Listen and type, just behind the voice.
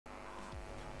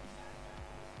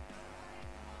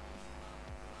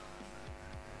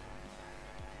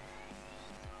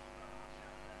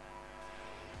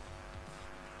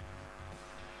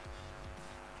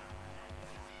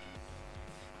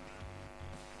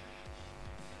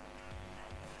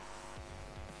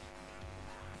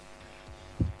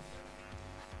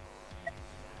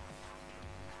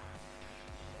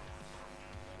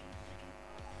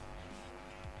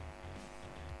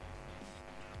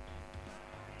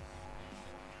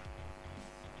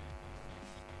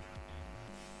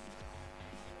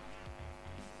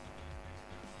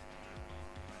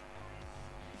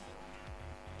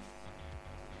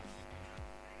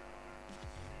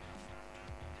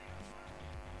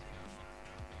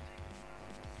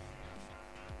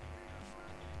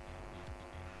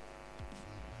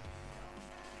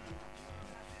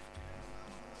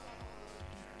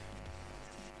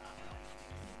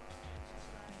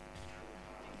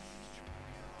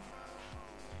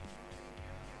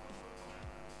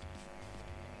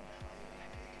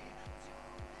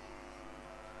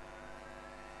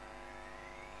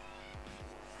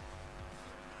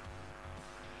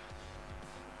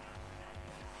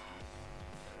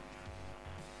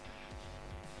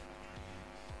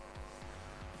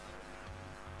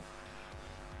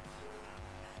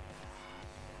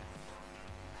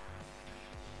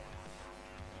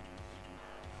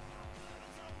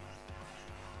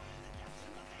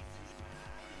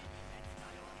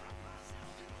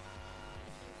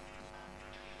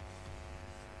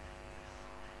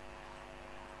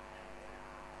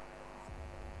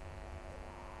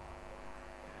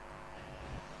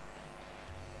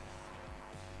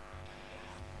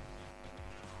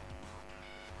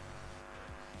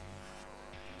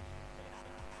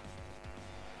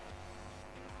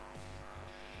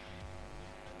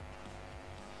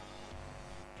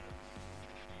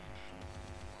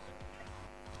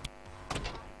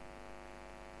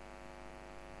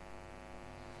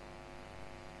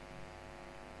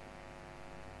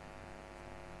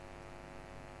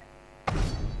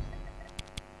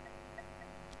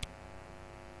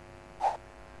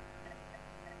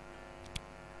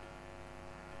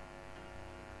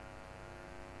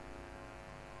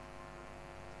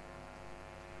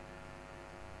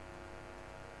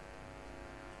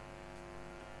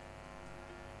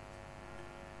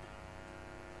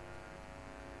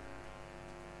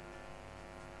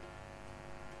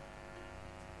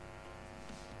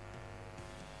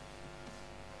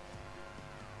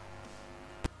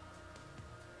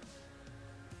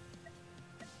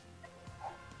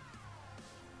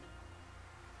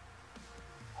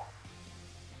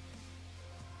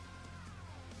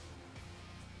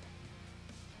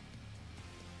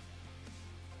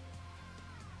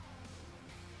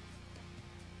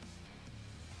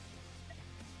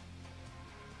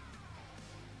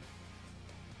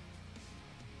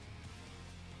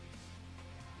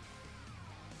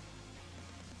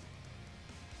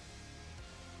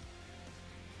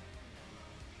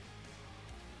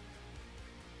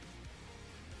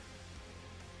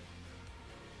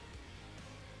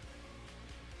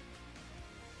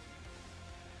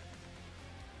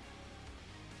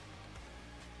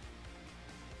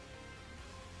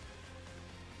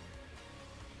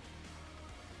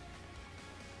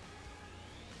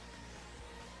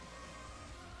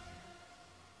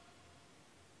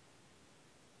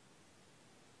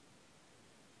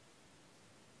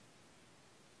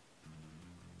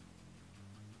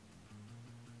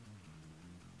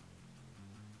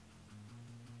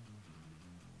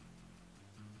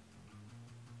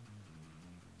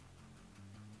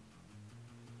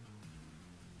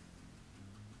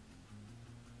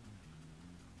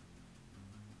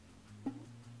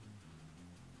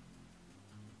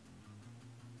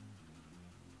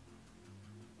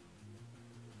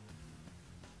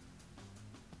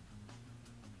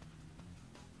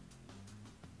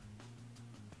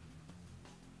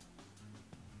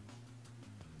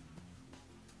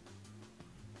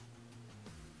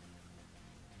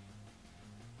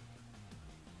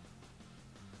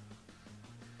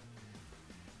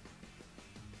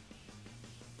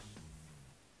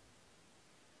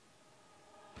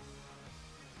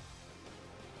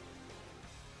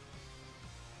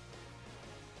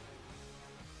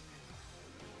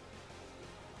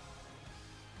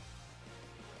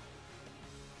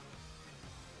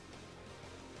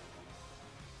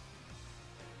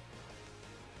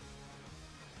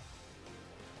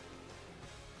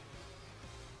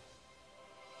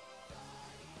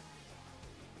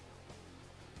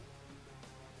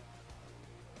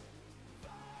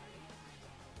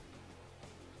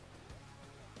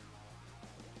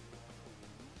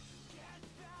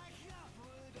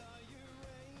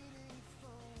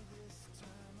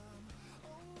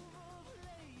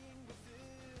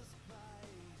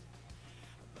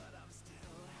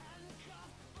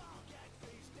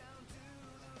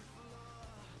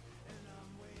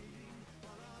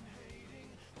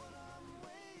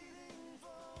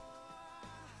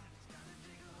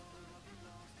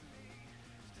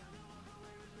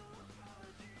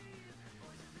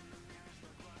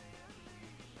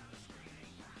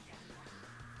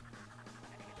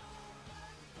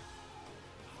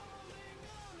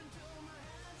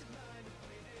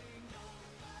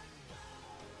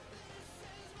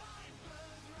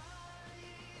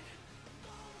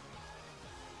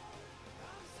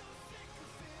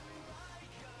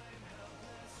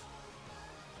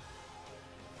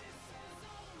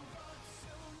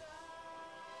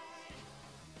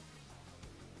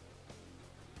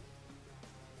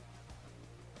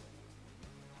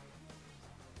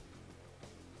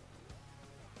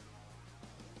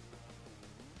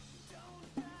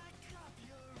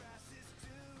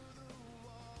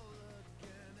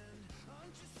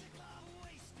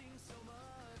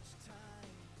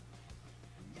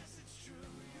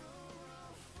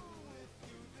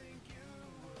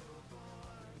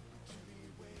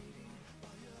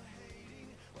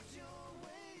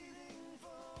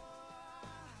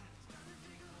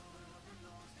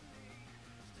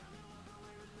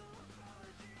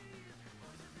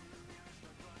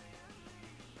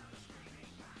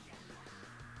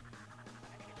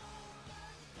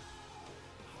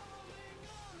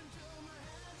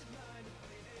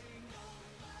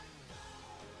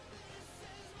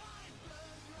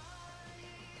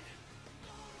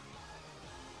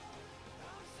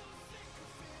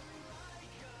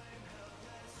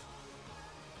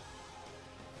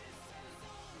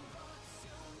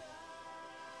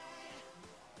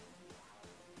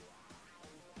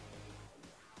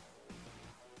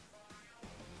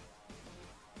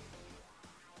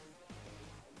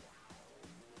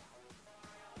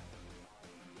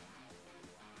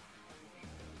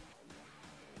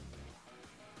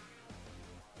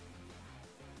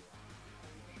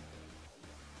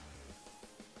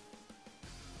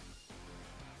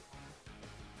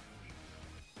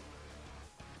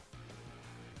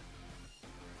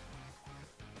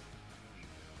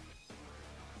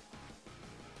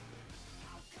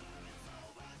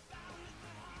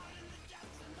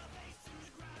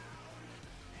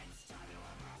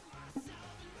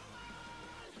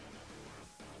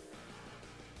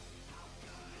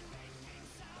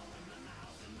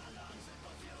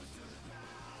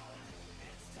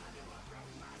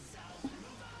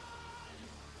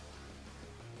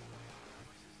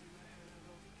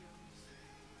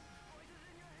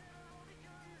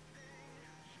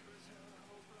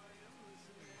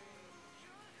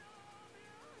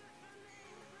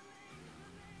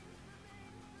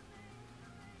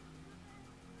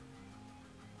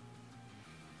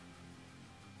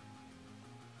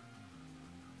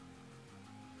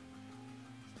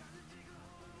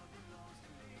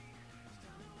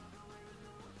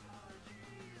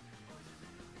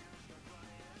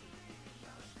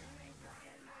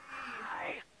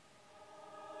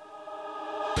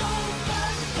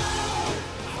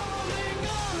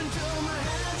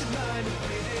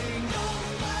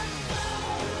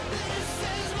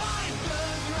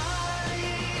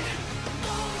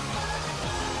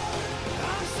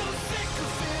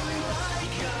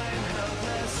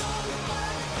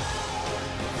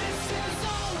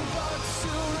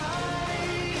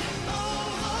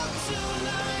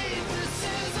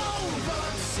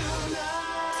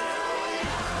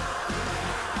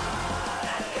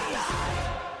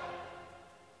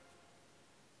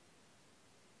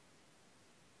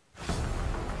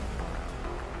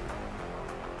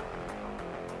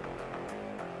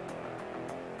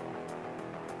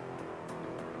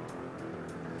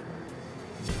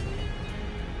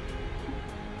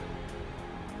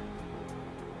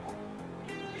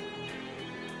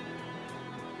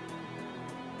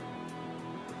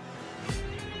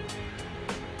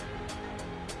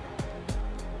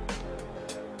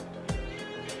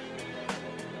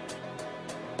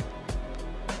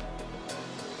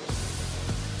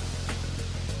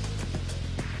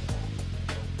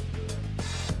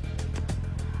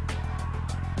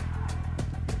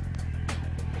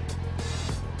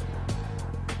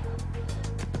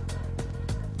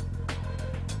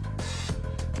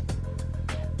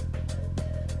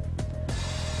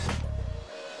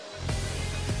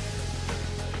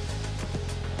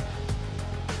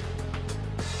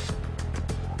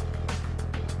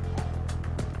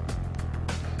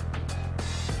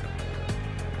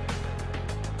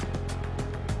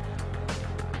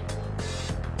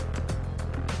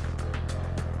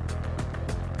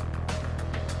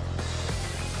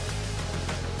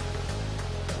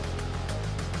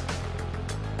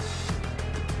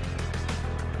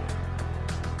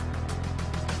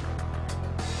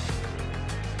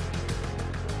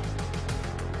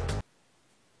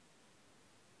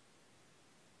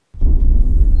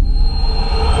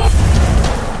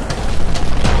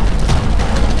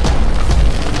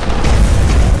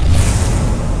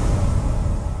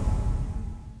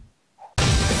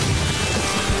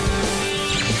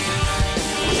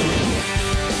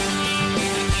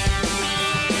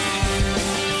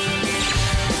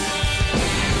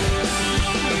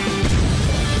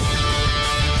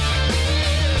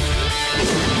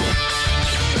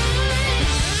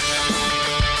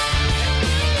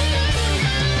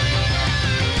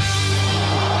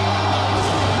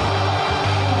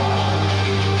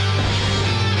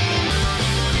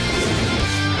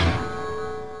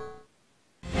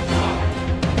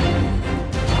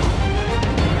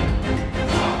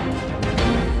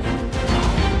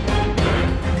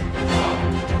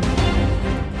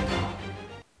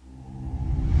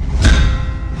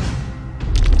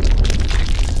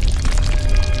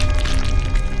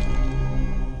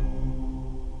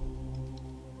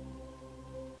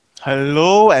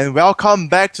Hello and welcome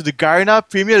back to the Garena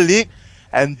Premier League,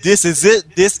 and this is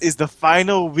it. This is the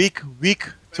final week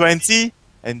 20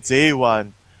 and day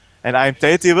 1. And I'm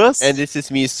TeddyTibbers. And this is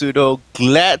me, Pseudo.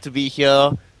 Glad to be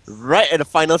here right at the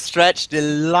final stretch, the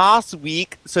last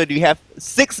week. So we have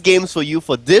 6 games for you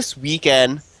for this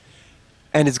weekend,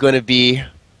 and it's going to be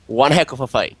one heck of a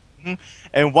fight.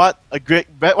 And what a great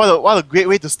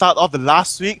way to start off the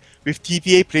last week with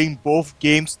TPA playing both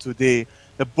games today.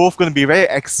 They're both going to be very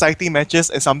exciting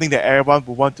matches and something that everyone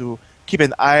will want to keep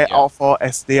an eye out for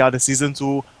as they are the Season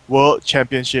 2 World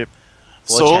Championship.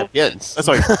 World champions.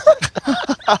 Sorry.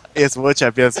 Yes, World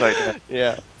Champions, right?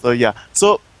 Yeah.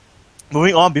 So,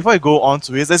 moving on, before I go on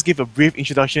to it, let's give a brief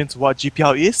introduction to what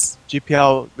GPL is.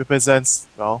 GPL represents,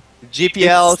 well...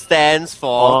 GPL stands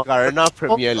for Garena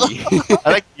Premier League.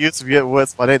 I like to use weird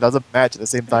words, but it doesn't match at the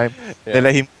same time. Yeah. They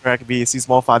let him correct me. It seems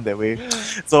more fun that way.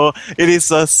 So it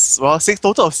is a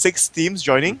total of 6 teams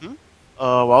joining.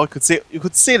 Well, you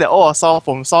could say that all are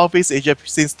from Southeast Asia,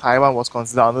 since Taiwan was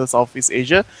considered under Southeast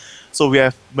Asia. So we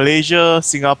have Malaysia,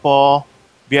 Singapore,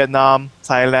 Vietnam,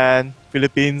 Thailand,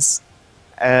 Philippines,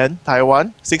 and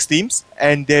Taiwan. 6 teams,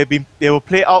 and they will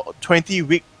play out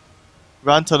 20-week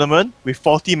run tournament with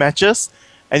 40 matches,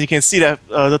 and you can see that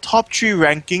the top 3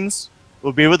 rankings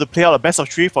will be able to play out a best of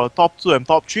 3 for the top 2 and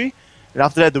top 3, and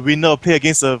after that the winner will play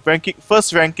against the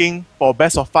first ranking for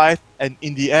best of 5, and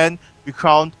in the end we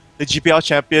crown the GPL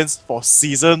champions for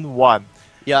Season 1.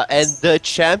 Yeah, and the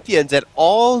champions and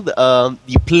all the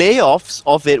playoffs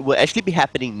of it will actually be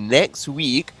happening next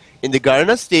week in the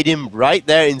Garena Stadium right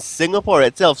there in Singapore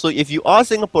itself. So if you are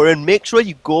Singaporean, make sure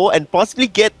you go and possibly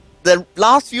get the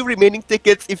last few remaining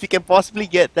tickets if you can possibly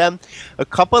get them. A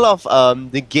couple of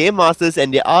the Game Masters,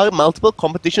 and there are multiple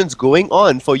competitions going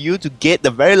on for you to get the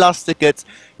very last tickets.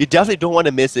 You definitely don't want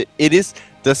to miss it. It is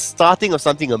the starting of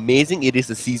something amazing. It is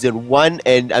the Season 1,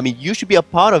 and I mean, you should be a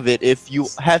part of it if you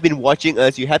have been watching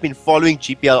us, you have been following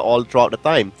GPL all throughout the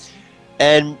time.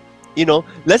 And you know,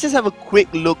 let's just have a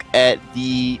quick look at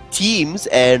the teams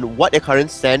and what their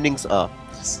current standings are,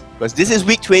 because this is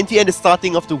week 20 and the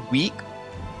starting of the week.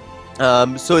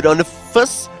 So on the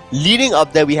first leading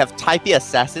up there, we have Taipei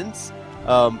Assassins.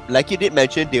 Like you did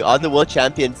mention, they are the world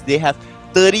champions. They have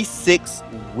 36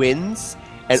 wins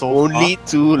and So only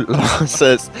 2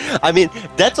 losses. I mean,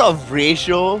 that sort of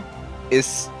ratio is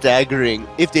staggering.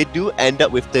 If they do end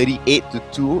up with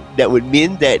 38-2, that would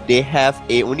mean that they have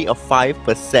only a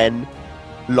 5%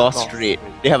 loss rate.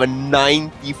 They have a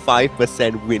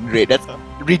 95% win rate. That's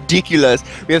ridiculous.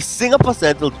 We have Singapore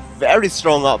Central very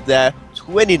strong up there,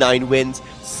 29 wins.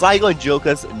 Saigon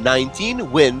Jokers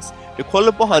 19 wins. The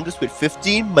Kuala Lumpur Hunters with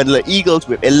 15, Manila Eagles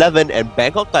with 11, and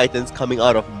Bangkok Titans coming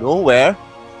out of nowhere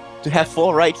to have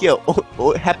 4 right here,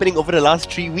 happening over the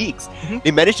last 3 weeks.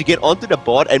 They managed to get onto the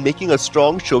board and making a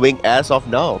strong showing as of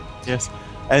now. Yes,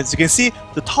 and as you can see,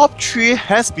 the top 3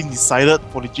 has been decided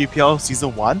for the GPL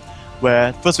Season 1,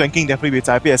 where first ranking definitely will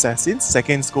be Taipei Assassins,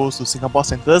 second goes to Singapore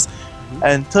Centers,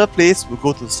 and third place will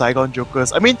go to Saigon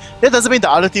Jokers. I mean, that doesn't mean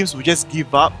the other teams will just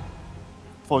give up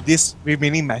for these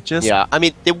remaining matches. Yeah, I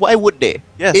mean, why would they?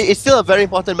 Yes. It's still a very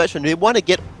important match and they want to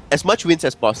get as much wins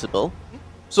as possible.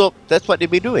 So that's what they'll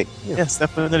be doing. Yes,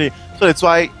 definitely. So that's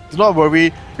why, do not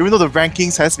worry, even though the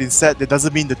rankings has been set, that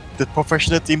doesn't mean that the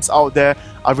professional teams out there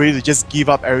are ready to just give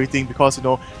up everything, because you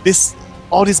know,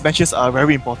 all these matches are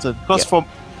very important. Because from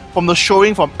the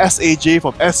showing from SAJ,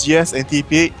 from SGS and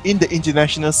TPA in the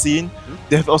international scene,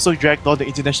 they have also dragged on the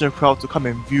international crowd to come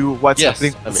and view what's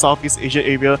happening in the Southeast Asia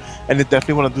area, and they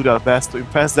definitely want to do their best to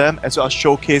impress them as well as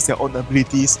showcase their own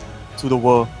abilities to the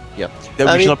world. Yeah,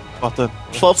 That we should not be forgotten.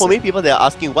 For many people, they are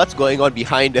asking what's going on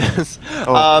behind us.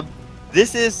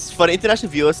 This is, for the international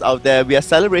viewers out there, we are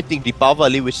celebrating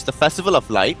Deepavali, which is the Festival of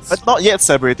Lights. But not yet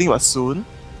celebrating, but soon.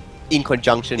 In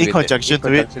conjunction with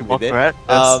it. Correct.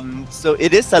 So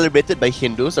it is celebrated by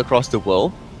Hindus across the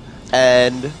world.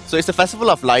 And so it's the Festival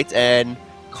of Lights, and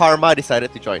Karma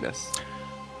decided to join us.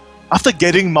 After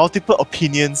getting multiple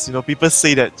opinions, you know, people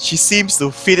say that she seems to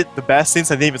fit it the best since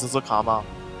her name is also Karma.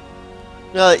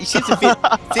 It seems to fit,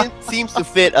 seems to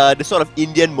fit the sort of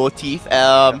Indian motif.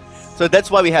 So that's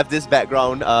why we have this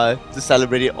background to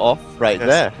celebrate it off right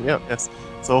there. Yeah. Yes.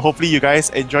 So hopefully you guys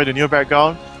enjoy the new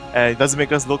background, and it doesn't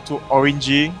make us look too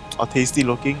orangey or tasty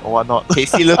looking or whatnot.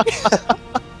 Tasty looking?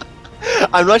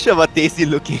 I'm not sure about tasty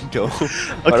looking though.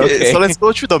 Okay, so let's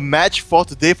go through the match for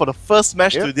today. For the first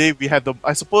match today, we have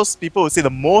I suppose people would say the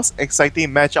most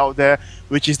exciting match out there,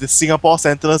 which is the Singapore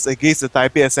Sentinels against the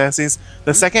Taipei Assassins.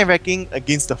 The second ranking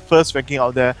against the first ranking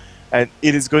out there, and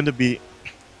it is going to be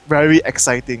very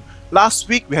exciting. Last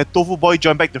week, we had Tofu Boy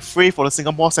join back the fray for the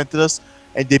Singapore Sentinels,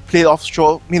 and they played off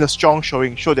made a strong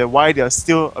showing, showed that why they are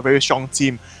still a very strong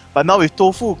team. But now with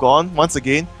Tofu gone once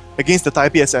again against the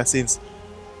Taipei Assassins,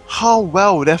 how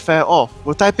well would that fare off?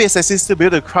 Will Taipei Assassins still be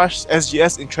able to crush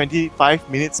SGS in 25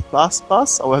 minutes plus?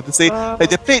 I would have to say, like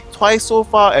they played twice so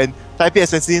far, and Taipei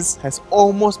Assassins has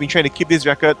almost been trying to keep this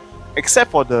record,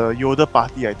 except for the Yoda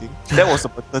party, I think. That was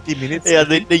about 30 minutes. Yeah,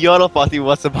 the Yoda party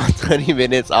was about 20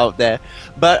 minutes out there.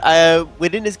 But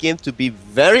within this game, to be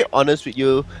very honest with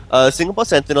you, Singapore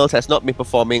Sentinels has not been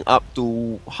performing up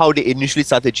to how they initially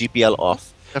started GPL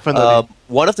off. Definitely.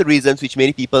 One of the reasons which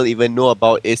many people even know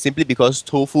about is simply because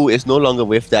Tofu is no longer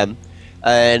with them.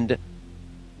 And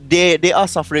they are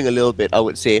suffering a little bit, I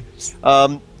would say.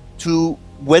 To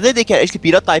whether they can actually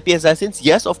beat up Taipei Assassins,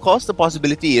 yes, of course, the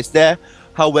possibility is there.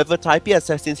 However, Taipei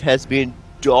Assassins has been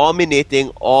dominating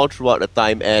all throughout the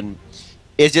time, and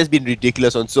it's just been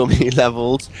ridiculous on so many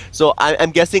levels. So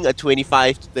I'm guessing a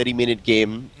 25 to 30 minute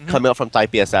game coming out from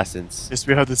Taipei Assassins. Yes,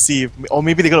 we have to see. Or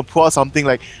maybe they're going to pull out something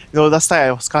like, last time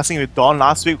I was casting with Dawn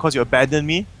last week because you abandoned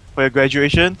me for your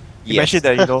graduation. You mentioned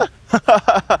that,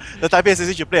 the Taipei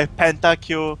Assassins should play a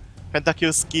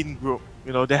Pentakill skin group.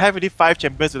 They have already 5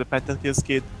 champions with a Pentakill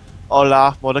skin.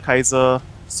 Olaf, Mordekaiser,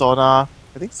 Sona.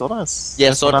 I think Sona is...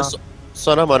 Yeah, Sona,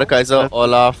 Mordekaiser,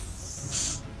 Olaf.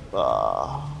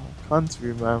 Can't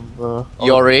remember.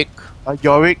 Yorick.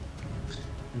 Yorick.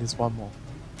 And there's one more.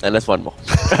 And there's one more.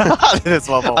 There's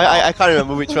one more. I can't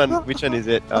remember which one is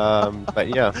it. But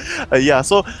yeah.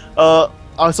 So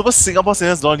I suppose Singapore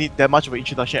Sentinels don't need that much of an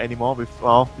introduction anymore with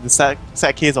the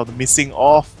sad case of the missing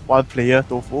of one player,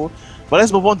 Tofu. But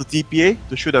let's move on to TPA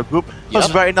to shoot a group.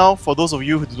 Because right now, for those of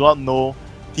you who do not know,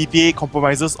 TPA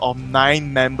compromises of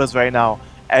 9 members right now.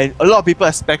 And a lot of people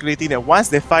are speculating that once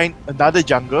they find another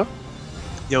jungler,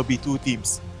 there will be 2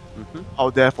 teams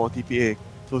out there for TPA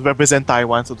to represent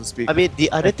Taiwan, so to speak. I mean, the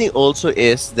other thing also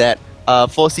is that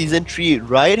for Season 3,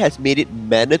 Riot has made it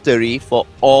mandatory for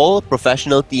all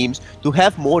professional teams to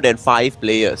have more than 5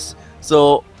 players.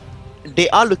 So they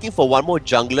are looking for one more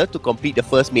jungler to complete the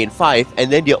first main 5,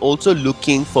 and then they're also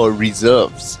looking for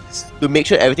reserves to make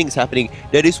sure everything is happening.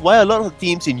 That is why a lot of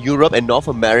teams in Europe and North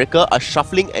America are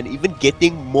shuffling and even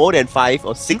getting more than 5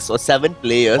 or 6 or 7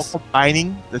 players. Or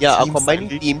combining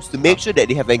teams to make sure that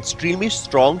they have an extremely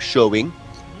strong showing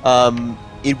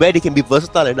in where they can be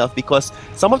versatile enough, because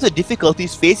some of the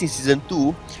difficulties faced in Season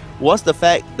 2 was the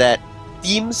fact that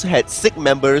teams had sick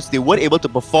members, they weren't able to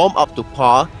perform up to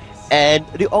par, and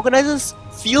the organizers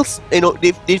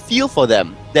they feel for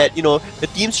them that the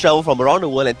teams travel from around the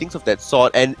world and things of that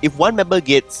sort, and if one member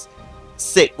gets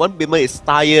sick, one member is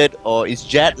tired or is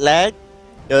jet lagged,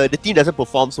 the team doesn't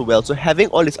perform so well. So having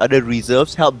all these other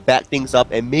reserves help back things up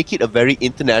and make it a very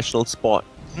international sport.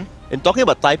 And talking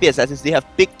about Taipei Assassins, they have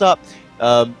picked up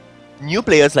new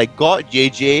players like God,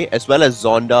 JJ, as well as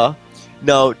Zonda.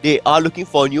 Now, they are looking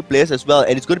for new players as well,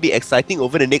 and it's going to be exciting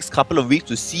over the next couple of weeks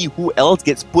to see who else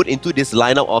gets put into this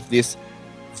lineup of this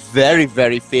very,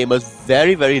 very famous,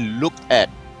 very, very looked at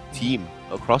team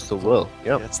across the world.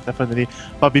 Yes, definitely.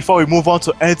 But before we move on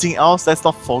to anything else, let's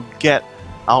not forget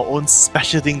our own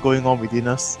special thing going on within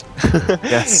us.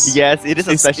 Yes. Yes, it is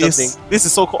a special thing. This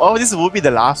is so cool. Oh, this will be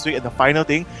the last week and the final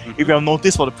thing. If you have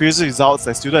noticed for the previous results,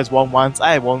 that Pseudo has won once,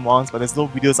 I have won once, but there's no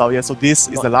videos out yet. So this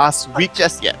is the last week.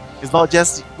 Just yet. It's not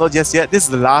just yet. This is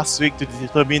the last week to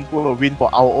determine who will win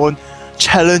for our own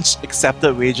challenge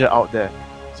accepted wager out there.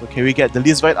 So can we get the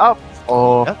list right up,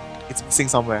 or it's missing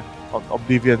somewhere?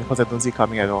 Oblivion, because I don't see it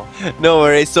coming at all. No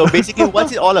worries. So basically what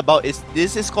it's all about is,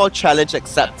 this is called challenge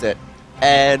accepted.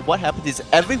 And what happens is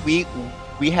every week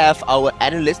we have our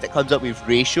analyst that comes up with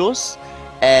ratios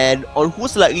and on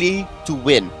who's likely to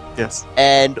win. Yes.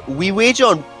 And we wager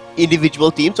on individual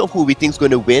teams of who we think is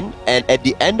going to win, and at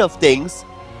the end of things,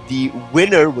 the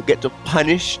winner will get to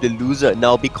punish the loser.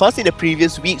 Now, because in the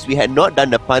previous weeks we had not done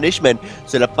the punishment,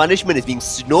 so the punishment is being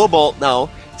snowballed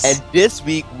now, and this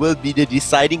week will be the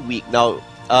deciding week. Now,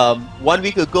 1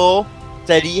 week ago,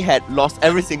 Teddy had lost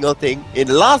every single thing. In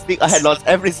last week, I had lost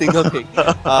every single thing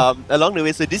along the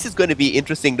way. So this is going to be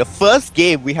interesting. The first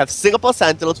game, we have Singapore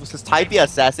Sentinels versus Taipei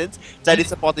Assassins. Teddy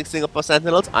supporting Singapore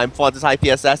Sentinels. I'm for the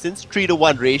Taipei Assassins.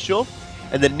 3-1 ratio.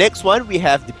 And the next one, we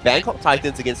have the Bangkok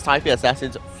Titans against Taipei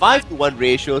Assassins. 5-1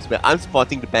 ratios, where I'm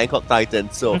supporting the Bangkok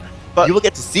Titans. So but you will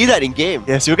get to see that in game.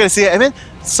 Yes, you'll get to see it. I mean,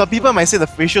 some people might say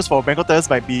the ratios for Bangkok Titans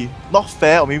might be not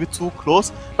fair or maybe too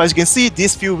close. But as you can see,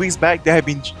 these few weeks back, they have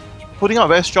been putting out a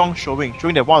very strong showing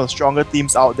they're one of the stronger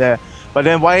teams out there. But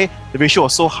then why the ratio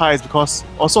was so high is because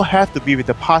also have to be with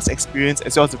the past experience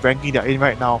as well as the ranking they're in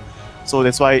right now. So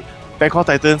that's why Bangkok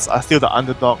Titans are still the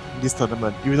underdog in this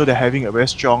tournament, even though they're having a very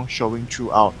strong showing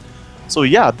throughout. So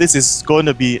yeah, this is going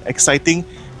to be exciting,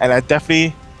 and I'm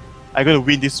going to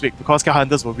win this week because Cat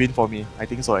Hunters will win for me. I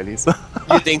think so at least.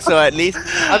 You think so at least?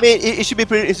 I mean, it should be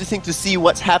pretty interesting to see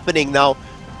what's happening now.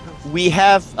 We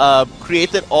have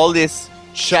created all these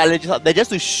challenges out there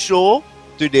just to show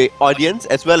to the audience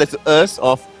as well as to us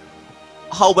of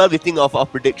how well we think of our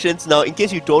predictions. Now, in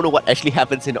case you don't know what actually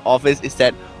happens in the office, is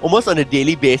that almost on a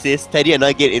daily basis, Teddy and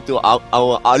I get into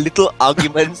our little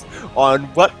arguments on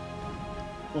what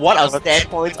our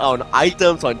standpoints are on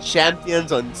items, on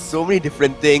champions, on so many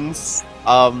different things.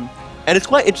 And it's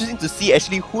quite interesting to see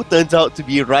actually who turns out to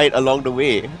be right along the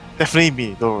way. Definitely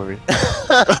me, don't worry.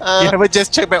 You haven't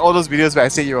just checked back all those videos where I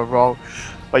say you were wrong,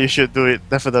 but you should do it,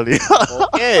 definitely.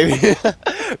 Okay,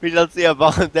 we shall see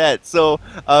about that. So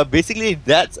basically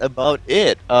that's about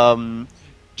it.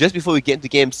 Just before we get into the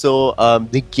game, so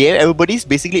the game, everybody's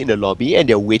basically in the lobby and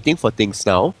they're waiting for things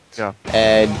now. Yeah.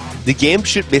 And the game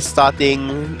should be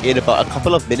starting in about a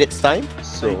couple of minutes time.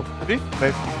 So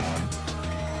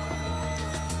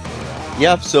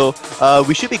yeah, so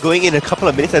we should be going in a couple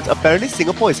of minutes. And apparently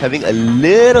Singapore is having a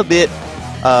little bit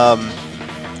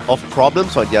of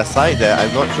problems on their side there.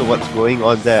 I'm not sure what's going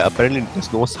on there. Apparently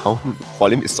there's no sound,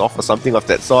 volume is off or something of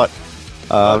that sort.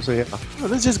 So yeah.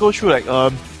 Let's just go through like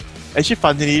actually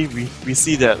funnily we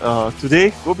see that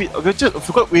today we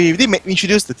did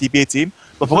introduce the TPA team,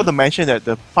 but forgot to mention that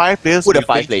the 5 players. Who the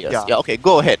 5 players? Yeah, okay,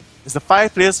 go ahead. It's the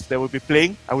 5 players that will be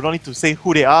playing. I would not need to say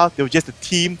who they are. They were just the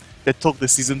team that took the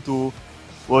Season 2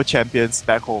 World Champions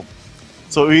back home.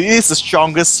 So it is the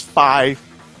strongest 5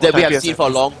 that we have seen for a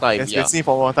long time. Yes, we've seen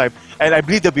for a long time. And I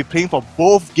believe they'll be playing for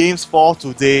both games for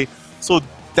today. So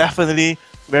definitely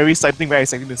very exciting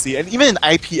to see. And even in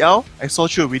IPL, I saw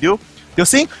through a video, they're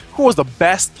saying who was the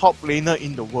best top laner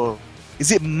in the world.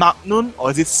 Is it Magnum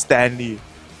or is it Stanley?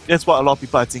 That's what a lot of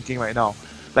people are thinking right now.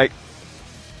 Like,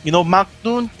 you know,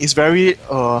 Magnum is very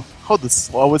I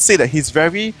would say that he's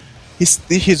very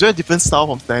different style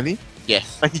from Stanley.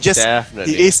 Yes. Like he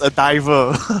is a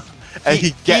diver. And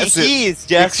he gets it. He is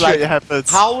just like it happens.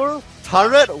 Tower,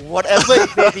 turret, whatever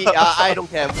it may be, I don't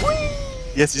care.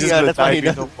 Yes, he's just that's what he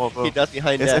does. no problem. He does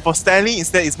behind yes, that. And for Stanley,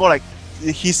 instead, it's more like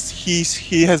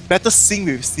he has better sync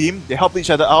with his team. They help each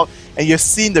other out, and you've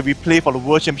seen the replay for the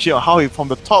World Championship on how he, from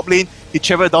the top lane, he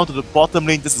traveled down to the bottom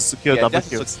lane just to secure double kills.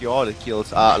 Just to secure the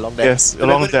kills along that. Yes, so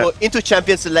along we're going to go into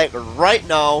Champion Select right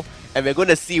now, and we're going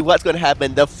to see what's going to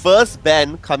happen. The first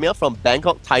ban coming up from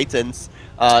Bangkok Titans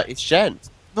is Shen.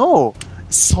 No,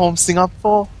 it's from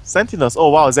Singapore Sentinels. Oh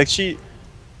wow, it's actually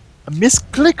a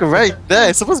misclick right there.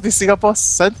 It's supposed to be Singapore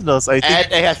Sentinels, I think.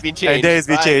 And it has been changed. And there has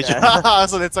been changed. Yeah.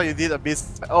 So that's why you did a bit.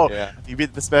 You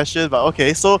did the special, but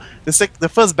okay. So the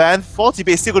first ban for TPA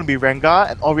is still going to be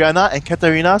Rengar and Orianna and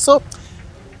Katarina. So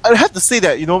I have to say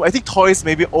that, you know, I think Toys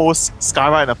maybe owes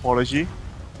Skara an apology.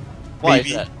 Why maybe.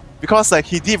 is that? Because like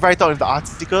he did write out in the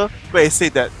article where he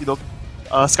said that, you know,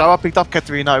 Skara picked up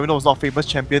Katarina even though it was not famous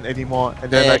champion anymore, and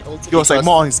then it was like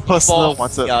more on his personal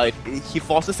wanted. Yeah, he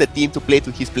forces the team to play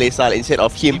to his playstyle instead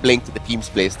of him playing to the team's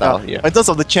playstyle. Yeah. In terms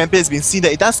of the champions, been seen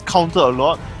that it does counter a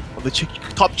lot of the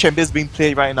top champions being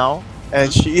played right now,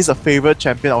 and she is a favorite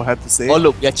champion, I would have to say. Oh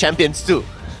look, yeah, champions too.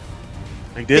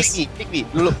 Like this. Pick me.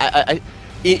 Look,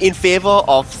 in favor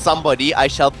of somebody, I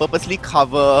shall purposely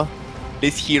cover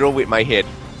this hero with my head.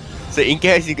 So in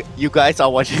case you guys are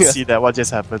watching, see that what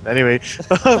just happened. Anyway,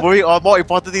 moving on, more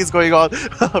important things going on.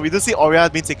 We do see Orianna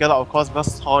being taken out, of course,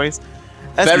 versus Toys.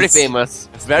 Very famous.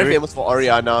 Very famous for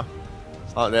Orianna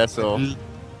out there. So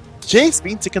Jace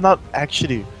being taken out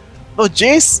actually. No,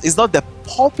 Jace is not that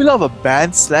popular of a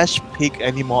band / pick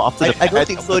anymore after I don't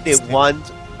think so. They want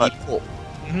the Pope.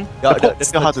 That's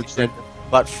still hard to trend.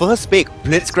 But first pick,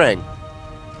 Blitzcrank.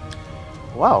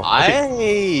 Wow.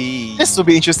 Okay. This will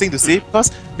be interesting to see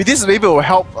because this maybe will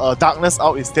help Darkness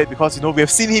out instead, because you know we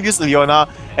have seen him use Leona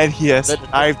and he has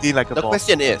dived in like a boss. The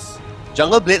question is,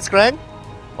 Jungle Blitzcrank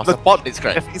or support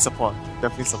Blitzcrank? Definitely support.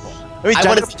 Definitely support. I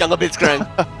want to see Jungle Blitzcrank.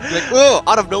 Like, oh,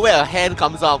 out of nowhere a hand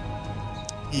comes out.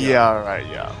 Yeah, right,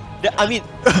 yeah. I mean,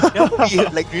 that would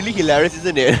be like really hilarious,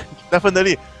 isn't it?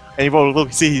 Definitely. And you will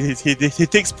look, see, he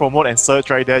takes promote and search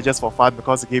right there just for fun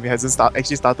because the game hasn't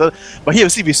actually started. But here you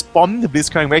see, responding to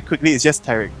Blitzcrank very quickly is just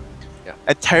Tarek. Yeah.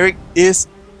 And Tarek is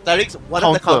Tarek's one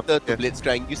of the counter to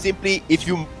Blitzcrank. You simply, if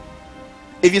you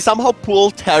somehow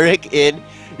pull Tarek in,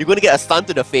 you're going to get a stun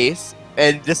to the face,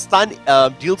 and the stun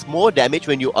deals more damage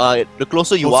when you are the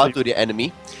closer you are to the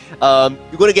enemy.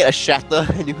 You're going to get a shatter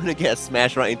and you're going to get a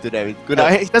smash right into them.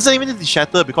 It doesn't even need to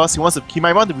shatter because he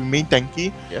might want to remain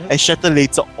tanky and shatter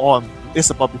later on. It's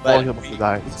about before he wants to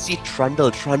die. You see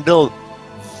Trundle,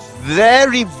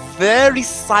 very, very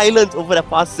silent over the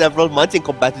past several months in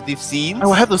competitive scenes. I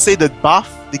will have to say the buff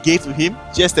they gave to him,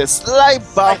 just that slight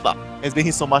buff, has made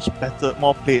him so much better,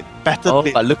 more played, better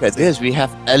played. But look at this, we have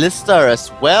Alistar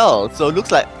as well. So it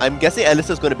looks like, I'm guessing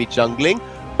Alistar is going to be jungling,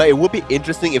 but it would be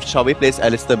interesting if Xiaowei plays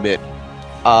Alistar mid.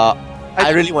 I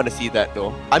really want to see that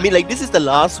though. I mean, like, this is the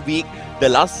last week, the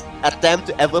last attempt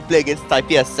to ever play against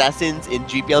Taipei Assassins in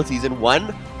GPL Season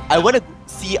 1. I want to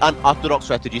see unorthodox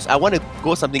strategies. I want to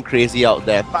go something crazy out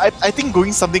there. But I think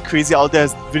going something crazy out there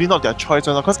is really not their choice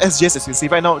right now, because SGS, as you see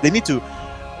right now, they need to,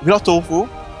 without Tofu,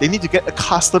 they need to get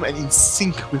accustomed and in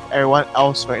sync with everyone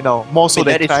else right now. More so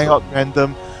than trying out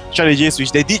random strategies,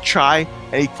 which they did try,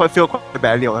 and it failed quite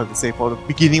badly, I have to say, for the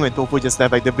beginning when Tofu just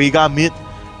left, like the Vega mid,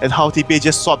 and how TPA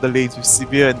just swapped the lanes with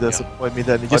Severe and the support mid,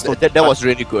 and they just that was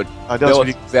really good. That was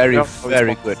really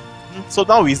very good. So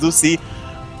now we do see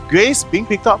Graves being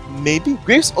picked up, maybe.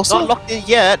 Graves also not locked in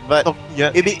yet, but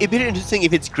it'd be interesting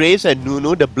if it's Graves and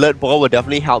Nunu. The Blood Ball will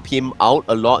definitely help him out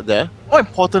a lot there. More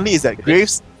importantly is that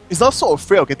Graves is not so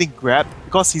afraid of getting grabbed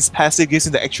because his passive gives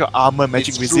him the extra armor,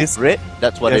 magic resist. Grit,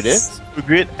 that's what it is. True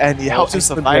grit, and it helps him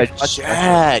survive.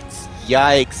 Jax,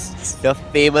 yikes! The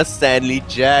famous Stanley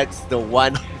Jax, the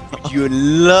one you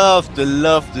love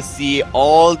to see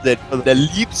all the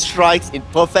leap strikes in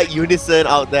perfect unison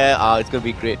out there. It's gonna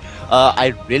be great.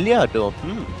 I really adore.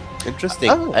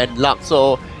 Interesting. And luck.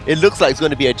 So it looks like it's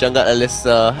gonna be a jungle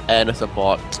Alyssa and a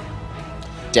support.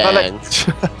 Dang.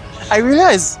 I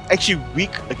realize actually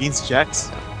weak against Jax.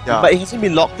 Yeah. But it hasn't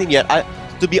been locked in yet.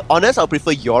 To be honest, I'll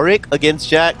prefer Yorick against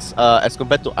Jax as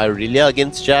compared to Irelia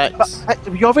against Jax.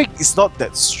 But Yorick is not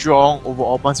that strong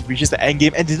overall once he reaches the end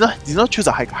game, and did not choose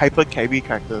a hyper carry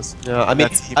characters. Yeah, I mean,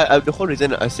 the whole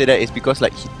reason I say that is because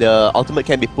like the ultimate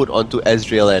can be put onto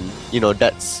Ezreal, and you know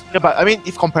that's. Yeah, but I mean,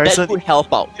 if comparison, that could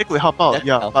help out. It could help out.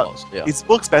 It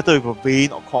works better with a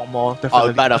Vayne or Kog'Maw.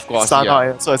 Definitely. But of course,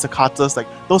 so as a Karthus, like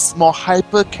those small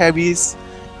hyper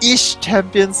carries-ish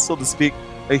champions, so to speak.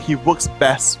 Like, he works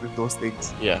best with those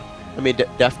things. Yeah, I mean,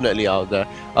 definitely out there.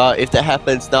 If that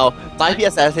happens now, Taipei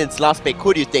Assassins last pick.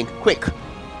 Who do you think? Quick.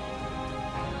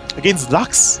 Against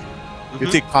Lux, you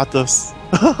take Karthus.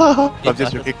 I'm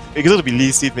just joking. It's going to be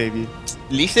Lee Sin maybe.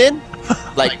 Lee Sin?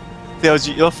 Like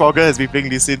TLG, Frogger has been playing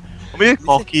Lee Sin. Or maybe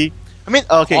Corki. I mean,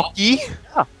 okay. Corki?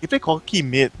 Yeah, he played Corki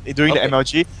mid during the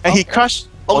MLG, and he crushed.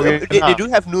 They do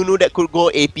have Nunu that could go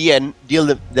AP and deal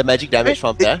the magic damage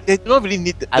from there. They don't really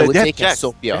need. I would say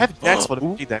Cassiopeia. They have Jax for the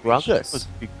magic damage. Gragas.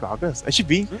 Gragas.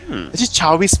 Actually,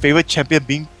 Chowei's favorite champion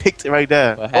being picked right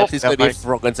there. Perhaps it's going to be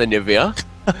Froggens and Nivea.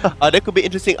 That could be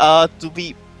interesting. To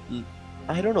be,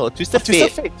 I don't know, Twisted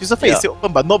Fate. Twisted Fate is still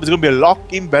open, but nope, it's going to be a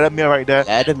lock-in Vladimir right there.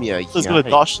 Vladimir, so it's going to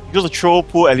dodge. He's going to troll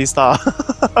pool Alistar.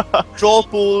 Troll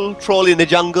pool, troll in the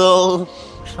jungle.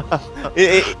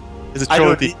 It's a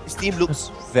troll team. This team looks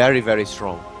very, very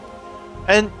strong.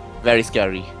 And very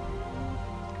scary.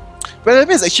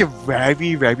 Vladimir is actually a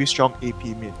very, very strong AP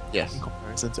mid. Yes. In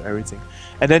comparison to everything.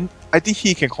 And then I think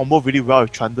he can combo really well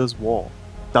with Trunder's Wall.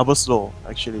 Double slow,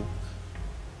 actually.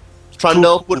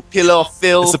 Trundle put Pillar of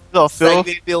Fill. It's a Pillar of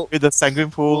Fill with the Sanguine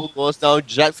Pool. Goes down,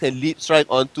 Jax can leap strike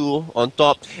on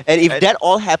top. And if that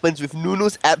all happens with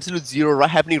Nunu's absolute zero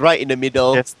happening right in the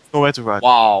middle. Yes, nowhere to run.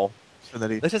 Wow.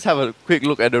 Definitely. Let's just have a quick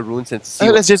look at the runes and see.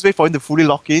 Let's just wait for him to fully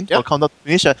lock in for countdown to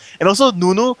finish. And also,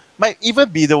 Nunu might even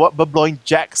be the one blowing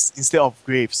Jax instead of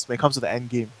Graves when it comes to the end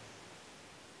game.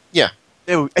 Yeah.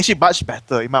 They will actually much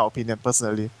better, in my opinion,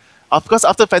 personally. Because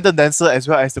after Phantom Dancer as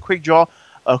well as the quick draw,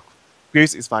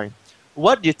 Graves is fine.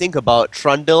 What do you think about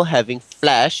Trundle having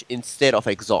Flash instead of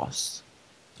Exhaust?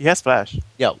 He has Flash.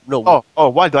 Yeah, no.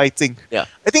 What do I think? Yeah.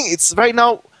 I think it's right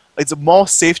now, it's a more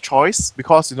safe choice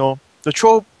because, you know, the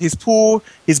throw, his pull,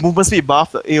 his movement speed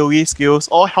buff, the AoE skills,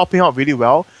 all helping out really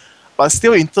well. But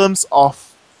still, in terms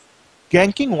of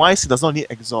ganking wise, he does not need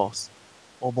exhaust.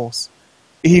 Almost.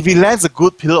 If he lands a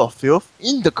good Pillar of Filth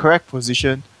in the correct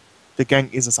position, the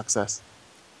gank is a success.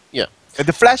 Yeah. And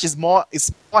the flash is more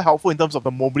helpful in terms of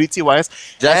the mobility wise.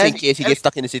 Just in case he gets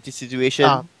stuck in a city situation.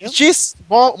 Which is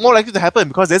more likely to happen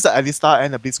because there's an Alistar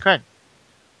and a Blitzcrank.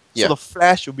 So the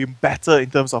flash will be better in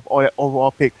terms of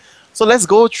overall pick. So let's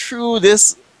go through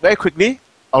this very quickly.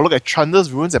 I'll look at Trunder's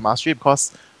runes and mastery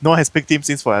because no one has picked him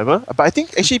since forever. But I think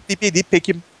actually TPA did pick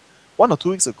him 1 or 2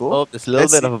 weeks ago. Oh, there's a little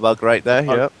bit of a bug right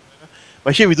there.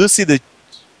 But here we do see the.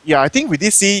 I think we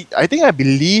did see. I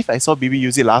believe I saw BB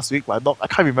use it last week, but I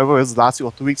can't remember whether it was last week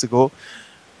or 2 weeks ago.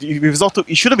 If it's not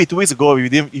it shouldn't be 2 weeks ago.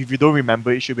 If you don't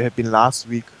remember, it should have been last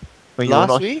week.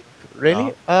 Last week?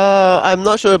 Really? I'm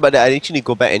not sure, but I actually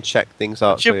go back and check things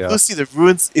out. Here we do see the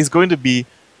runes is going to be.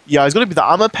 It's going to be the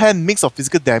armor pen mix of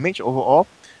physical damage overall.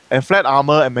 and flat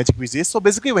armor and magic resist. So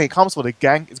basically when he comes for the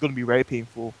gank, it's going to be very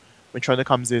painful when Trundle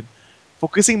comes in.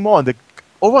 Focusing more on the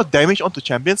overall damage onto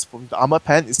champions from the armor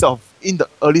pen instead of in the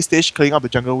early stage clearing up the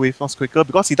jungle wave much quicker,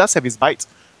 because he does have his bite,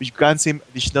 which grants him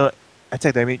additional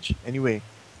attack damage anyway,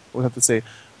 I would have to say.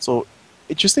 So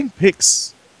interesting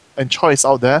picks and choice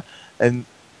out there, and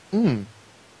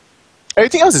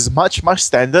everything else is much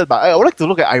standard, but I would like to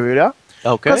look at Irelia.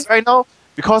 Okay. Because right now,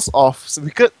 because of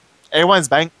Wicked, everyone is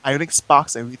buying Ionic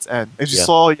Sparks and Wits End. As you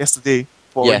saw yesterday,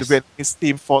 for the Vietnamese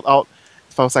team fought out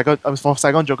for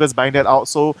Saigon Jokers buying that out.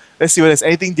 So let's see whether there's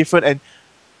anything different. And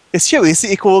it's here we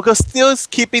see Equal Worker still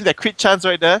keeping the crit chance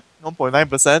right there,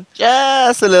 1.9%.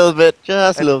 Just a little bit,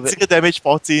 Physical damage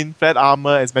 14, flat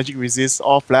armor as magic resist,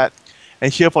 all flat.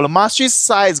 And here for the Mastery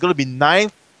side, it's going to be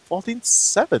 9, 14,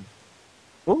 7.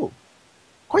 Oh,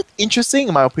 quite interesting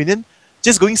in my opinion.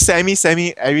 Just going semi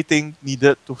everything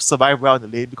needed to survive well in the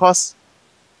lane, because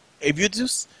if you do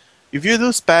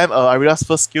spam Irelia's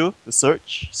first skill, the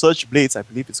Surge Blades, I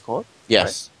believe it's called. Yes.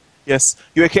 Right? Yes,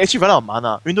 you can actually run out of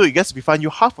mana. Even though it gets to be fine,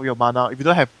 you half of your mana. If you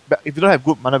don't have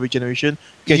good mana regeneration,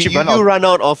 you can actually run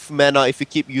out of mana if you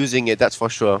keep using it. That's for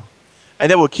sure. And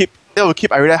that will keep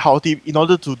Irelia healthy in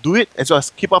order to do it, as well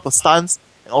as keep up a stance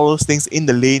and all those things in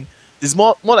the lane. It's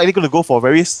more likely going to go for a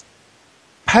very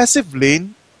passive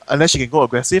lane, unless you can go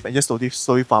aggressive and just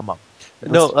slowly farm up.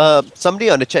 No, somebody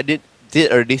on the chat did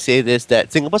already say this,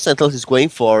 that Singapore Sentinels is going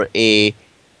for a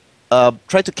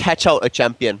try to catch out a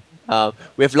champion.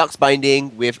 With Lux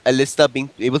Binding, with Alista being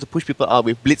able to push people out,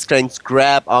 with Blitzcrank's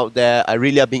grab out there,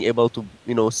 Irelia being able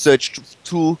to search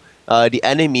through the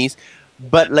enemies.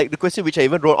 But like the question which I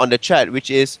even wrote on the chat, which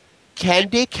is, can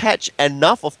they catch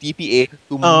enough of TPA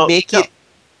to make it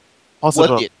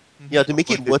worth it? Yeah, to make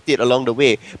it worth it along the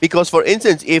way. Because for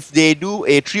instance, if they do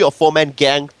a 3 or 4 man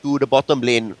gang to the bottom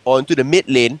lane or into the mid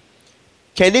lane,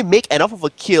 can they make enough of a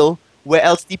kill where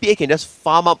else TPA can just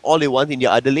farm up all they want in the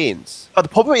other lanes? But the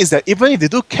problem is that even if they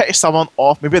do catch someone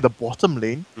off, maybe at the bottom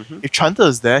lane, if Chanter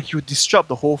is there, he will disrupt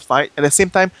the whole fight. At the same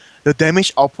time, the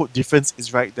damage output difference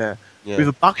is right there. Yeah. With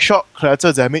a buckshot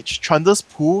collateral damage, Chander's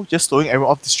pool just slowing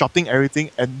everyone off, disrupting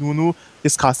everything, and Nunu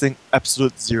is casting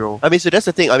absolute 0. I mean, so that's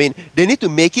the thing. I mean, they need to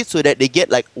make it so that they get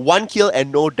like 1 kill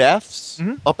and no deaths,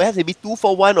 or perhaps maybe 2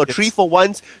 for 1 or 3 for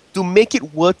 1s to make it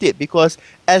worth it. Because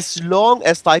as long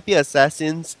as Taipei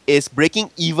Assassins is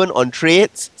breaking even on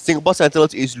trades, Singapore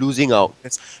Sentinels is losing out.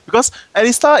 Yes. Because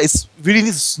Alistar really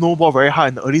needs to snowball very hard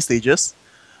in the early stages.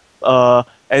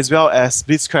 As well as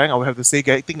Blitzcrank, I would have to say,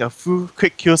 getting a full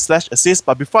quick kill / assist.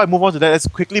 But before I move on to that, let's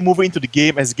quickly move into the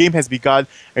game, as the game has begun,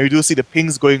 and we do see the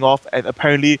pings going off, and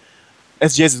apparently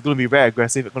SGS is going to be very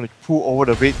aggressive. It's going to pull over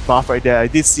the red buff right there. I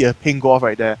did see a ping go off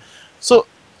right there. So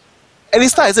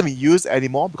Alistar hasn't been used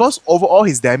anymore, because overall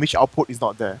his damage output is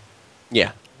not there.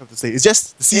 Yeah. I have to say, it's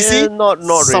just the CC, not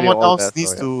someone really else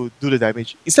needs to do the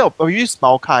damage. Instead of, we use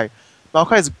Maokai.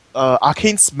 Maokai's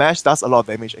Arcane Smash does a lot of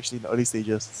damage actually in the early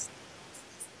stages.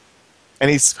 And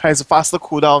it has a faster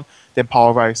cooldown than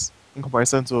Power Rise in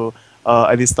comparison to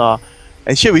Alistar.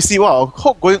 And here we see a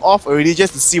hook going off already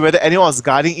just to see whether anyone was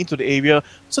guarding into the area.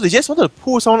 So they just wanted to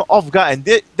pull someone off guard, and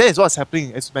that is what's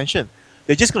happening, as mentioned.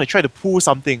 They're just going to try to pull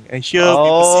something. And here,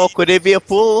 could it be a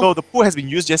pull? No, the pull has been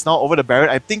used just now over the Baron.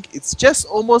 I think it's just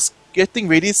almost getting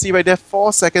ready. See right there,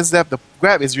 4 seconds left. The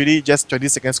grab is really just 20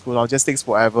 seconds cooldown. Just takes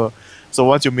forever. So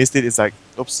once you missed it, it's like,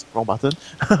 oops, wrong button.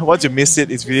 Once you missed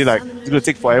it, it's really like, it's going to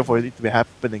take forever for it to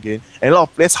happen again. And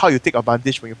that's how you take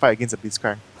advantage when you fight against a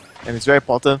Blitzcrank. And it's very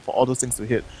important for all those things to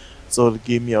hit. So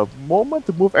give me a moment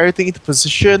to move everything into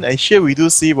position. And here we do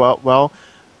see, well,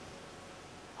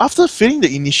 after filling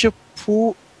the initial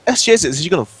pool, SGS is actually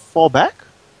going to fall back.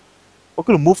 We're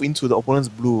going to move into the opponent's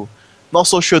blue. Not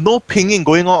so sure. No pinging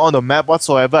going on the map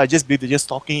whatsoever. I just believe they're just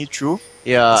talking it through.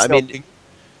 Yeah, I mean,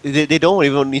 they don't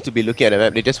even need to be looking at the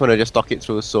map. They just want to just talk it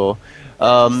through. So,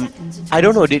 I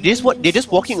don't know. They're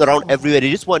just walking around everywhere.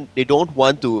 They don't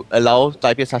want to allow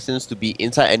Taipei Assassins to be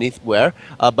inside anywhere.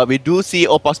 But we do see,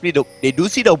 or possibly they do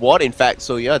see the ward. In fact,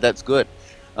 so yeah, that's good.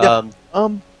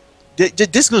 They're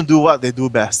just gonna do what they do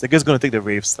best. They're just gonna take the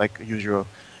waves like usual.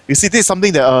 You see, this is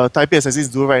something that Taipei Assassins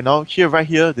do right now. Right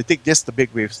here, they take just the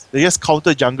big waves. They just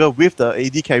counter jungle with the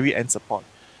AD carry and support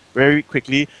very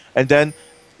quickly, and then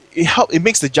it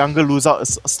makes the jungle lose out a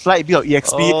slight bit of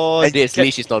EXP. Oh, this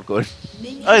leash is not good.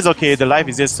 It's okay. The life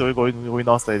is just still going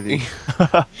on steadily.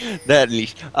 That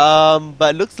leash.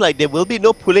 But looks like there will be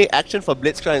no pulling action for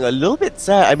Blitzcrank. A little bit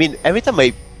sad. I mean, every time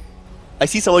I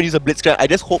see someone use a Blitzcrank, I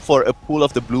just hope for a pull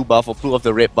of the blue buff or pull of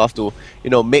the red buff to,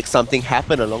 make something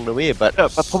happen along the way. But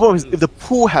the problem is, if the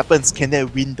pull happens, can they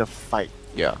win the fight?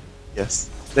 Yeah. Yes,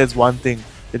 that's one thing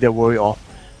that they're worried of.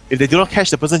 if they do not catch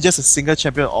the person, just a single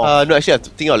champion off. No, actually, I'm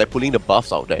thinking of like pulling the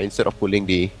buffs out there instead of pulling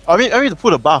the. I mean to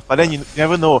pull the buff, but then you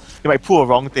never know. You might pull a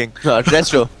wrong thing. That's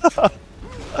true.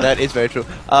 That is very true.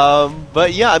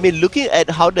 But yeah, I mean, looking at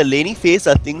how the laning phase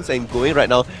of things are going right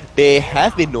now, there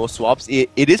have been no swaps. It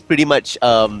is pretty much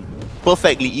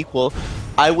perfectly equal.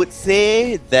 I would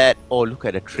say that, oh, look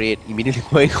at the trade immediately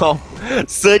going off.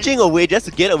 Surging away just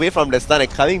to get away from the stun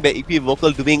and coming back,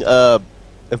 Equivocal doing a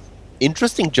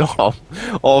interesting job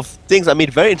of things. I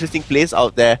mean, very interesting plays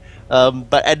out there.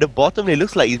 But at the bottom, it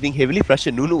looks like he's being heavily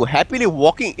pressured. Nunu happily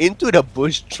walking into the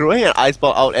bush, throwing an ice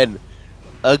ball out, and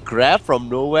a grab from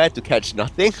nowhere to catch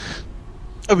nothing.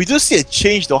 We do see a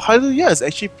change though. Hallelujah is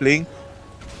actually playing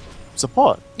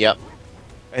support. Yep.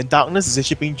 And Darkness is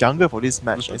actually playing jungle for this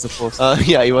match, I suppose.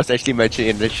 Yeah, it was actually mentioned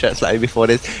in the chat slightly before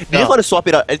this. They Yeah. just want to swap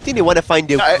it out. I think they want to find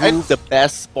the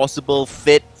best possible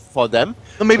fit for them.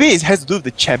 No, maybe it has to do with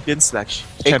the champion slash.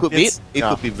 It could be. It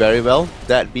could be very well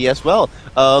that be as well.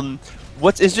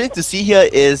 What's interesting to see here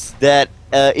is that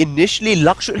initially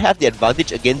Lux should have the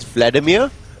advantage against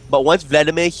Vladimir, but once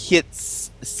Vladimir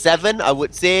hits 7, I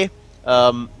would say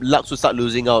Lux will start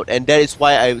losing out, and that is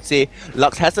why I would say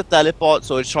Lux has a teleport,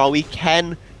 so Shawi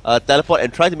can teleport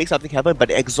and try to make something happen, but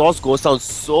the exhaust goes down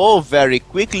so very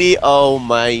quickly. Oh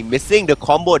my, missing the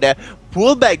combo there.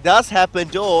 Pullback does happen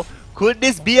though. Could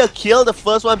this be a kill? The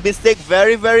first one mistake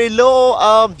very, very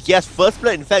low. Yes, first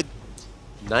blood. In fact,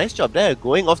 nice job there,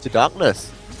 going off to Darkness.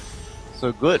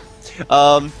 So good.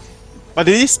 But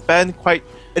they did spend quite.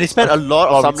 They spent a lot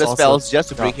of summoner resources. spells just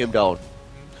to bring him down.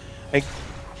 Like,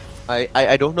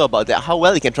 I don't know about that. How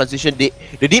well he can transition. They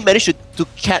did manage to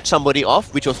catch somebody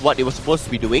off, which was what they were supposed to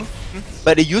be doing.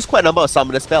 But they used quite a number of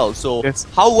summoner spells. So yes.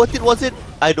 How worth it was it?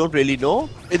 I don't really know.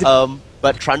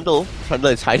 But Trundle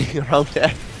is hiding around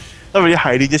there. Not really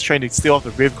hiding, just trying to stay off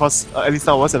the wave because at least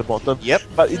now was at the bottom. Yep.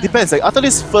 But it depends. Like after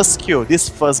this first kill, this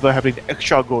first burn happening, the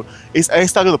extra goal, is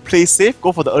Alistar going to play safe,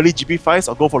 go for the early GP fights,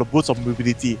 or go for the boots of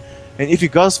mobility? And if he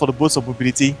goes for the boots of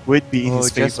mobility, will it be in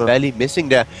his just favor? barely missing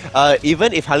there.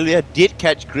 Even if Hallelujah did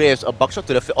catch Graves, a buckshot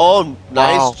to the field. Oh,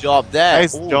 nice job there.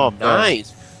 Nice job.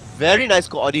 Nice. Very nice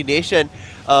coordination.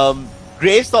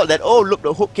 Graves thought that, oh look,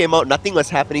 the hook came out, nothing was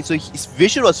happening, so his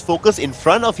vision was focused in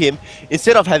front of him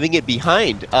instead of having it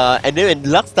behind. And then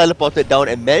when Lux teleported down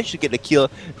and managed to get the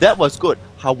kill, that was good.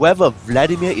 However,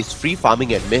 Vladimir is free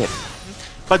farming at mid.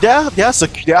 But they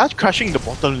are crushing the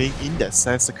bottom lane in that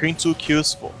sense, securing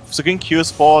kills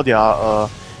for their AD,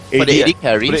 the AD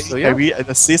carry, carry and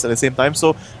assist at the same time.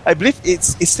 So I believe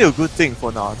it's still a good thing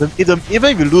for now. Even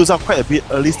if we lose out quite a bit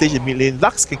early stage in mid lane,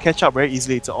 Lux can catch up very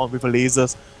easily later on with the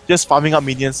lasers, just farming up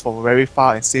minions from a very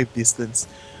far and safe distance.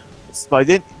 But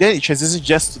then it transitions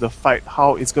just to the fight,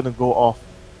 how it's gonna go off.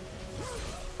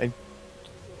 And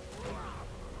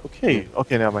okay,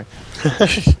 never mind.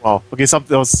 Wow. Okay,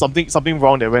 there was something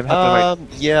wrong that went happened.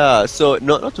 Right? Yeah. So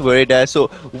not to worry there. So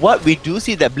what we do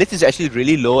see that Blitz is actually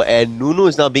really low, and Nunu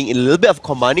is now being in a little bit of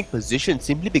commanding position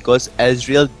simply because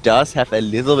Ezreal does have a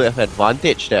little bit of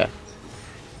advantage there.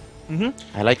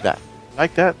 I like that.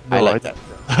 Like that? No, I like that.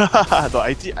 No,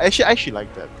 I actually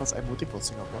like that because I'm rooting for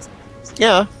Singapore.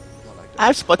 Yeah.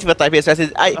 I'm supporting for Taipei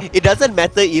Assassins. It doesn't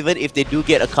matter even if they do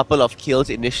get a couple of kills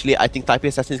initially. I think Taipei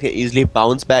Assassins can easily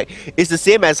bounce back. It's the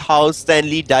same as how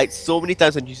Stanley died so many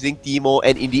times on using Teemo,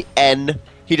 and in the end,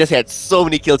 he just had so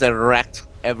many kills and wrecked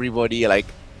everybody. Like,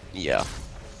 yeah.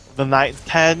 The 9,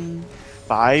 10,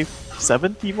 5,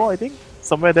 7 Teemo, I think?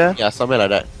 Somewhere there? Yeah, somewhere like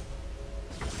that.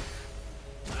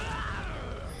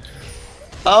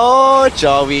 Oh,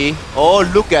 Jawi. Oh,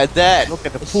 look at that. Look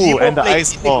at the pool and the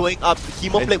ice ball. Going up.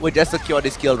 Hemoplague will just secure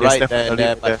this kill right there.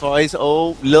 definitely, But Toys,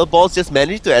 oh, Lil Balls just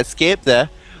managed to escape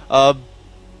there.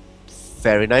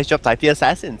 Very nice job, Taipei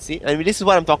Assassins. See, I mean, this is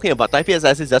what I'm talking about. Taipei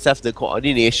Assassins does have the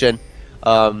coordination.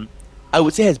 I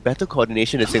would say has better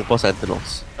coordination than Singapore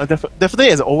Sentinels. Definitely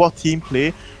as an overall team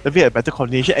play, definitely had better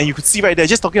coordination. And you could see right there,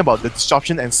 just talking about the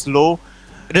disruption and slow.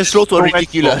 The slow was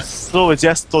ridiculous. Slow was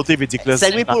just totally ridiculous.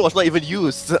 Sanguine Pool was not even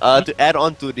used to add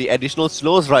on to the additional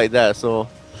slows right there. So,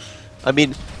 I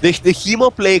mean, the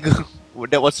Hemoplague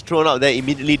that was thrown out there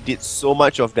immediately did so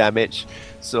much of damage.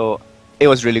 So, it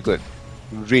was really good.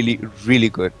 Really, really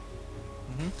good.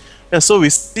 Yeah, so we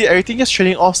see everything just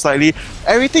trailing off slightly.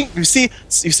 Everything you see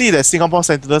that Singapore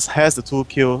Sentinels has the 2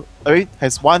 kill,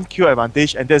 has 1 kill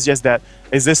advantage, and that's just that.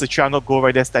 It's just a triangle goal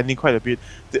right there, standing quite a bit.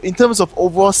 In terms of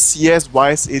overall CS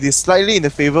wise, it is slightly in the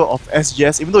favor of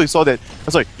SGS, even though you saw that.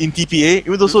 In TPA,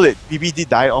 even though so that BB did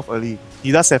die off early,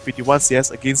 he does have 51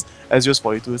 CS against Ezreal's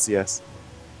 42 CS.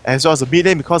 As well as the mid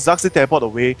lane, because Lux did teleport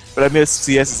away, but Vladimir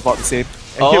CS is about the same.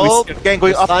 And here we see again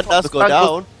going up. The sun does go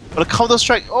down. But the counter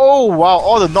strike, oh wow,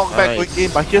 all the knockback Nice. going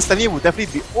in. But here Stanley would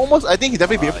definitely be almost. I think he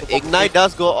definitely be able to Ignite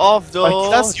does go off though. But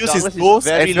he does use his Darkness is ghost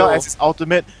very as well low. as his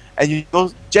ultimate, and you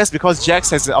know, just because Jax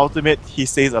has an ultimate, he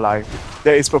stays alive.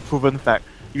 That is a proven fact.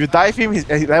 If you dive him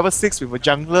at level 6 with a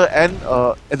jungler and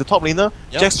the top laner,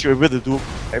 Yep. Jax should be able to do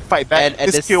fight back. And at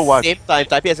This the kill one. same time,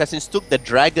 Taipei Assassins took the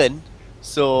dragon.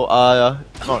 So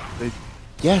Not, they,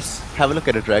 yes, have a look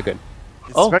at the dragon.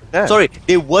 it's Oh, right there. sorry,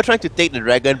 they were trying to take the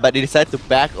dragon, but they decided to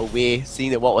back away,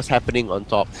 seeing that what was happening on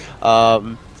top.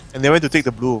 And they went to take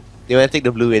the blue. They went to take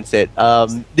the blue instead.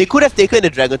 They could have taken the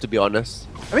dragon, to be honest.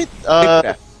 I mean,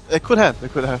 They could have. they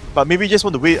could have, but maybe just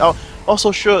want to wait out.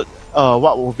 Also sure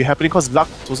what will be happening because luck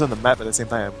was on the map at the same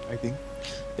time, I think.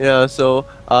 Yeah, so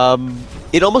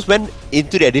it almost went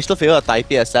into the additional favor of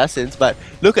Taipei Assassins, but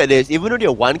look at this, even though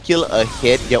they're 1 kill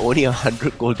ahead, they're only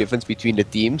 100 gold difference between the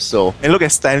teams, so... And look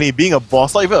at Stanley being a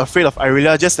boss, not even afraid of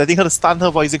Irelia, just letting her to stun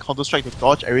her while using Counter Strike to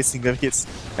dodge every single hits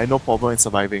and no problem in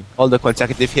surviving. all the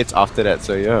consecutive hits after that,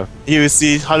 so yeah. Here you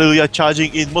see Hallelujah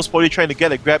charging in, most probably trying to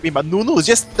get a grab in, but Nunu is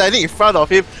just standing in front of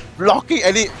him, blocking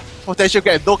any potential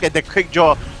grab. Look at the quick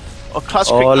draw. A clutch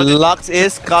quick Oh, draw. Lux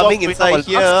is coming inside Lux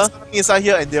here. is coming inside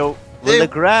here and Will the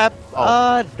grab?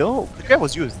 No. the grab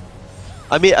was used.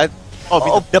 I mean,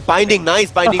 Oh, the binding,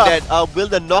 nice binding that. Will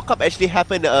the knockup actually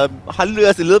happen? Hallelujah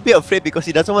is a little bit afraid because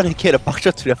he doesn't want to get a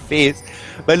buckshot to the face.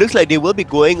 But it looks like they will be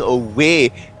going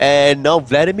away. And now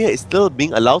Vladimir is still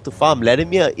being allowed to farm.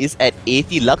 Vladimir is at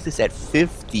 80, Lux is at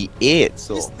 58.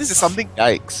 So this is something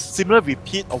yikes. similar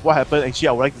repeat of what happened. Actually,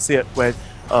 I would like to say it when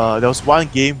there was one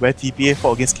game where TPA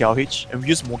fought against KLH and we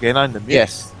used Morgana in the mid.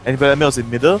 Yes. And Vladimir was in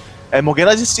middle. And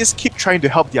Morgana just keep trying to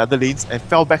help the other lanes and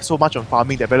fell back so much on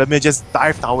farming that Vladimir just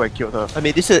dived tower and killed her. I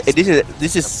mean, this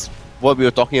is what we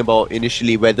were talking about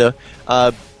initially. Whether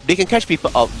they can catch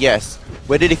people out, yes.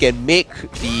 Whether they can make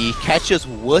the catches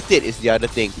worth it is the other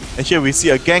thing. And here we see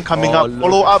a gang coming Oh, up, look.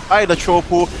 follow up by the troll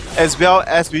pool, as well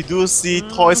as we do see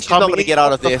Toys she's not coming gonna in get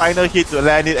out of the this. final hit to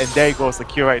land it, and there it goes, the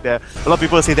kill right there. A lot of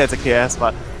people say that's a KS,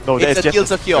 but no, It's that's a just kill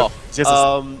secure. it's just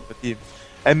a team.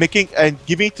 And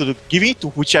giving to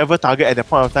whichever target at that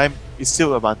point of time is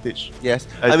still an advantage. Yes,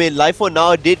 I mean, LIFO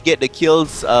now did get the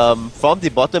kills from the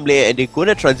bottom layer, and they're going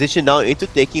to transition now into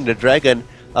taking the dragon.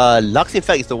 Lux, in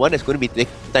fact, is the one that's going to be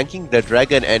tanking the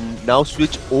dragon and now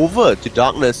switch over to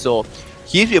darkness. So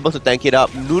he's able to tank it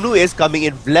up. Nunu is coming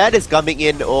in. Vlad is coming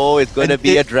in. Oh, it's going to And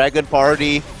be a dragon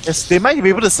party. Yes, they might be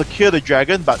able to secure the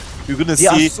dragon, but we're going to They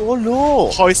are see so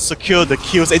low. Toys secure the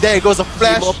kills. And there it goes, a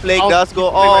flash. Hemo Plague out does go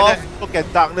right there. off. Look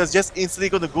at darkness, just instantly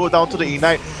going to go down to the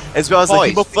ignite, as well as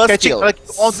Toys, the Hemo first catching kill. onto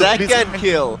the Second Blitz.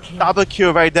 kill. Double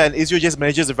kill right there, and Israel just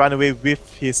manages to run away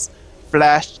with his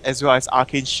flash as well as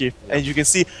arcane shift. And you can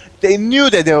see they knew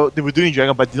that they were doing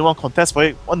dragon, but they didn't want to contest for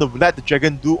it. Want to let the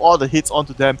dragon do all the hits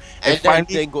onto them, And finally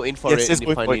then go in for yes, it. just And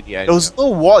going finally for it. the end, There was yeah.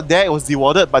 no ward there; it was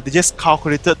dewarded, but they just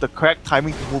calculated the correct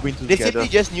timing to move into They together. simply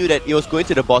just knew that it was going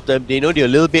to the bottom. They know they're a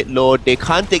little bit low. They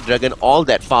can't take dragon all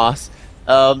that fast.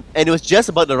 And it was just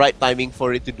about the right timing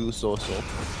for it to do so. So,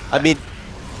 I mean,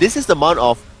 this is the amount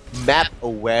of map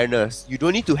awareness. You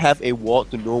don't need to have a ward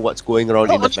to know what's going around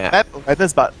Not in much the map. map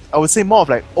awareness, but I would say more of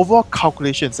like overall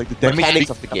calculations, like the damage Mechanics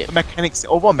of the game. mechanics,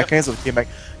 overall mechanics of the game. Like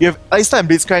you have Einstein and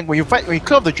Blitzcrank. When you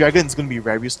clear up the dragon, it's going to be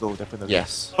very slow, definitely.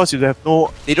 Yes. Because you have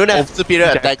no. They don't have superior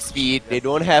Yeah. attack speed. They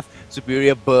don't have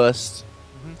superior burst.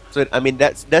 So I mean,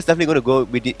 that's definitely going to go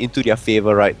into their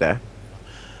favor right there.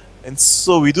 And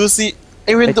so we do see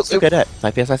Aaron. Look at that.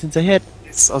 Taipei Assassins ahead.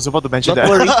 I was about to mention Not that.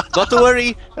 to worry. Not to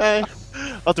worry.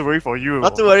 Not to worry for you.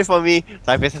 Not to worry for me.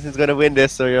 Taipei Assassins going to win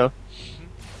this. So yeah.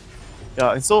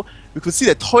 Yeah, and so we could see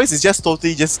that Toys is just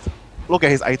totally just look at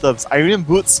his items. Iron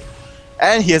boots,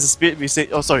 and he has a spirit visage.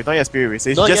 Oh, sorry, not yet spirit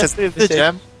visage. Not He just yet has Spirit the Visage.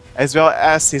 gem as well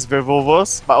as his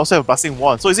revolvers, but also have a busting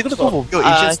wand. So is he going to go for Wheel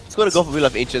Ancients? It's going to go for Wheel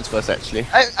of Ancients first, actually.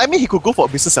 I mean, he could go for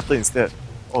Abyssal Scepter instead.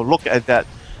 Oh, look at that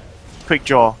quick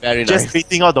draw. Very Just nice.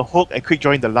 baiting out the hook and quick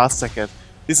draw in the last second.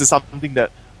 This is something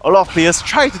that a lot of players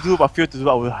try to do but fail to do.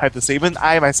 I will have to say, even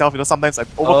I myself, sometimes I'm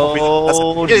overconfident.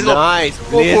 Oh, Yeah, look, nice.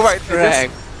 go right there.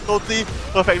 Blitzcrank. Totally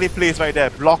perfectly placed right there,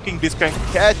 blocking Blitzcrank.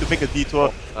 Had to make a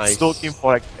detour, Nice. slowed him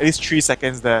for like at least 3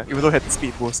 seconds there, even though he had the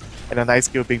speed boost and a nice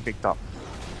kill being picked up.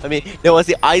 I mean, there was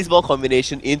the ice ball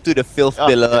combination into the filth Yeah.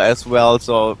 pillar as well,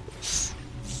 so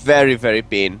very, very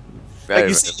pain. Very, Like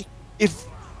you see,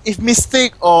 if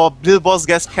Mistake or Little Boss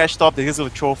gets cashed up, they're just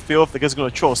going to throw filth, they're just going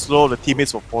to throw slow, the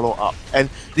teammates will follow up. And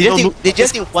They you just, know, need, they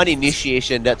just need one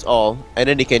initiation, that's all. And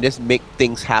then they can just make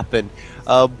things happen.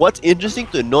 What's interesting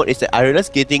to note is that Arena's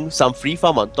getting some free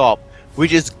farm on top.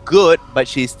 which is good, but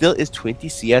she still is 20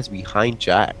 CS behind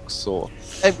Jack. So,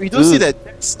 and we do see that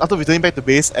after returning back to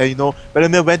base, and you know,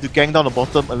 Vladimir went to gang down the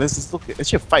bottom, and let's just look,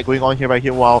 actually a fight going on here right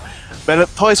here. Wow,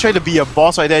 Toy is trying to be a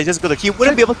boss right there. He's just gonna he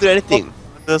wouldn't be able to do anything.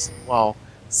 Wow,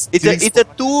 It's a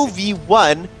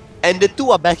 2v1, and the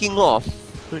two are backing off.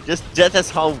 Just as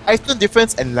how item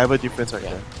difference and level difference right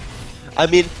there. I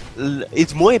mean,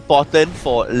 it's more important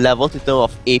for levels in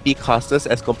terms of AP casters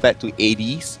as compared to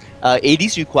ADs.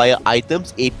 ADs require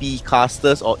items, AP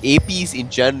casters or APs in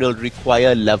general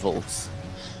require levels.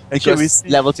 Because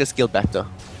levels just skill better.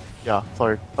 Yeah,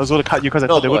 sorry. I was going to cut you because I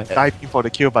thought they would dive in for the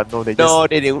kill, but no, they just... No,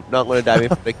 they're not going to dive in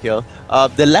for the kill.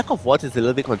 The lack of wards is a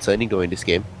little bit concerning though in this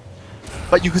game.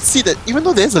 But you could see that even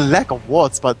though there's a lack of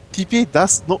wards, but TPA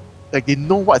does know, like they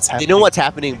know what's happening. They know what's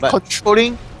happening, but...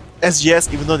 Controlling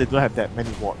SGS, even though they don't have that many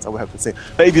wards, I would have to say.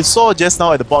 But if you saw just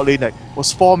now at the bot lane, like,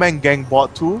 was 4-man gang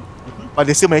bot too, but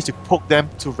they still managed to poke them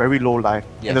to very low life.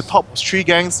 Yes. And the top was 3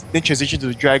 gangs, then transition to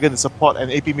the Dragon, the support,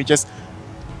 and AP mid just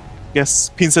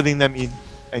pinceling them in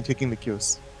and taking the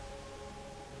kills.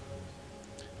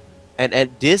 And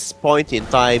at this point in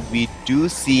time, we do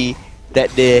see that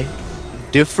the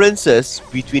differences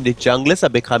between the junglers are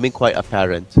becoming quite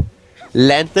apparent.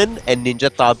 Lantern and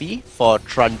Ninja Tabi for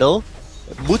Trundle,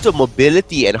 Muta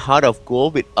Mobility and Heart of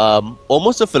Gold with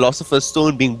almost a Philosopher's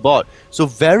Stone being bought. So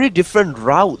very different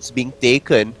routes being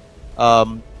taken.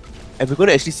 And we're going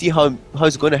to actually see how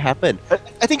it's going to happen.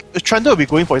 I think Trundle will be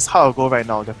going for his Heart of Gold right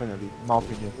now, definitely, in my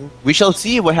opinion. We shall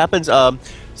see what happens.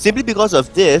 Simply because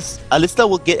of this, Alistar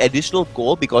will get additional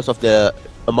gold because of the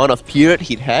amount of period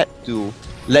he'd had to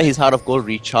let his Heart of Gold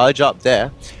recharge up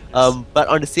there. But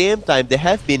on the same time, there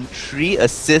have been 3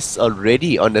 assists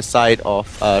already on the side of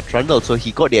Trundle, so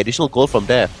he got the additional goal from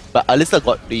there. But Alistar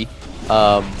got the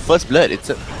first blood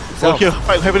itself. Okay,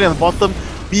 fight happening on the bottom.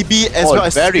 BB as well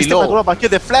as very low. But here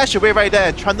they flash away right there,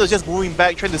 and Trundle is just moving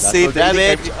back, trying to save the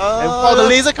damage. And while the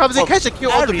laser comes in, catch the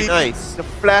kill onto BB. Nice. The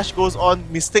flash goes on,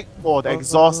 mistake for the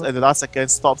exhaust, and the last second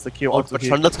stops the kill onto but him.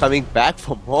 Trundle's coming back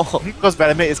for more. Because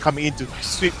Vladimir is coming in to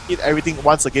sweep hit everything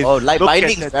once again. Oh, Light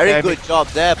Binding, very good job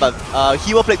there, but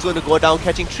Hemoplague's going to go down,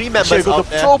 catching 3 members out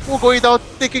there. Tropu going down,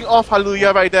 taking off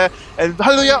Hallelujah right there, and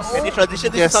Hallelujah. Can they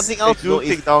transition to something else? They do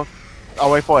take down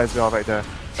RY4 as well right there.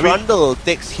 Trundle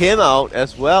takes him out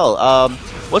as well.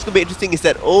 What's going to be interesting is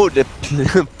that,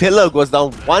 the pillar goes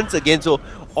down once again. So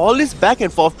all this back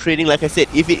and forth trading, like I said,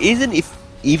 even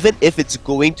if it's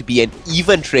going to be an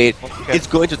even trade, it's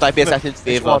going to Taipei Assassin's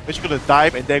favor. Which is going to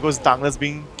dive, and there goes Darkness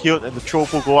being killed, and the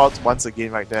Tropu go out once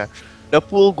again right there. The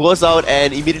pool goes out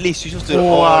and immediately switches to the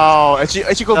wow,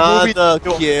 actually got another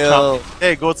kill.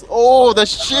 There it goes. Oh, the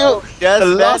shield! Just the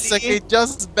last second,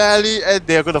 just barely, and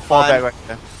they're gonna fall back right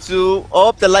there.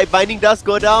 The Light Binding does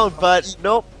go down, but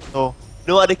nope.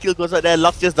 No other kill goes out there.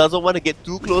 Lux just doesn't want to get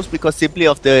too close because simply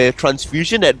of the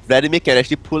transfusion that Vladimir can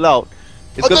actually pull out.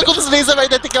 There goes this laser right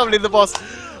there, take out the boss.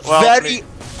 Well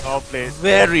played.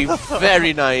 Very,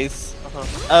 very nice.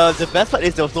 The best part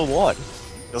is there was no ward.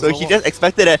 So he just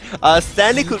expected that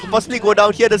Stanley could possibly go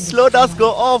down here. The slow does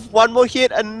go off. One more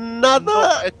hit,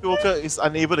 another. Joker is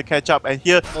unable to catch up, and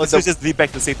here this is just lead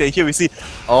back to Satan. Here we see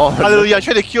Hallelujah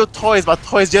trying to kill Toys, but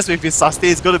Toys just with his sustain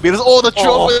is going to be able to. Oh, the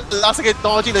troll last second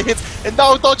dodging the hits, and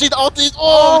now dodging the ulti.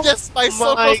 Oh, just by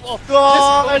so close. Oh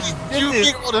god! Just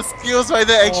juking all the skills right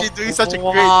there, actually doing such a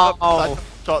great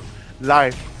shot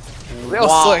live. That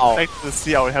was so exciting to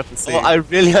see, I would have to say. Oh,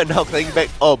 Irelia now coming back.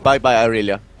 Oh, bye-bye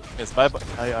Irelia. Yes, bye-bye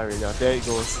Irelia. There it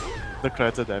goes. The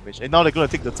character damage. And now they're going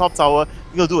to take the top tower.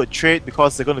 They're going to do a trade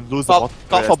because they're going to lose the bottom.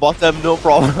 Top for bottom, no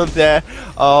problem there.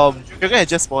 You're going to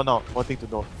just spawn out. One thing to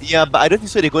know. Yeah, but I don't think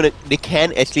so. They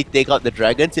can actually take out the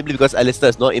dragon simply because Alistar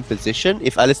is not in position.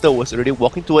 If Alistar was already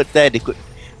walking towards there, they could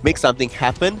make something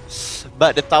happen.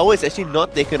 But the tower is actually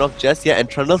not taken off just yet, and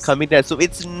Trundle's coming there. So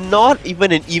it's not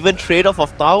even an even trade-off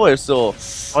of towers. So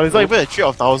it's not even a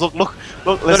trade-off towers. Look.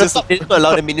 Let's just they didn't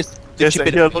allow the minions. Yes,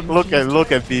 here,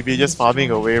 look at BB just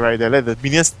farming away right there. Let the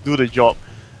minions do the job,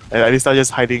 and Alistar just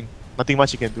hiding. Nothing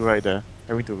much he can do right there.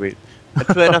 Having to wait.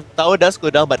 True enough, tower does go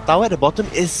down, but tower at the bottom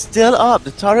is still up. The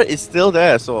turret is still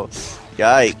there. So,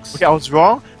 yikes. Okay, I was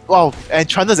wrong. Wow, and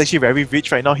Trundle's actually very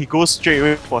rich right now. He goes straight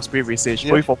away for Spirit Visage,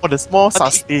 going for the small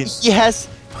sustain. He has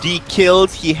the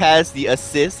kills, he has the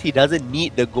assists, he doesn't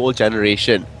need the goal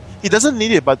generation. He doesn't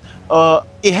need it, but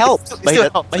it helps.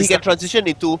 But he can transition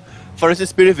into, for instance,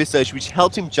 Spirit Visage, which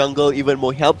helps him jungle even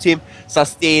more, helps him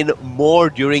sustain more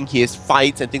during his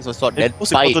fights and things of sort. And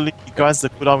most importantly, he grants the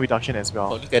cooldown reduction as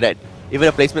well. Oh, look at that. even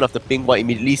the placement of the ping ball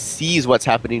immediately sees what's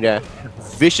happening there.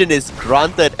 Vision is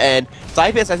granted, and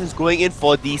Taipei Assassins going in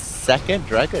for the second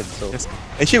dragon. So yes.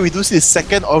 Actually, we do see the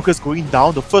second Oracles going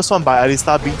down. The first one by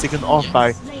Alistar being taken off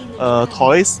by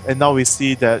Toys, and now we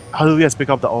see that Halloween has picked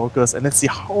up the Oracles, and let's see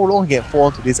how long he can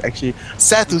hold on to this. Actually,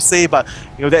 sad to say, but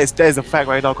you know that is a fact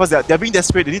right now, because they're being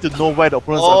desperate. They need to know where the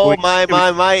opponents are going.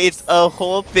 Oh my! It's a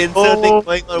whole pincer thing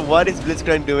going on. What is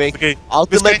Blitzcrank doing? Okay,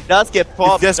 Ultimate does get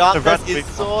popped. Darkness is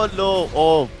so low.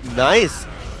 Oh, nice.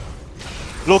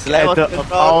 Look at the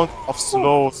amount of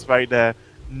slows right there.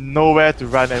 Nowhere to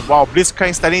run, and wow,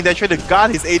 Blitzcrank standing there trying to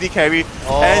guard his AD carry,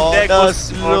 and there goes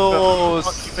slows.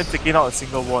 Not even taking out a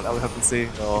single ward, I would have to say.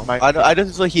 No. I don't think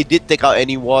so. He did take out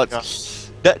any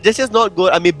wards. Yeah. That's just not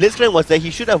good. I mean, Blitzcrank was there.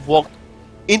 He should have walked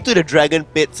into the dragon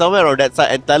pit somewhere on that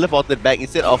side and teleported back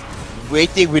instead of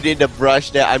waiting within the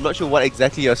brush there. I'm not sure what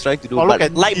exactly he was trying to do,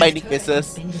 but light binding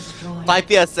misses.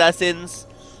 Taipei Assassins,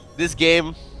 this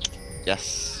game,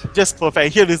 yes. Just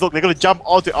perfect. Here, look, they're going to jump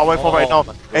onto R1 right now.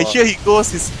 And here he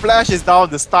goes, his flash is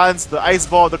down, the stuns, the ice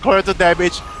ball, the corrector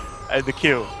damage, and the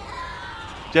kill.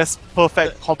 Just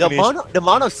perfect combination. The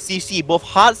amount of CC, both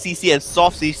hard CC and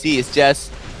soft CC, is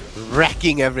just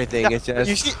wrecking everything. Yeah, it's just...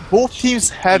 Usually, both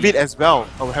teams have it as well,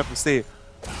 I would have to say.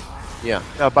 Yeah.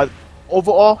 But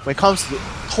overall, when it comes to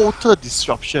total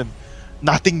disruption,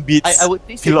 nothing beats I would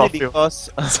say simply because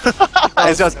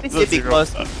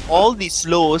all the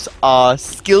slows are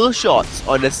skill shots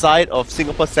on the side of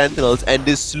Singapore Sentinels, and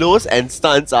the slows and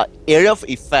stuns are area of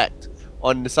effect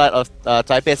on the side of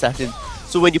Taipei Assassins.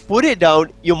 So when you put it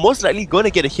down, you're most likely going to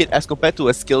get a hit as compared to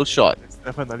a skill shot. Yes,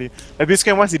 definitely. Like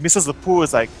Blitzcrank, once he misses the pool,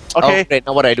 it's like, okay, great,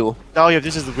 now what I do? Now you have to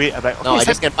just wait. I'm like, okay, no, I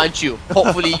just can punch you.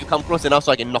 Hopefully you come close enough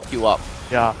so I can knock you up.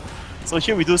 Yeah. So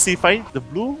here we do see fine. The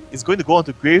blue is going to go on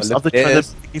to Graves after Trundle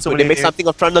taking so many. They make something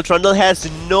of Trundle. Trundle has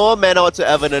no mana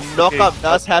whatsoever. The knockup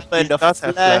does happen. The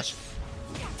flash.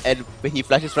 And when he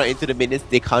flashes right into the minions,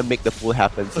 they can't make the pull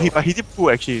happen. So. He did pull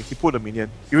actually. He pulled the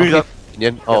minion. He really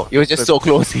minion? Oh, it was just so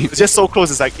close. It was just so close.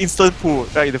 It's like instant pull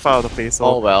right in the front of the face. So.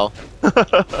 Oh well.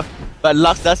 But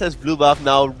Lux does has blue buff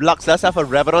now. Lux does have a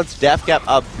Revenant's Death Cap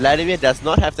up. Vladimir does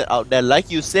not have that out there. Like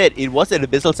you said, it was an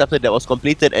Abyssal Scepter that was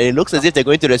completed, and it looks as if they're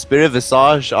going to the Spirit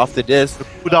Visage after this. The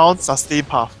cooldown, sustain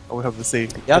path, I would have to say.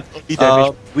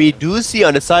 Yep. We do see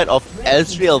on the side of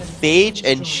Ezreal, Phage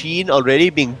and Sheen already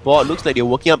being bought. Looks like they're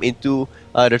working up into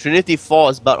the Trinity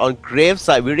Force, but on Graves'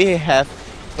 side, we already have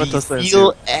the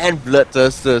Steel and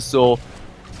Bloodthirster, so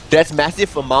that's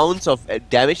massive amounts of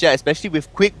damage there, especially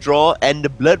with Quick Draw and the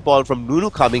Blood Ball from Nunu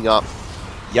coming up.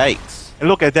 Yikes. And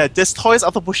look at that, just Toys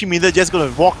after pushing me, they're just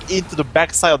gonna walk into the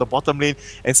backside of the bottom lane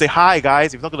and say, hi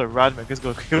guys, if you're not gonna run, I'm just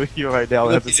gonna kill you right there.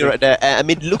 Right there. I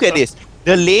mean, look at this.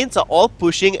 The lanes are all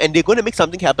pushing and they're going to make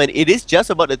something happen. It is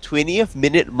just about the 20th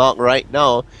minute mark right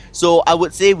now. So I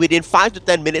would say within 5 to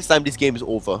 10 minutes time, this game is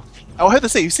over. I would have to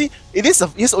say, you see,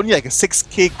 it's only like a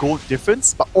 6k gold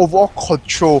difference, but overall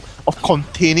control of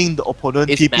containing the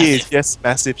opponent, TPA is just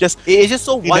massive. It's just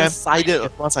so one-sided.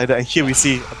 One-sided, and here we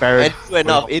see a Baron. And true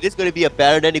enough, it is going to be a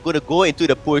Baron, then they're going to go into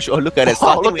the push. Oh, look at it.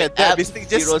 Look at that. This thing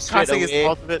just casting his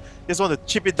ultimate. Just want to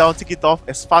chip it down, tick it off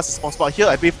as fast as possible. Here,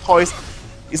 I believe Toys.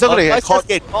 He's not gonna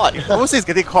get caught. I won't say he's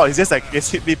getting caught, he's just like,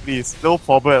 yes, hit me please. No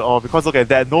problem at all, because look at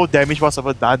that, no damage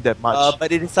whatsoever done that much. But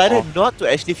they decided not to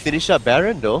actually finish up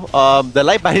Baron though. The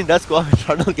light binding does go off and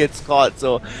Trundle gets caught,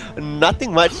 so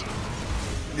nothing much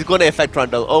is gonna affect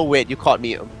Trundle. Oh wait, you caught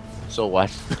me. So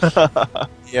what?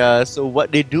 Yeah, so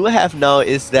what they do have now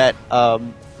is that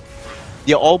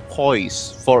they're all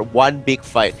poised for one big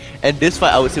fight. And this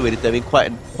fight I would say will determine quite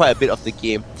a bit of the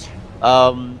game.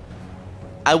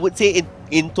 I would say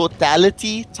in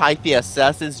totality, Taipei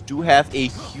Assassins do have a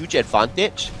huge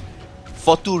advantage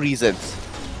for two reasons.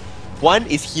 One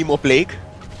is Hemoplague.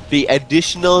 The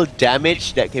additional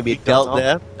damage that can be dealt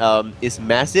there is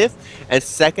massive. And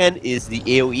second is the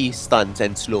AoE stuns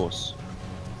and slows.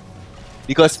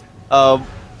 Because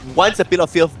once the Pillar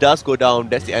of Filth does go down,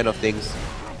 that's the end of things.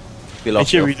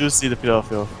 Actually, we do see the Pillar of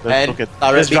Filth. Let's look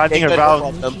at just running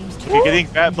around. Okay, getting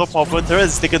grabbed, no problem. Turret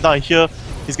is taken down here.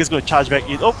 He's just going to charge back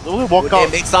in. Oh, walk out.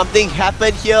 They make something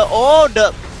happen here. Oh,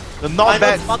 the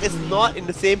knockback is not in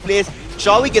the same place.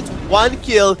 Shawi gets one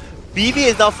kill. BB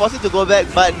is now forced to go back,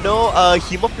 but no,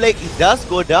 Hemoplague does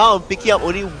go down, picking up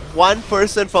only one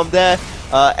person from there.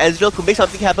 Ezreal could make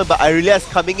something happen, but Irelia is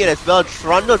coming in as well.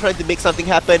 Trundle trying to make something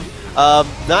happen.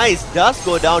 Nice, does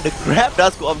go down. The grab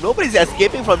does go up. Nobody's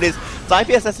escaping from this.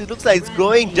 Taipei Assassin looks like it's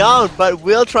going down, but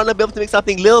will Trundle be able to make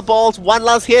something? Lil Balls, one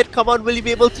last hit. Come on, will he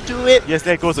be able to do it? Yes,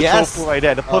 there goes the throw right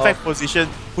there. The perfect position,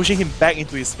 pushing him back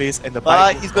into his face, and the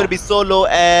but he's going to be so low,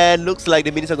 and looks like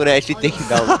the minions are going to actually take him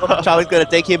down. Chow is going to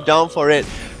take him down for it.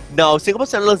 Now, Singapore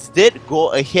Sentinels did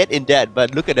go ahead in that,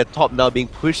 but look at the top now being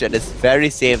pushed at this very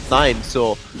same time.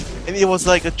 So, and it was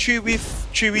like a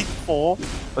 3v4,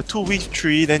 a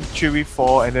 2v3, then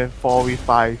 3v4, and then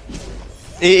 4v5.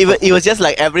 It was just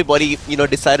like everybody, you know,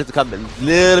 decided to come a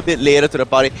little bit later to the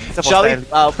party. Shall we?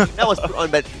 That was put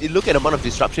on, but look at the amount of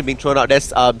disruption being thrown out.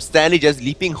 There's Stanley just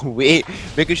leaping away,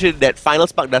 making sure that final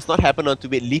spark does not happen onto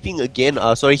it. Leaping again.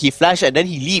 Sorry, he flashed and then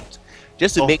he leaped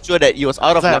just to make sure that he was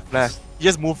out of Lux. He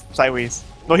just moved sideways.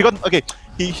 No, he got okay.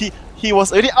 He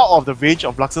was already out of the range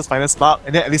of Lux's final spark,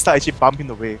 and then Alistar actually bumped him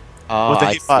away. Oh,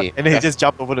 I see. And then he just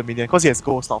jumped over the minion because he has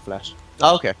ghost, not flash.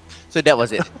 Oh, okay, so that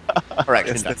was it.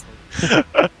 Correct.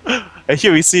 And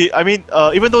here we see, I mean,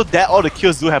 even though that all the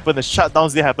kills do happen, the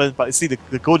shutdowns did happen, but you see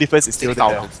the goal difference is still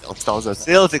 6,000.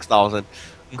 Still 6,000.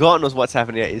 God knows what's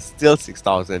happening here. It's still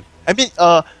 6,000. I mean,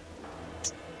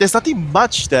 there's nothing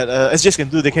much that SGS can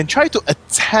do. They can try to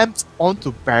attempt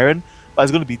onto Baron, but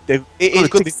it's going to be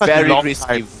it's very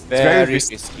risky. Very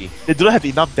risky. They do not have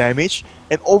enough damage,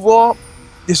 and overall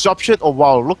disruption. Oh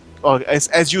wow! Look,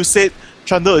 as you said,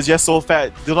 Trundle is just so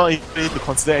fat. Do not even need to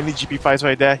consider any GP fights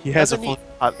right there. He has a full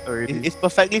heart already. It's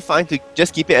perfectly fine to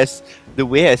just keep it as the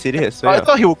way as it is. So I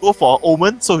thought he would go for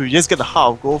Omen, so he just get the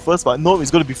heart of gold first, but no,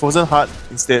 it's going to be Frozen Heart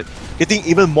instead, getting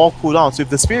even more cooldowns. With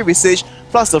the Spirit Visage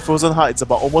plus the Frozen Heart, it's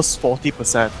about almost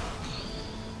 40%.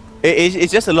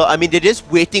 It's just a lot. I mean, they're just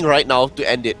waiting right now to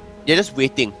end it. They're just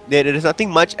waiting. There's nothing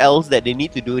much else that they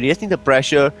need to do. They just need to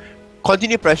pressure,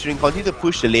 continue pressuring, continue to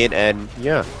push the lane, and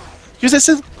yeah. Just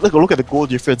look at the goal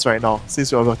difference right now,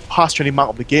 since we're past 20 mark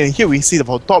of the game. And here we see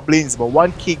the top lane is about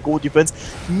 1k goal difference,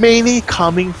 mainly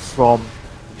coming from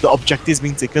the objectives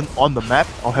being taken on the map,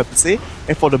 I'll have to say.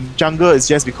 And for the jungle, it's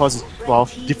just because, well,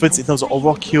 difference in terms of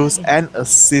overall kills and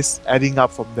assists adding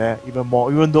up from there even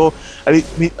more. Even though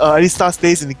Alistar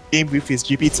stays in the game with his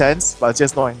GP 10s, but it's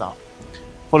just not enough.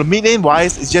 For the mid lane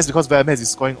wise, it's just because Venomhead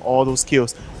is scoring all those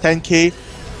kills. 10k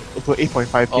to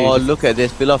 8.5k. Oh, look at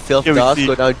this. Bill of Filth does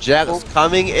go down. Jax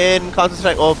coming in.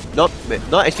 Counter-strike off. Not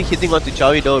actually hitting onto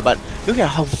Chowi though, but look at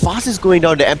how fast it's going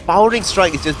down. The empowering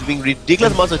strike is just doing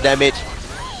ridiculous amounts of damage.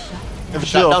 The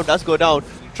shutdown does go down.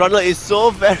 Trundle is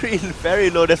so very, very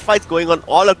low. There's fights going on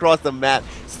all across the map.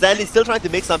 Stanley still trying to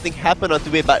make something happen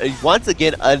onto it, but once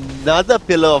again, another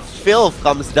Pillar of Filth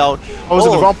comes down. Oh, it's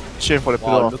in the wrong position for the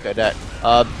Pillar. Wow, look at that.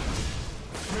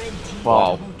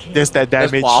 Wow. There's that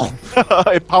damage. Wow.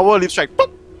 A power leaf strike. Boop.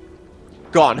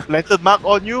 Gone. Lantern mark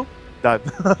on you. Done.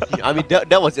 I mean,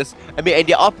 that was just... I mean, and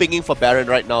they are pinging for Baron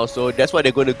right now, so that's why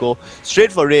they're going to go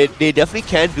straight for it. They definitely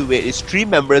can do it. It's 3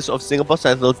 members of Singapore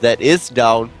Sentinels that is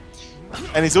down.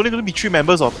 And it's only going to be 3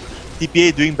 members of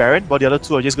TPA doing Baron, but the other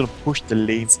 2 are just going to push the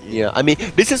lanes in. Yeah, I mean,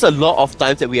 this is a lot of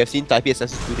times that we have seen Taipei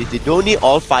Assassins do this. They don't need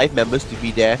all 5 members to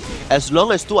be there. As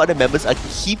long as 2 other members are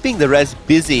keeping the rest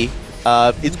busy,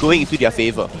 it's going into their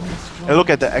favor. And look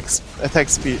at the attack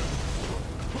speed.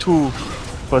 2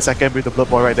 per second with the Blood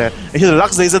Boy right there. And here the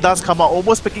Lux Laser does come out,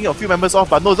 almost picking a few members off,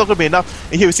 but no, it's not going to be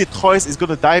enough. And here we see Toys is going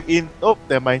to dive in. Oh,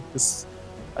 never mind. It's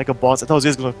like a boss. I thought he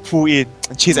was just going to pull in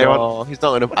and chase everyone. No, he's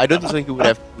not going to. I don't think he would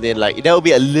have played like that. Would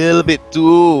be a little bit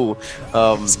too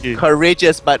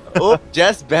courageous, but oh,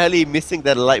 just barely missing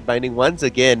that light binding once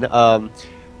again.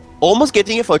 Almost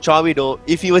getting it for Chawi though.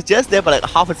 If he was just there for like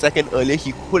half a second earlier,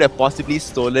 he could have possibly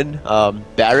stolen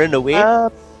Baron away.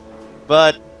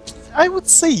 But I would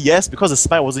say yes, because the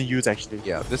smite wasn't used actually.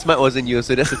 Yeah, the smite wasn't used,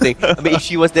 so that's the thing. I mean, if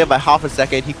she was there by half a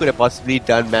second, he could have possibly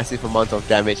done massive amounts of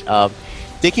damage.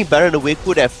 Taking Baron away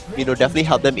could have, you know, definitely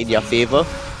helped them in their favor.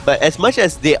 But as much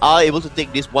as they are able to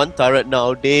take this one turret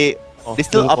now, they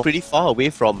still are pretty far away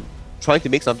from trying to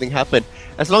make something happen.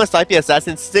 As long as Taipei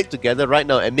Assassins stick together right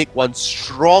now and make one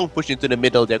strong push into the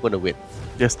middle, they're going to win.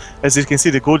 Yes, as you can see,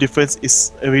 the goal difference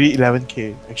is already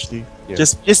 11k actually. Yeah.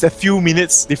 Just a few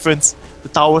minutes difference. The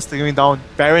towers taking down,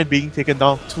 Baron being taken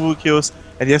down, 2 kills,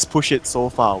 and just push it so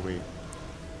far away.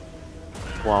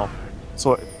 Wow.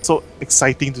 So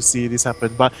exciting to see this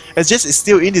happen. But SGS is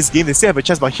still in this game, they still have a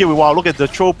chance, but here we wow, look at the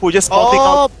troll pool just spotting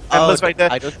out members right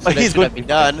there. I don't but he's going to be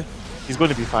done. He's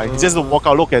going to be fine. He's just going to walk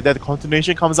out, look at that, the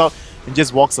continuation comes out and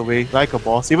just walks away like a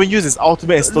boss. Even uses his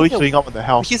ultimate and slowly clearing up on the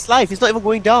health. His life, he's not even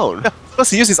going down.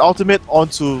 Because he used his ultimate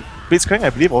onto Blitzcrank,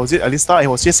 I believe, or was it Alistar, and he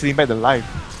was just hitting back the life.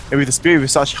 And with the Spirit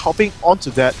Visage hopping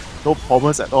onto that, no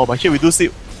problems at all. But here we do see...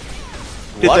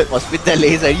 What was with the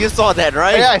laser? You saw that,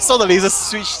 right? Yeah, I saw the laser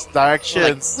switch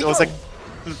directions. It was like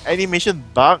animation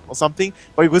bug or something.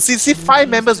 But you could see 5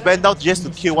 members went down just to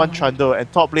kill one Trundle,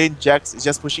 and top lane Jax is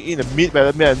just pushing in the mid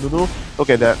Vladimir and Nunu. Look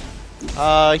at that.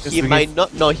 He might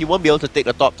not. No, he won't be able to take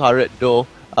the top turret though.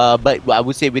 But I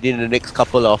would say within the next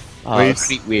couple of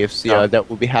creep waves, that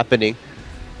will be happening.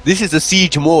 This is the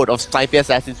siege mode of Sniper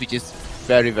Assassins, which is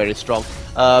very strong.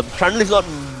 Trundle is not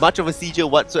much of a sieger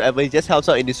whatsoever. He just helps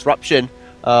out in disruption.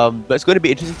 But it's going to be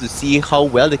interesting to see how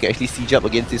well they can actually siege up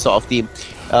against this sort of team.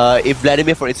 If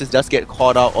Vladimir, for instance, does get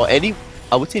caught out, or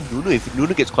I would say Nunu. If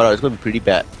Nunu gets caught out, it's going to be pretty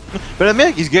bad. Vladimir,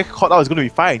 if he gets caught out, it's going to be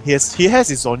fine. He has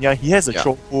his Zonya, he has a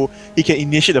throw pool, he can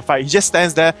initiate the fight. He just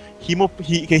stands there, he can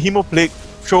hemoplague,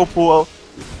 throw pool,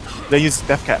 then use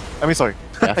Death Cap. I mean, sorry.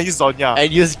 I use Zonya.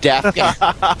 And use Death Cap.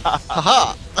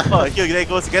 Haha! Here there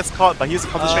goes, he gets caught, but here's the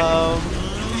counter strike.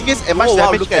 He gets as much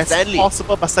damage as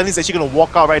possible, but Stanley's actually going to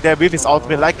walk out right there with his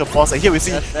ultimate like a boss. And here we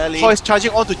see Toy is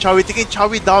charging onto Chawi, taking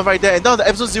Chawi down right there, and now the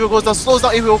episode 0 goes down, slows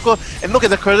down Iwoko, and look at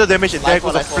the critical damage, and there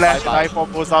goes a flash, life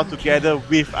form goes down together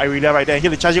with Irelia right there. And here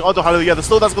they're charging onto Hallelujah, the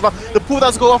slow does go down, the pool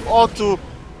does go off onto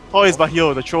Toys, but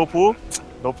here the throw pool,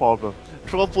 no problem.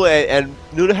 Throw pool and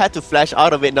Nunu had to flash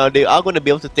out of it. Now they are going to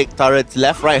be able to take turrets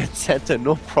left, right, and center,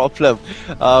 no problem.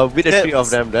 With the 3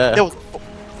 of them there.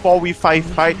 4v5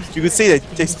 fight. You could say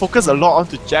that they focus a lot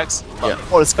onto Jax.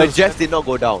 But Jax did not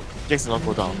go down. Jax did not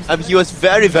go down. I mean, he was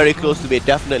very close to it,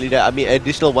 definitely there. I mean,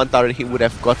 additional 1 turret he would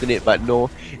have gotten it, but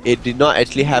no, it did not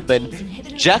actually happen.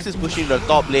 Jax is pushing the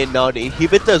top lane now. The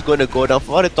inhibitor is going to go down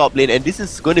for the top lane, and this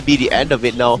is going to be the end of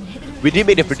it now. We did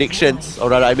make the predictions, or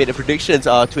rather I made the predictions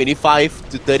 25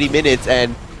 to 30 minutes,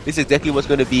 and this is exactly what's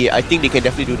going to be. I think they can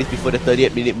definitely do this before the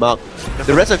 38 minute mark.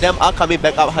 The rest of them are coming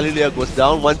back up. Hallelujah goes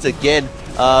down once again.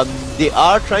 They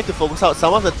are trying to focus out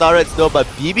some of the turrets though, but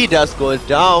BB does go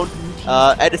down.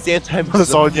 At the same time,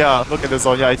 Zonya, look at the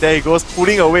Zonya. There he goes,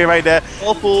 pulling away right there.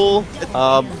 Awful.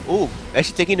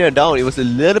 Actually taking her down. It was a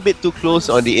little bit too close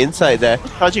on the inside there.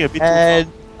 Charging a bit too far.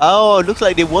 Oh, looks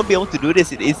like they won't be able to do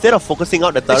this. Instead of focusing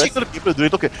out the turrets, actually going to be able to do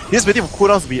it. Okay, he's waiting for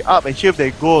cooldowns to be up, and here they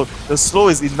go. The slow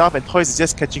is enough, and Toys is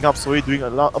just catching up, so he's doing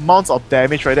amounts of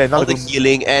damage right there. And now all the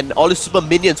healing and all the super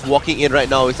minions walking in right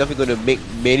now is definitely going to make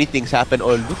many things happen.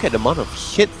 Oh, look at the amount of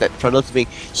hits that Trundle's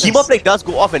making. Hemoplague does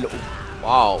go off, and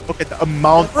wow, look at the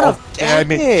amount of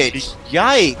damage.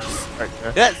 Yikes!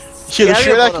 Right, That's here the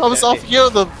Shredder comes off here,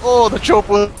 the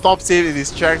Chopo stops him in his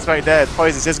tracks right there.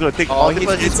 Toys is just going to take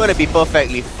multiple hits. He's going to be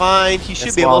perfectly fine. He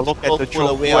should be able to pull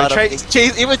away out of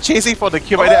it. Even chasing for the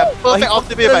kill right there. Perfect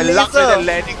ultimate by Lux right there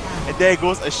landing. And there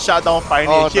goes a shutdown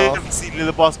finally. Here we see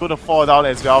Little Boss going to fall down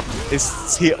as well.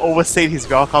 He overstayed his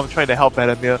welcome trying to help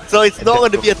Vladimir. So it's not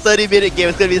going to be a 30-minute game.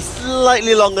 It's going to be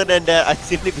slightly longer than that.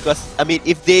 Simply because, I mean,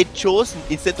 if they chose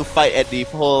instead to fight at the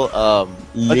whole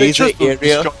laser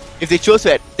area, if they chose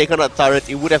to take on that turret,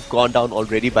 it would have gone down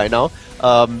already by now.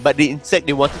 But instead,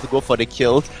 they wanted to go for the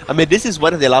kills. I mean, this is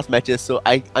one of their last matches, so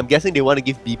I'm guessing they want to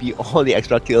give BB all the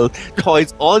extra kills,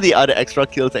 Toys all the other extra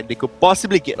kills that they could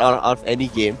possibly get out of any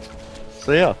game.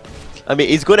 So yeah, I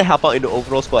mean, it's going to help out in the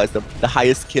overall score as the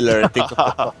highest killer.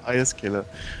 Highest killer,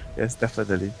 yes,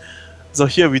 definitely. So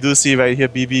here we do see right here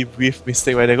BB with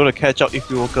mistake, right? They're going to catch out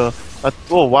Ikwioka. But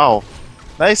oh wow,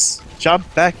 nice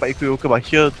jump back by Ikwioka, but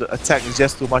here the attack is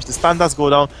just too much. The stun does go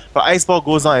down, but Ice Ball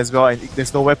goes down as well, and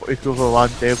there's nowhere for Ikwioka to run.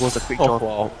 There goes a quick draw.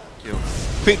 Wow.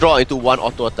 Quick draw into 1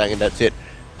 auto attack, and that's it.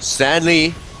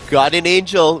 Stanley, Guardian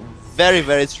Angel,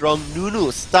 very strong.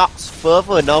 Nunu stuck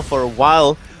further now for a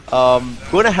while.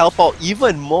 Going to help out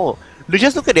even more.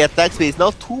 Just look at the attack speed. It's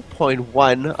now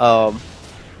 2.1.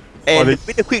 And with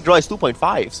the quick draw, it's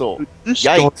 2.5. So, just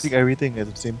yikes. Everything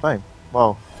at the same time.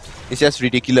 Wow. It's just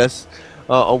ridiculous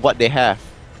on what they have.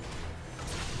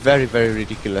 Very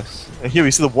ridiculous. And here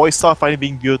we see the Void Star finally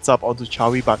being built up onto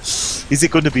Chawi, but is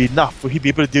it going to be enough? Will he be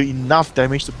able to deal enough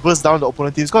damage to burst down the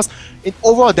opponent teams? Because in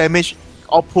overall damage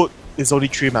output is only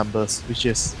 3 members, which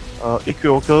is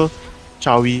Ikwioka,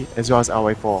 Chawi, as well as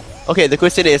LY4. Okay, the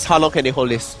question is, how long can they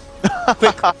hold this?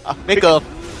 Quick, make a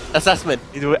assessment.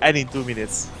 It will end in 2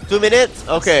 minutes. 2 minutes?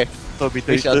 Okay. So it'll be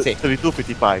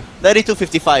 32.55.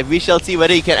 32.55. We shall see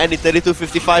whether he can end in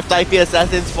 32.55. Taipei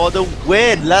Assassins for the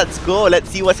win. Let's go. Let's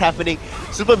see what's happening.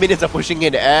 Super minions are pushing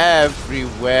in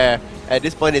everywhere. At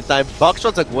this point in time,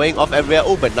 buckshots are going off everywhere.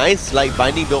 Oh, but nice light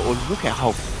binding though. Oh, look at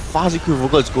how fast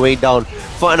Ikwioka is going down.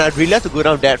 For an Adrelia to go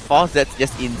down that fast, that's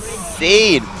just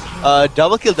insane.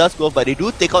 Double kill does go, but they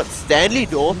do take out Stanley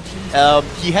though.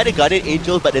 He had a Guardian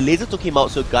Angel, but the laser took him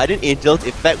out, so Guardian Angel's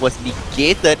effect was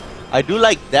negated. I do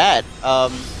like that.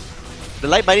 The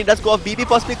light binding does go off. BB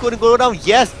possibly couldn't go down.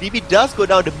 Yes, BB does go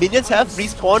down. The minions have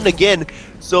respawned again.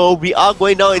 So we are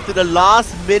going now into the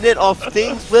last minute of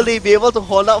things. Will they be able to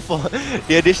hold out for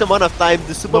the additional amount of time?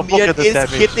 The Super Minion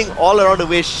is hitting all around the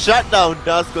way. Shutdown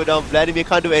does go down. Vladimir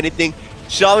can't do anything.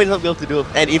 Xiao is not able to do.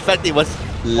 And in fact, it was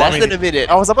less than a minute.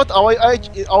 I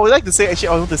would like to say, actually,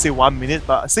 I want to say 1 minute,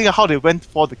 but seeing how they went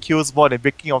for the kills more and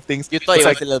breaking of things, you thought it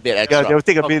was a little bit extra. Yeah, they would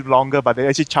take a bit longer, but they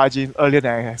actually charge in earlier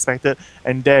than I expected.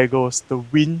 And there it goes, the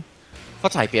win for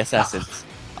Taipei Assassins.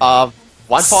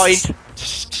 1 point.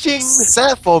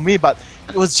 Sad for me, but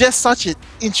it was just such an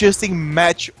interesting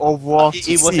match overall.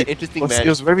 It was an interesting match. It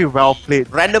was very well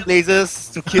played. Random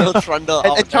lasers to kill Trundle.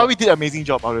 and Chowi did an amazing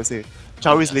job, I would say.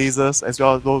 Chowi's lasers as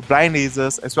well, those blind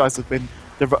lasers as well as the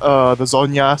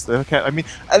Zonyas. I mean,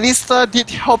 Alista did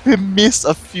help him miss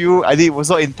a few. I think it was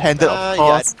not intended, of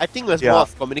course. Yeah, I think it was more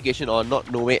of communication or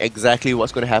not knowing exactly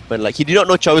what's going to happen. Like, he did not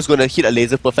know Chow was going to hit a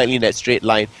laser perfectly in that straight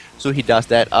line, so he does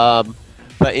that.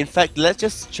 But in fact, let's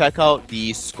just check out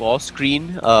the score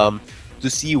screen to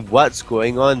see what's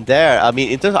going on there. I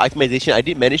mean, in terms of itemization, I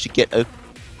did manage to get a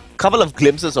couple of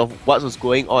glimpses of what was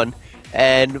going on.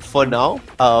 And for now,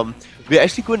 we're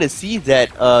actually going to see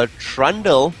that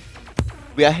Trundle,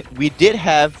 we did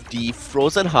have the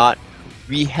Frozen Heart,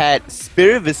 we had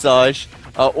Spirit Visage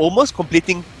almost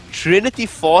completing Trinity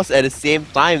Force at the same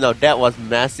time. Now that was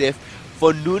massive.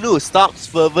 For Nunu, Stark's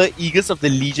Fervor, Eagles of the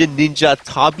Legion, Ninja,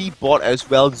 Tabi bot as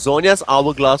well, Zonya's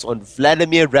Hourglass on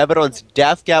Vladimir, Rabadon's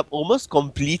Death Cap, almost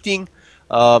completing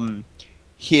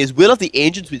his Will of the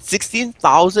Ancients with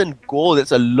 16,000 gold.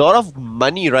 That's a lot of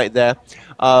money right there.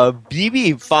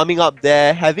 BB farming up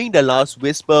there, having the Last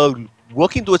Whisper,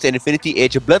 working towards an Infinity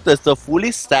Age, Bloodthirster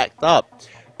fully stacked up.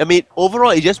 I mean,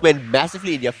 overall, it just went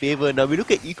massively in their favor. Now, we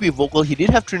look at Equivocal, he did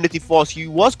have Trinity Force, he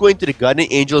was going to the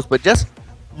Guardian Angels, but just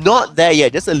not there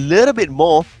yet, just a little bit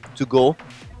more to go.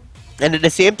 And at the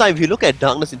same time, if you look at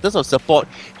Darkness in terms of support,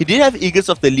 he did have Eagles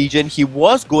of the Legion. He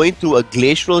was going to a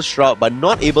Glacial Shroud, but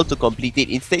not able to complete it.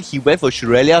 Instead, he went for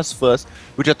Shurelia's first,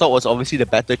 which I thought was obviously the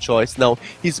better choice. Now,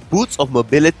 his Boots of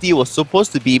Mobility was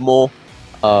supposed to be more,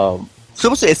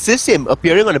 supposed to assist him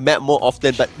appearing on the map more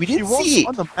often, but we didn't see it. He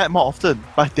was on the map more often,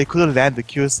 but they couldn't land the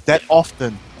kills that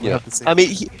often. Yeah, I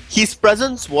mean, his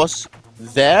presence was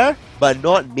there, but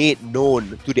not made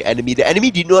known to the enemy. The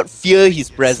enemy did not fear his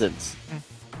presence.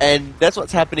 And that's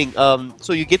what's happening.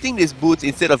 So you're getting these boots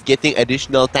instead of getting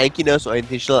additional tankiness or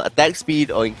additional attack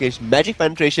speed or increased magic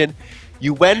penetration.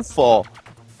 You went for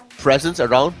presence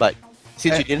around, but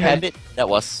since you didn't have it, that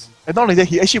was... And not only that,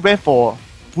 he actually went for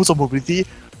boost of mobility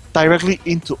directly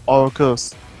into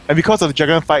Oracles. And because of the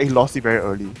Dragon fight, he lost it very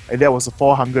early. And that was a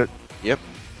 400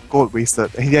 gold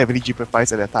wasted. And he didn't have any GPL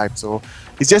fights at that time. So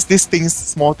it's just these things,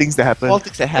 small things that happen. Small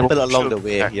things that happen along the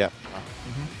way, yeah.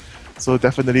 So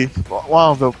definitely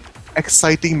one of the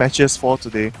exciting matches for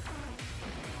today.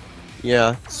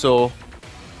 Yeah, so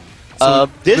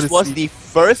this was the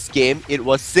first game. It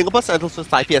was Singapore Central vs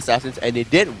Taipei Assassins, and they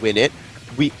did win it.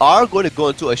 We are going to go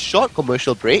into a short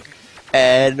commercial break,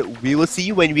 and we will see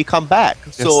you when we come back.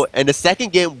 Yes. So, and the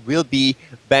second game will be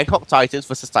Bangkok Titans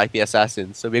versus Taipei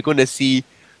Assassins. So we're going to see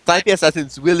Taipei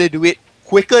Assassins, will they do it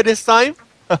quicker this time?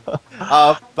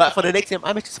 But for the next game,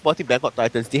 I'm actually supporting Bangkok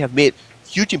Titans. They have made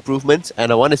huge improvements, and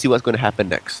I want to see what's going to happen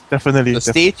next. Definitely.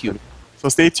 So stay tuned. So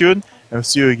stay tuned, and we'll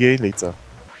see you again later.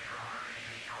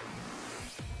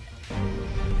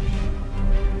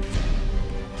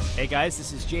 Hey guys,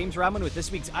 this is James Rahman with this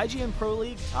week's IGN Pro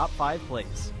League Top 5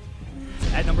 Plays.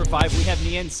 At number 5, we have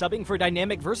Nien subbing for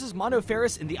Dynamic versus Mono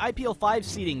Ferris in the IPL 5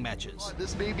 seeding matches.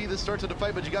 This may be the start to the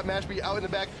fight, but you got Mashby out in the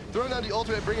back, throwing down the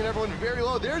ultimate, bringing everyone very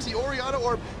low. There's the Oriana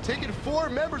Orb, taking 4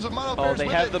 members of Mono Ferris. They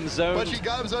have them zoned. But she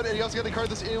got him zoned, and he also got the card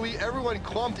this AoE. Everyone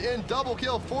clumped in, double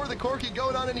kill for the Corky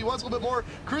going on, and he wants a little bit more.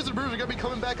 Cruiser and Bruiser going to be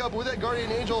coming back up with that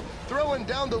Guardian Angel, throwing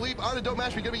down the leap on a Dope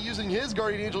Mashby, going to be using his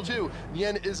Guardian Angel too.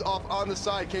 Nien is off on the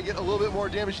side, can get a little bit more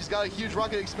damage. She's got a huge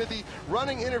rocket Smithy,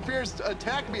 running interference,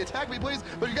 attack me please.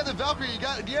 But you got the Valkyrie, you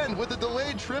got again with the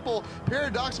delayed triple.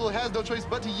 Paradoxical has no choice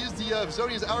but to use the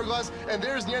Zodia's Hourglass, and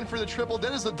there's the end for the triple.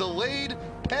 That is a delayed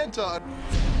Penta.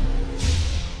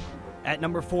 At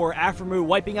number 4, Aframu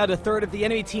wiping out a third of the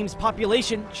enemy team's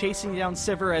population, chasing down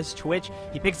Sivir as Twitch.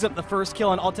 He picks up the first kill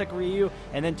on Altek Ryu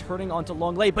and then turning onto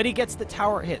Longley, but he gets the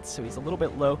tower hit, so he's a little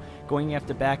bit low, going to have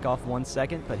to back off 1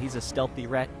 second, but he's a stealthy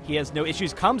rat. He has no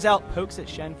issues, comes out, pokes at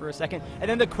Shen for a second, and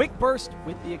then the quick burst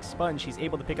with the expunge. He's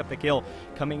able to pick up the kill.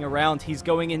 Coming around, he's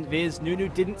going in Viz. Nunu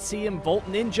didn't see him. Volt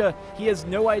Ninja, he has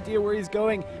no idea where he's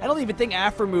going. I don't even think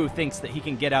Aframu thinks that he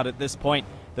can get out at this point.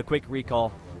 The quick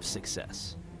recall,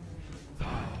 success.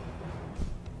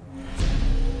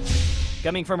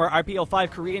 Coming from our IPL 5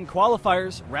 Korean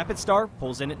qualifiers, Rapid Star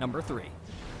pulls in at number 3.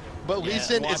 but Lee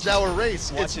Sin, it's now a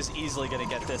race. Watch is easily going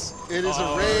to get this. It is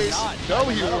a race. No,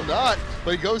 he will not.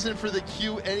 But he goes in for the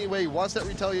Q anyway. He wants that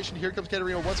retaliation. Here comes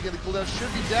Katarina. Once again, the cooldown should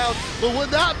be down, but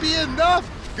would not be enough.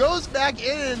 Goes back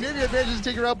in and maybe manages to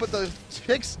take her out, but the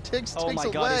ticks oh my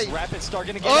away. God, is Rapid Star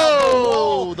going to get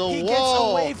out? The wall. He gets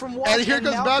away from Watch, and here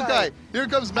comes Maokai. Here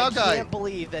comes Maokai. I can't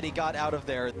believe that he got out of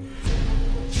there.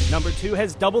 Number 2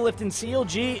 has double lift in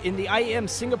CLG in the IEM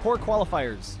Singapore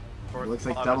qualifiers. It looks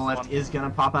like Double Lift is going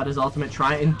to pop out his ultimate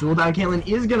try, and Dual Down Caitlyn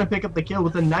is going to pick up the kill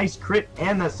with a nice crit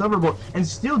and that silver bolt, and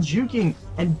still juking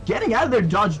and getting out of there,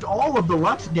 dodged all of the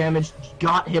Lux damage,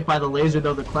 got hit by the laser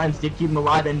though. The cleanse did keep him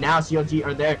alive, and now CLG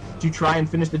are there to try and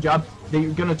finish the job. They're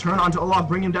going to turn onto Olaf,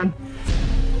 bring him down.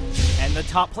 And the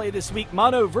top play this week,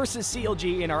 Mono versus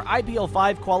CLG in our IBL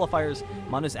 5 qualifiers.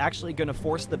 Mono's actually going to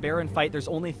force the Baron fight. There's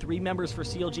only 3 members for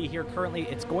CLG here currently.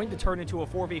 It's going to turn into a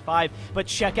 4v5, but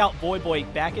check out Boy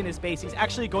back in his base. He's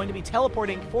actually going to be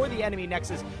teleporting for the enemy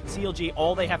Nexus. CLG,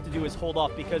 all they have to do is hold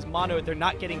off because Mono, they're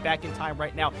not getting back in time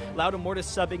right now. Loud and Mortis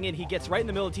subbing in. He gets right in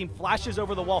the middle of the team, flashes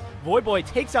over the wall. Boy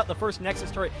takes out the first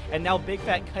Nexus turret, and now Big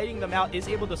Fat kiting them out is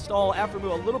able to stall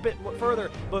Aframu a little bit further,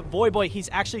 but Boy, he's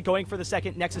actually going for the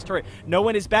second Nexus turret. No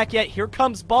one is back yet. Here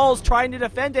comes Balls trying to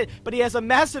defend it, but he has a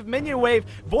massive minion wave.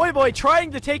 Boy trying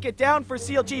to take it down for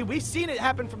CLG. We've seen it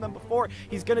happen from them before.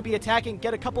 He's going to be attacking,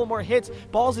 get a couple more hits.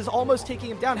 Balls is almost taking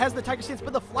him down, has the Tiger Stance,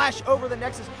 but the flash over the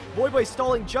Nexus. Boy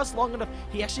stalling just long enough.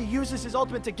 He actually uses his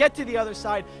ultimate to get to the other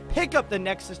side, pick up the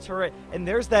Nexus turret, and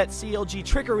there's that CLG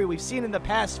trickery we've seen in the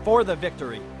past for the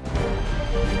victory.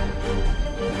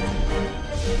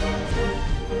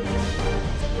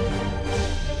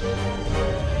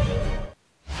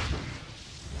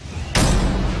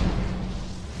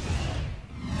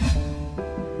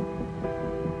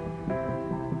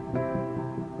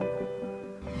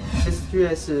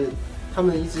 SGS 他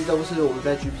们一直都是我们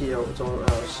在 GPL 中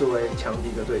视为强敌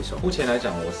的对手。目前来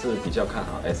讲，我是比较看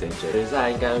好 SAJ。决赛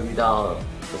应该遇到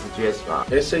SGS 吧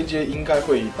 ？SAJ 应该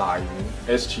会打赢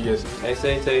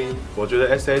SGS。SAJ， 我觉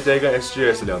得 SAJ 跟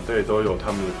SGS 两队都有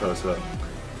他们的特色。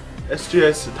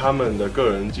SGS 他们的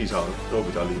个人技巧都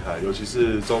比较厉害，尤其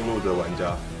是中路的玩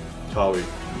家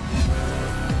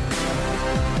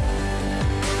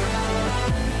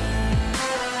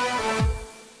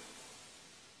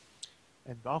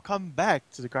Chloe。And welcome back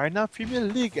to the Garena Premier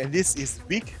League, and this is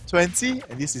week 20,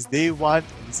 and this is day 1, and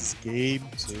this is game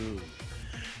 2.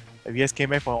 We just came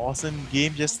back from an awesome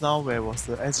game just now where it was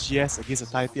the SGS against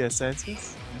the Taipei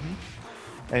Ascensions.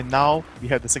 And now we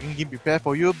have the second game prepared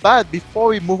for you, but before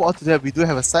we move on to that, we do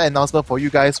have a side announcement for you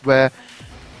guys where...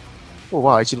 Oh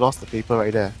wow, I actually lost the paper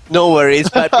right there. No worries,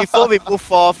 but before we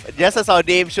move off, just as our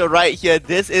name show right here,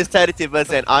 this is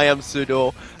TeddyTibbers and I am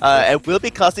Pseudo. And we'll be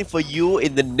casting for you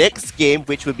in the next game,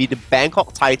 which will be the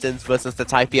Bangkok Titans versus the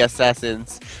Taipei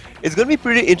Assassins. It's going to be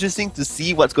pretty interesting to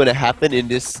see what's going to happen in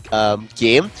this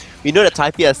game. We know that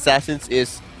Taipei Assassins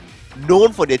is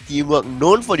known for their teamwork,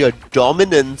 known for their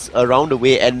dominance around the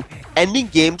way, and ending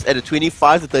games at the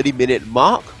 25 to 30 minute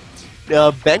mark.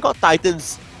 The Bangkok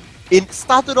Titans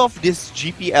started off this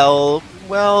GPL,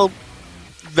 well,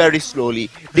 very slowly.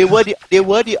 They were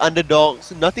the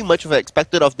underdogs, nothing much of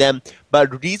expected of them,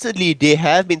 but recently they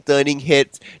have been turning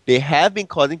hits, they have been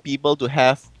causing people to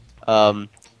have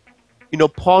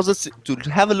pauses to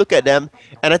have a look at them,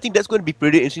 and I think that's going to be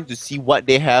pretty interesting to see what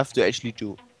they have to actually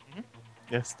do.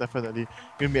 Yes, definitely. It's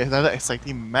going to be another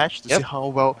exciting match to see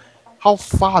how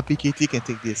far BKT can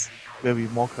take this. Will be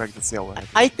more correct to say or whatever.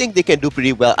 I think they can do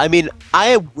pretty well. I mean, I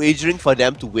am wagering for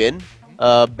them to win.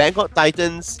 Bangkok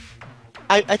Titans,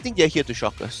 I think they're here to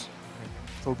shock us.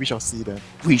 So we shall see then.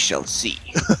 We shall see.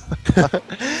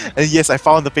 And yes, I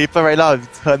found the paper right now.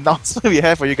 The announcement we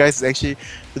have for you guys is actually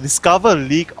the Discover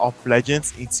League of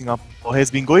Legends in Singapore. It has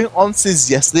been going on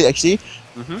since yesterday actually.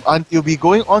 And it'll be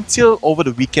going on till over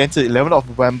the weekend, till 11th of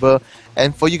November.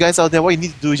 And for you guys out there, what you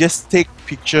need to do is just take a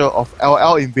picture of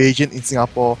LL Invasion in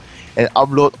Singapore and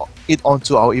upload it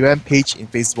onto our event page in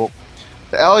Facebook.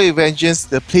 The LL Invasions,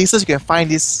 the places you can find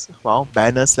these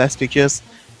banners / pictures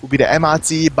will be the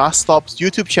MRT, bus stops,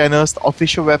 YouTube channels, the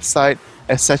official website,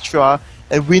 etc.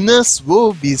 And winners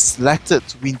will be selected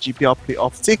to win GPL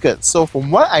playoff tickets. So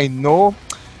from what I know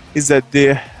is that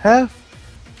they have,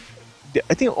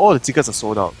 I think all the tickets are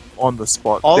sold out on the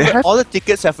spot. All the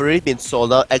tickets have already been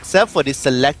sold out except for the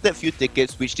selected few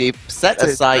tickets which they set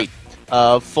aside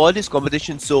for this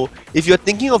competition. So if you're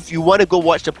thinking of you want to go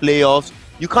watch the playoffs,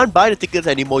 you can't buy the tickets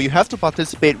anymore. You have to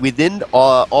participate within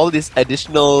all these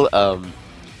additional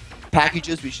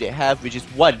packages which they have, which is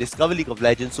Discover League of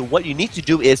Legends. So what you need to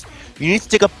do is you need to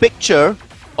take a picture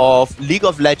of League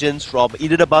of Legends from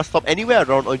either the bus stop anywhere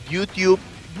around on YouTube,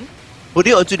 put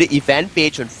it onto the event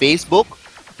page on Facebook,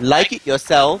 like it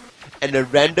yourself, and a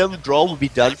random draw will be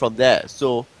done from there.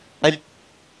 So,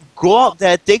 go out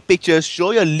there, take pictures,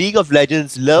 show your League of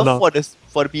Legends love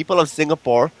for the people of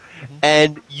Singapore,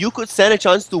 and you could stand a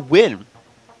chance to win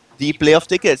the playoff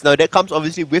tickets. Now that comes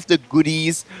obviously with the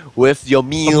goodies, with your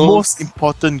meals. The most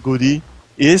important goodie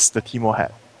is the Timo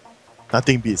hat.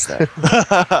 Nothing beats that.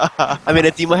 I mean,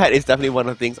 the Timo hat is definitely one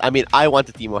of the things. I mean, I want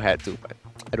a Timo hat too, but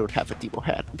I don't have a Timo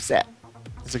hat. I'm sad.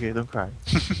 It's okay, don't cry.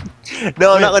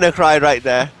 No, I'm not gonna cry right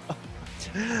there.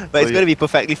 But it's gonna be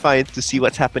perfectly fine to see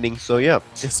what's happening. So yeah.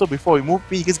 So before we move,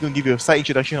 BK is going to give you a slight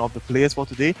introduction of the players for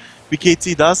today.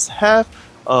 BKT does have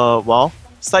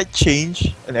slight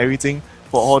change and everything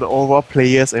for all the overall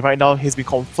players, and right now he's been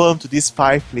confirmed to these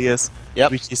 5 players,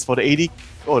 which is for the AD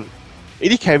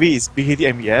carry is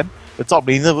BKT MEM. The top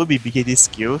laner will be BKT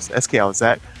Skills,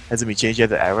 SKLZ, hasn't been changed yet,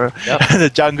 the error. And the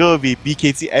jungle will be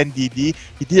BKT NDD.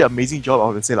 He did an amazing job,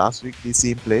 I would say, last week. Did you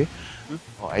see him play?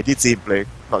 Oh, I did see him play,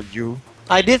 not you.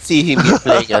 I did see him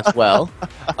playing as well.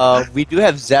 We do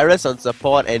have Xerath on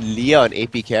support and Leah on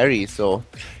AP carry, so...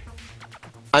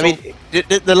 I mean,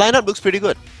 the lineup looks pretty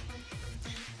good.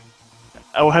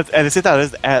 I will have to, at the same time,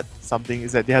 let's add something,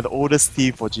 is that they have the oldest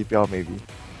team for GPL, maybe.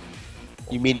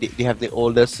 You mean they have the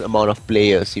oldest amount of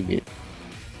players, you mean?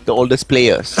 The oldest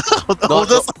players. The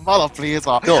oldest amount of players,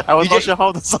 no, I was not sure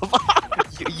how to survive.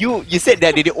 You said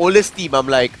that they're the oldest team. I'm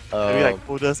like, maybe like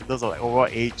oldest in terms of like overall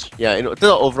age. Yeah, in terms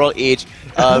of overall age,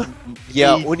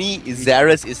 only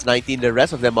Xerath is 19. The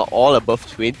rest of them are all above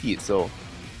 20. So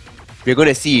we're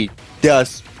gonna see,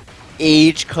 does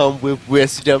age come with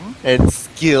wisdom and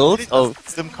skills? Really, does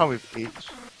wisdom come with age?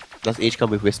 Does age come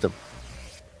with wisdom?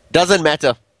 Doesn't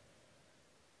matter.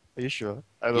 Are you sure?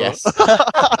 I don't yes. know.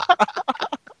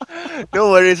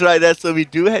 No worries, right there. So we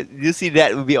you see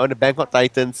that will be on the Bangkok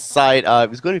Titans side.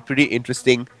 It's going to be pretty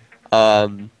interesting.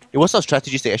 What sort of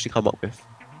strategies they actually come up with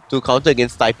to counter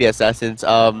against Taipei Assassins?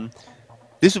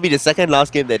 This will be the second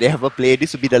last game that they ever played.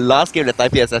 This will be the last game that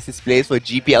Taipei Assassins plays for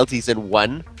GPL Season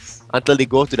 1 until they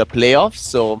go to the playoffs.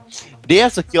 So they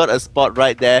have secured a spot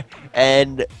right there.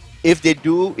 And if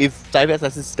Taipei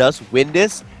Assassins does win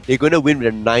this, they're going to win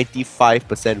with a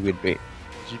 95% win rate.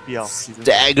 GPL.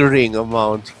 Staggering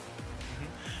amount.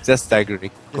 Just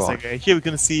staggering. Yes, okay. Here we're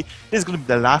going to see, this is going to be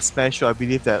the last match, so I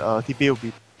believe that TPA will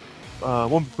be,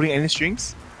 won't be putting any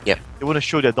strings. Yeah. They want to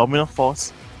show their dominant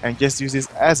force and just use this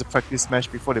as a practice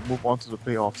match before they move on to the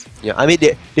playoffs. Yeah, I mean,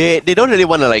 they don't really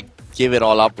want to like give it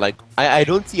all up. Like, I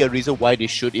don't see a reason why they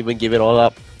should even give it all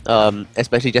up.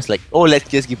 Especially just like, oh, let's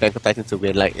just give Bangkok Titans a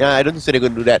win. Like, yeah, I don't think so they're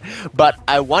going to do that. But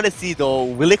I want to see though,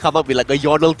 will they come up with like a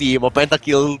Yordle team or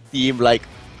Pentakill team? Like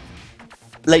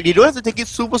they don't have to take it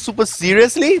super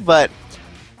seriously, but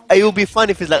it will be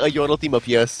fun if it's like a Yordle team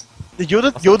appears. The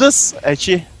Yordles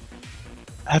actually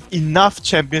have enough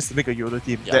champions to make a Yordle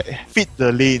team that fit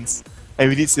the lanes. And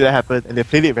we did see that happen, and they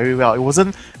played it very well. It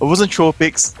wasn't throw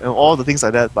picks and all the things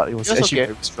like that, but it was actually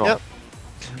very strong. Yep.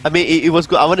 I mean, it was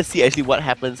good. I want to see actually what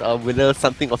happens whether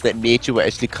something of that nature will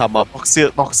actually come up.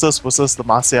 Noxus versus the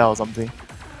Marcia or something.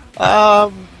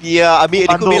 Yeah, I mean, it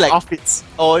could be like outfits.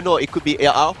 Oh no, it could be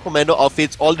our commando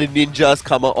outfits, all the ninjas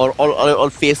come out, or all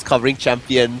face covering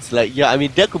champions. Like, yeah, I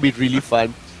mean, that could be really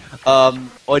fun.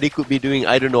 Or they could be doing,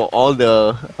 I don't know, all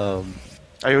the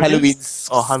Halloween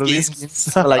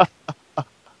skins. Like,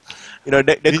 you know,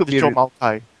 that could be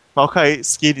Maokai. Maokai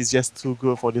skin is just too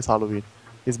good for this Halloween.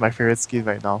 It's my favorite skin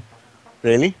right now.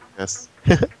 Really? Yes.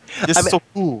 Just so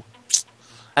cool.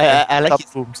 I like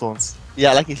his tombstones.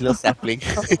 Yeah, I like his little sapling.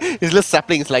 His little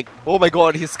sapling is like, oh my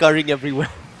god, he's scurrying everywhere.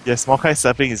 Yes, Maokai's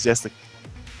sapling is just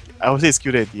I would say it's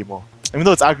cuter than Timo. Even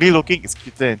though it's ugly looking, it's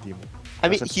cuter than Timo. I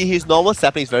mean, his normal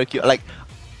sapling is very cute. Like,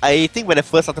 I think when I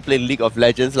first started playing League of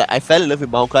Legends, like, I fell in love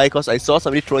with Maokai because I saw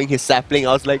somebody throwing his sapling.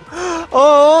 I was like,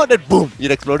 oh, then boom,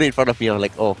 it exploded in front of me. I was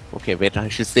like, oh, okay, wait, I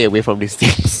should stay away from these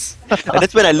things. And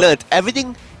that's when I learned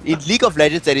everything in League of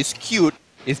Legends that is cute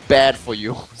is bad for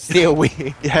you. Stay away.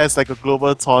 It has like a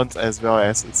global taunt as well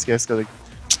as it's just gonna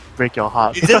break your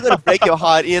heart. It's just gonna break your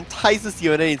heart. It entices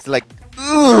you and then it's like,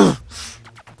 ugh.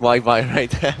 Why right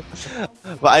there?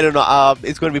 But I don't know.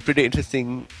 It's gonna be pretty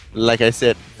interesting, like I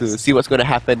said, to see what's gonna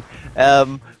happen.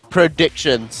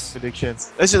 Predictions.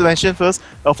 Let's just mention first,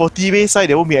 for TPA side,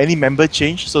 there won't be any member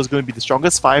change, so it's going to be the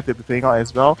strongest 5 they'll be playing out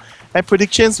as well. And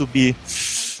predictions will be,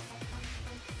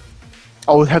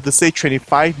 I would have to say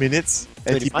 25 minutes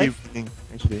and TPA winning,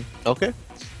 actually. Okay.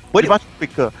 Much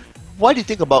quicker. What do you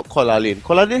think about Kolalin?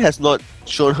 Kolalin has not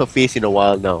shown her face in a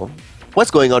while now.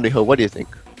 What's going on with her? What do you think?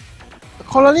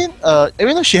 Kolalin,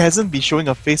 even though she hasn't been showing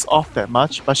her face off that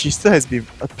much, but she still has been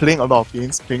playing a lot of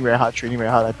games, playing very hard, training very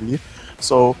hard, I believe.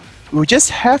 So we'll just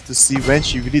have to see when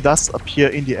she really does appear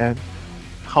in the end.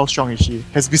 How strong is she?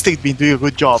 Has Mystic been doing a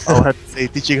good job, I would have to say,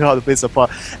 teaching her how to play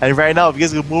support. And right now,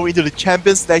 because we'll move into the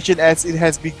champion selection as it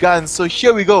has begun. So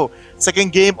here we go.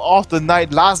 Second game of the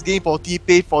night. Last game for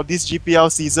TPA for this GPL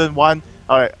Season 1.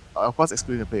 Alright, of course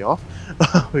excluding the playoff.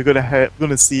 We're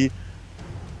gonna see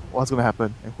what's gonna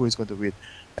happen and who is going to win.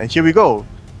 And here we go.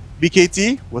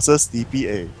 BKT versus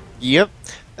TPA. Yep.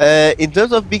 In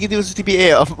terms of BKT versus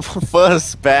TPA,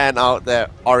 first ban out there,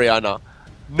 Oriana.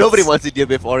 Nobody wants to deal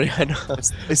with Oriana.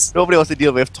 Nobody wants to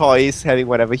deal with Toys having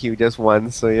whatever he just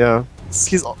wants. So yeah,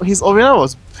 his Oriana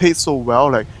was played so well.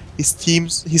 Like his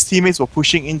teammates were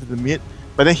pushing into the mid,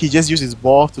 but then he just used his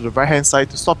ball to the right hand side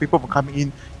to stop people from coming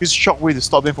in. Use Shockwave to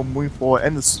stop them from moving forward,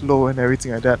 and the slow and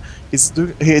everything like that.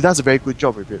 He does a very good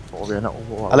job with it for Oriana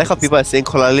overall. I like how people are saying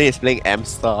Kolale is playing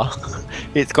M-Star.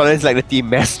 Kolale is like the team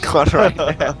mascot right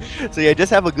there. So yeah,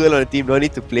 just have a girl on the team, no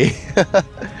need to play.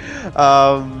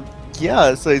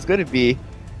 Yeah, so it's going to be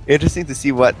interesting to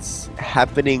see what's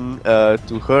happening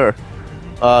to her.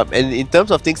 And in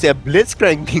terms of things,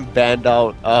 Blitzcrank being banned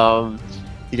out.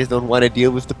 He just don't want to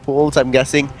deal with the polls, I'm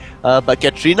guessing. But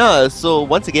Katrina, so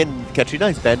once again, Katrina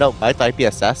is banned out by Taipei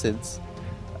Assassins.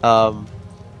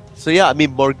 So yeah, I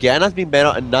mean, Morgana's been banned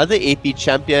out, another AP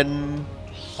champion.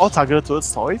 All targeted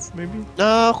towards Toys, maybe?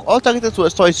 All targeted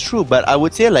towards Toys, true, but I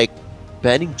would say like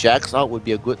banning Jax out would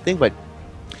be a good thing, but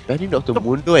banning Dr.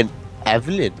 Mundo and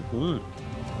Evelyn.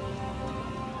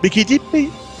 BKT play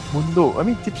Mundo. I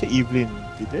mean, they play Evelyn,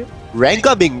 did they?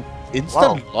 Rengar being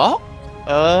instant lock?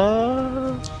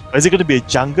 Is it going to be a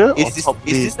jungle? Is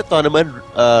this the tournament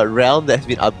realm that's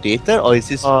been updated, or is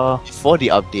this before the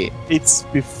update? It's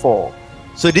before.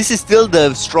 So this is still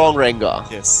the strong Rengar?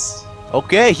 Yes.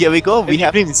 Okay, here we go.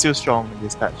 Evelyn is still strong in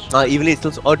this patch. Evelyn is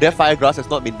still... Oh, their Fire Grass has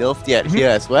not been nerfed yet here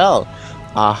as well.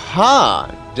 Aha!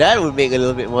 That would make a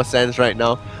little bit more sense right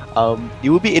now. It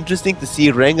would be interesting to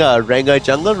see Rengar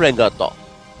jungle, Rengar top.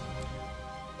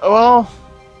 Well,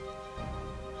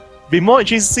 be more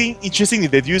interesting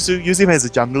if they use him as a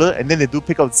jungler, and then they do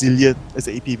pick up Zillion as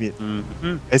an AP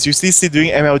mid. As you see doing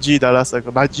MLG, Dallas, like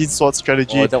a Margin Sword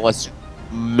strategy. Oh, that was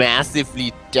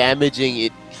massively damaging.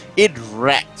 It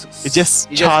wrecked. It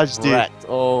just charged it.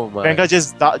 Oh my. Rengar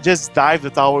just dived the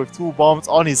tower with 2 bombs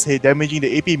on his head, damaging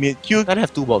the AP mid. Q. You can't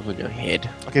have 2 bombs on your head.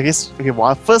 Okay, I guess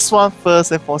first one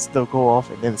first, and force it to go off,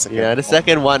 and then the second. Yeah, the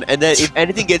second one, and then if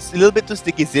anything gets a little bit too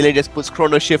sticky, Zillion just puts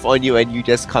Chrono Shift on you, and you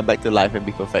just come back to life and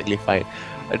be perfectly fine.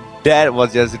 That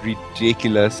was just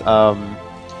ridiculous.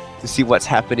 To see what's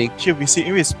happening. Should we see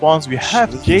in response? We have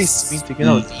Jace being taken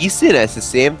out. Lee Sin at the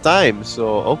same time,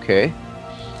 so okay,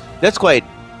 that's quite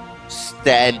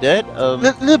standard.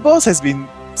 The boss has been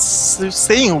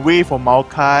staying away from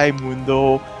Maokai,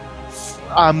 Mundo,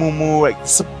 Amumu, like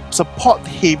support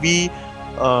heavy.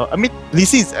 I mean, Lee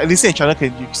Sin and China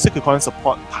you still could call them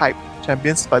support type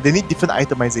champions, but they need different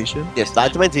itemization. Yes, the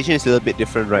itemization is a little bit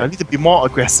different, right? They need to be more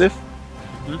aggressive.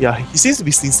 Yeah, he seems to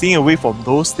be staying away from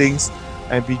those things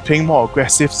and be playing more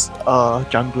aggressive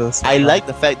junglers. I like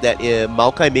the fact that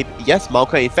Maokai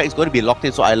Maokai in fact is going to be locked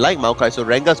in, so I like Maokai, so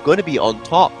Rengar's going to be on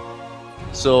top.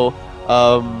 So,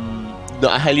 no,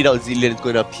 I highly doubt Zillion is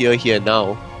going to appear here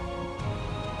now.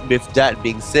 With that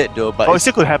being said though, but... it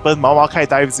still could happen, Maokai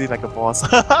dives in like a boss.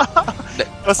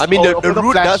 I mean, the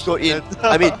route does go in.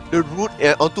 I mean, the route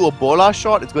onto a bola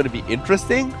shot is going to be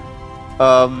interesting.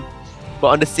 But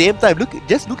on the same time,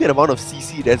 just look at the amount of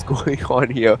CC that's going on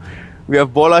here. We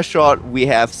have bola shot, we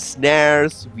have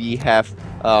snares, we have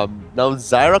now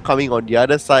Zyra coming on the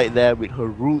other side there with her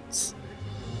roots.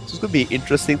 So it's going to be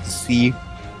interesting to see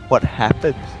what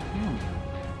happens.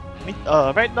 I mean,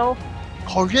 right now,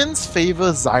 Koreans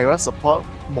favor Zyra support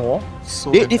more.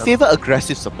 So they favor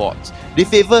aggressive supports. They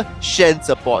favor Shen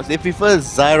supports. They prefer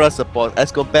Zyra support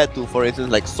as compared to, for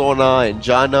instance, like Sona and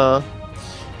Janna.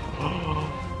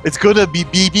 It's gonna be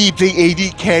BB playing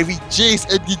AD carry Jace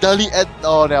and Nidali and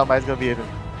never mind, it's gonna be it.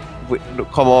 Wait, no,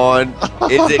 come on.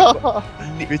 Is it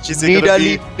which is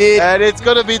Nidali mid? And it's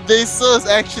gonna be Nasus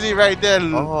actually right there.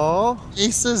 Oh,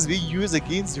 Nasus being used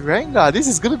against Rengar. This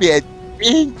is gonna be an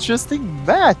interesting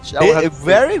match.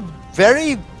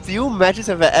 Very few matches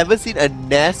have I ever seen a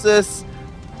Nasus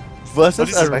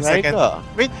versus a Rengar.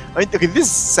 Wait, okay, this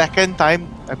is second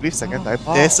time, I believe time. Wow.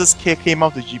 Nasus came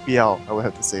out to GPL, I would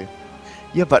have to say.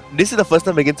 Yeah, but this is the first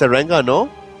time against a Rengar, no?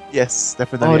 Yes,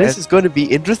 definitely. Oh, this is going to be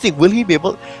interesting. Will he be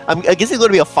able... I guess it's going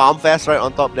to be a farm fest right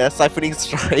on top there. Siphoning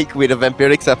Strike with a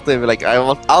Vampiric Scepter. Like,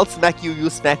 I'll smack you, you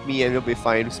smack me, and we'll be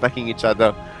fine smacking each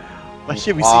other. But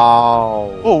here we see...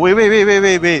 Wow. Oh, wait.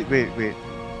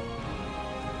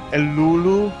 And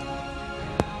Lulu...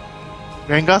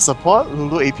 Rengar support,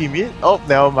 Lulu AP mid. Oh,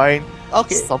 never mind.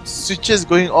 Okay. Some switches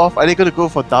going off. Are they going to go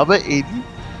for double AD?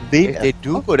 If they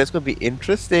do go, that's going to be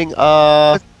interesting. Be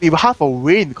half a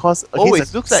win because Oh,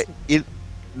 against it looks like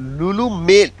Lulu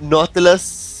made Nautilus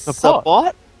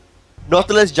support?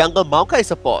 Nautilus jungle Maokai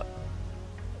support.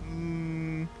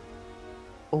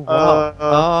 Oh,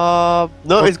 wow.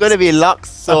 No, it's going to be Lux,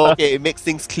 so okay, it makes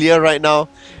things clear right now.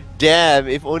 Damn,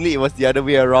 if only it was the other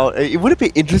way around. It would have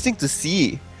been interesting to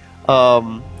see.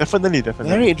 Definitely.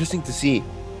 Very interesting to see.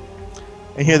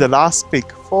 And here the last pick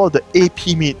for the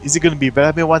AP mid. Is it going to be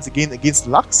Vladimir once again against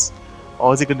Lux?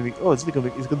 Or is it going to be... Oh, it's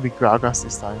going to be Gragas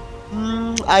this time.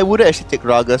 I would actually take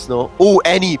Gragas, no. Oh,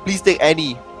 Annie. Please take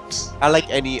Annie. I like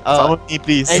Annie. Someone me,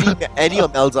 please. Annie or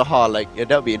Malzahar, like, yeah,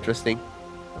 that would be interesting.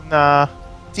 Nah.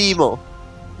 Teemo.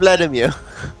 Vladimir.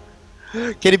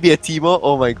 Can it be a Teemo?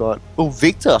 Oh my god. Oh,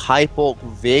 Victor, high poke,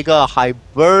 Vega, high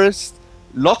burst.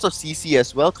 Lots of CC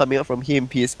as well coming up from him.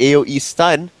 His AoE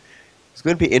stun. It's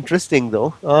going to be interesting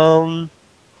though.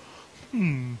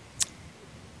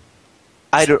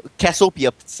 I don't...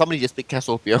 Cassiopeia. Somebody just pick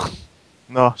Cassiopeia.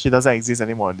 No, she doesn't exist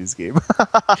anymore in this game.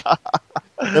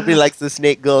 Nobody likes the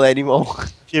snake girl anymore.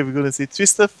 Here we're going to see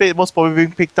Twisted Fate most probably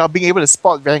being picked up, being able to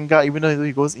spot Vanguard even though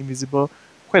he goes invisible.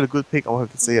 Quite a good pick, I would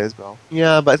have to say as well.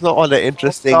 Yeah, but it's not all that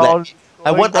interesting. Like,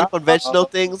 I want unconventional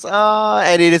things,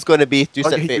 and it is going to be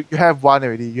Twisted Fate. You have one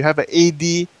already. You have an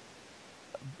AD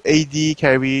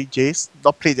carry Jace,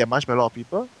 not played that much by a lot of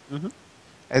people.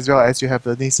 As well as you have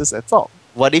the Nasus at top.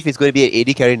 What if it's going to be an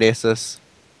AD carry Nasus?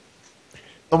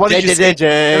 No, what did you say?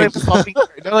 They're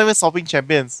not even swapping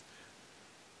champions.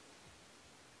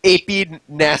 AP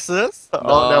Nasus?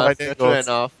 True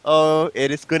enough. Oh, it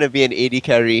is going to be an AD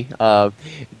carry.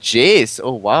 Jace.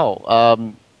 Oh, wow.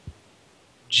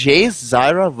 Jace,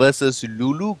 Zyra versus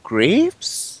Lulu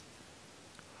Graves?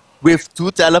 With 2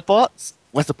 teleports?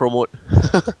 What's the promote?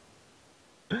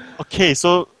 Okay,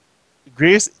 so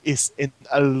Graves is in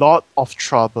a lot of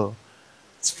trouble.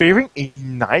 It's favoring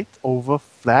Ignite over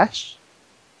Flash.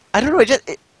 I don't know,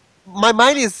 my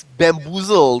mind is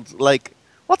bamboozled. Like,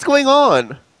 what's going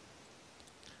on?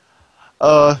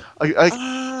 There's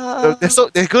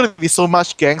going to be so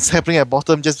much ganks happening at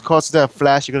bottom just because you don't have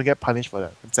Flash, you're going to get punished for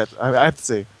that. I have to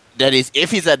say. That is,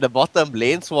 if he's at the bottom,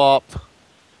 lane swap.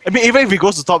 I mean, even if he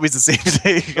goes to top, it's the same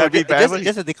thing. I mean,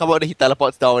 just as they come out and he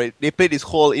teleports down, they play this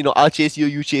whole, I'll chase you,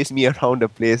 you chase me around the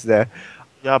place there.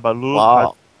 Yeah, but Lulu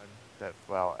can't that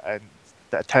well, and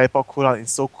that teleport cooldown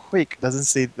is so quick.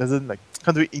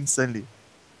 Can't do it instantly.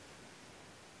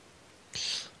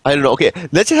 I don't know. Okay,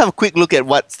 let's just have a quick look at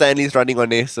what Stanley's running on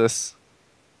Nasus.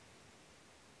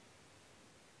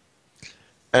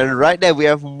 And right there we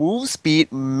have move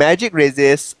speed, magic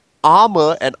resist,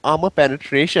 armor, and armor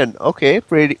penetration. Okay,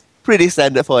 pretty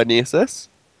standard for a Nasus.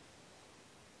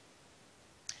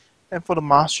 And for the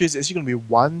Mastery, it's actually going to be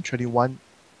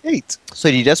 131.8. So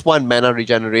you just want mana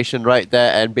regeneration right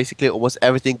there, and basically almost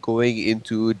everything going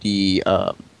into the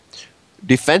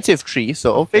defensive tree.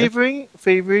 So okay.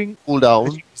 Favoring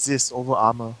cooldown resist over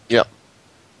armor. Yep.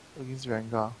 Against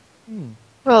Rengar.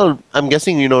 Well, I'm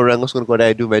guessing Rengar's gonna go there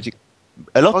and do magic.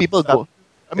 A lot of people go.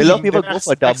 A lot of people go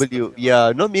for W.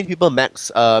 Yeah, not many people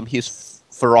max his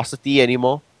ferocity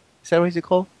anymore. Is that what is it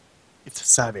called? It's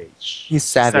Savage. He's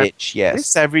Savage, yes. Is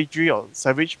Savagery or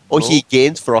Savage? Oh, he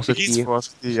gains ferocity. He gains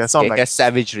ferocity, yeah. So like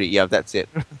Savagery, yeah, that's it.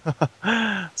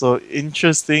 So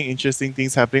interesting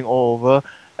things happening all over.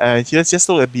 And let's just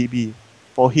look at BB.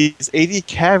 For his AD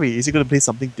carry, is he going to play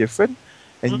something different?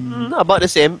 And about the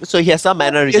same. So he has some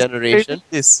mana regeneration.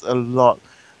 It's a lot.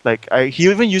 Like he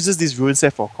even uses this rune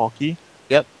set for Corki.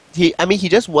 Yep. He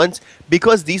just wants,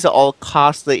 because these are all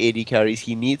caster AD carries,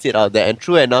 he needs it out there. And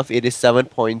true enough, it is 7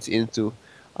 points into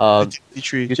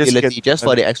utility just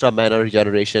for the extra mana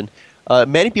regeneration.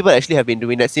 Many people actually have been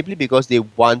doing that simply because they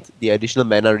want the additional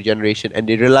mana regeneration, and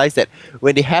they realize that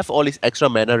when they have all this extra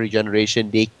mana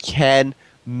regeneration, they can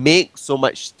make so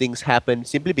much things happen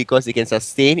simply because they can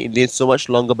sustain in lane so much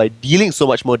longer by dealing so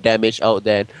much more damage out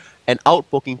there and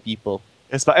outpoking people.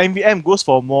 Yes, but MVM goes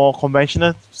for a more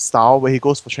conventional style where he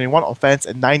goes for 21 offense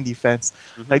and 9 defense.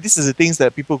 Like, this is the things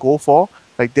that people go for.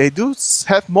 Like, they do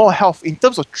have more health. In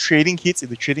terms of trading hits, if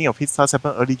the trading of hits starts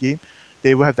happen early game,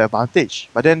 they will have the advantage.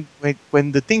 But then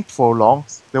when the thing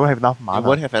prolongs, they won't have enough mana. They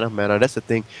won't have enough mana, that's the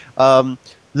thing.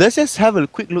 Let's just have a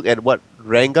quick look at what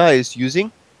Rengar is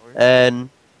using. And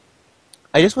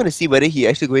I just want to see whether he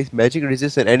actually goes with magic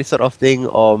resist and any sort of thing,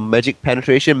 or magic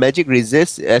penetration. Magic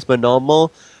resist as per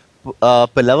normal. Per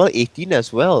level 18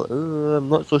 as well. I'm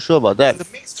not so sure about that. The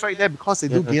mix right there, because they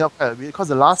do gain up quite a bit.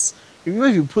 Because even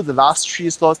if you put the last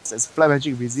 3 slots as flat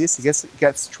magic resist, it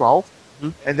gets 12.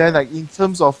 And then like in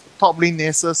terms of top lane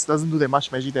Nessus doesn't do that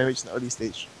much magic damage in the early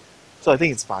stage. So I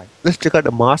think it's fine. Let's check out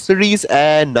the Masteries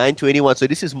and 921. So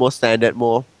this is more standard,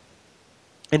 more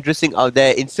interesting out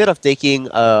there. Instead of taking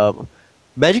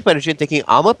magic penetration, taking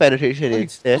armor penetration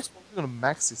instead. He's gonna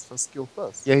max his first skill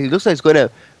first. Yeah, he looks like he's gonna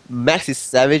max his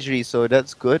savagery, so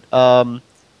that's good.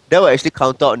 That will actually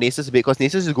counter out Nasus a bit because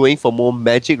Nasus is going for more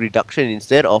magic reduction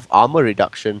instead of armor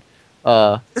reduction.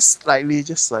 Just slightly.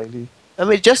 I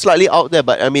mean, just slightly out there,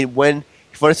 but I mean, when,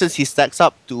 for instance, he stacks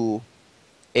up to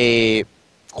a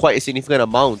quite a significant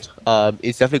amount,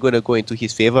 it's definitely going to go into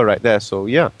his favor right there. So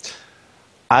yeah,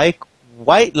 I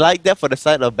quite like that for the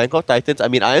side of Bangkok Titans. I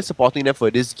mean, I am supporting them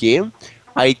for this game.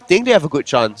 I think they have a good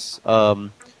chance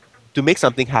to make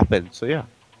something happen. So yeah.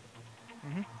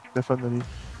 Definitely.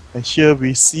 And here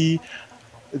we see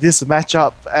this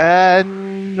matchup,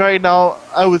 and right now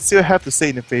I would still have to say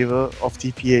in the favor of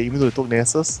TPA, even though it took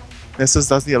Nessus. Nessus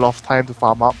does need a lot of time to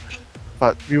farm up,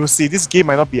 but we will see. This game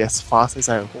might not be as fast as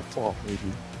I hope for,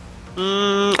 maybe.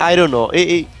 I don't know.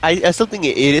 I still think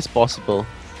it is possible.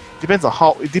 Depends on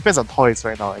how. It depends on toys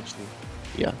right now, actually.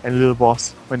 Yeah. And Little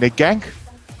Boss, when they gank,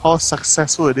 how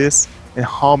successful it is, and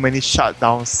how many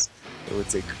shutdowns it would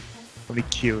take. How many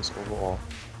kills overall.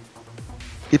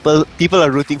 People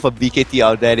are rooting for BKT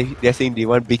out there. They're saying they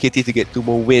want BKT to get 2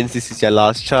 more wins. This is your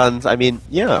last chance. I mean,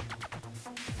 yeah.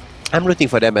 I'm rooting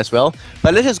for them as well.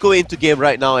 But let's just go into game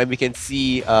right now and we can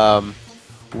see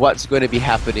what's going to be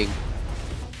happening.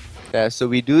 So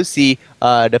we do see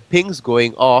the pings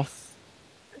going off.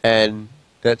 And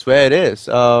that's where it is.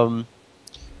 So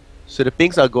the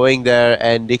pings are going there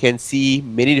and they can see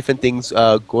many different things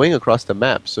going across the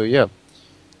map. So yeah.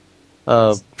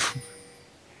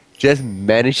 Just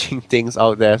managing things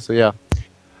out there, so yeah.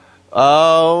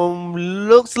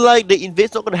 Looks like the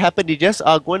invade's not going to happen. They just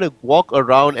are going to walk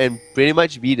around and pretty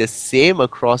much be the same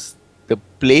across the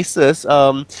places.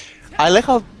 I like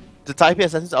how the Taipei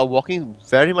Assassins are walking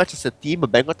very much as a team,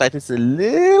 but Bangkok Titans is a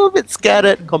little bit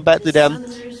scattered compared to them.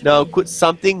 Now, could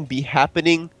something be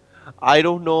happening? I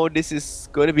don't know. This is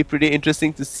going to be pretty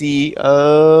interesting to see.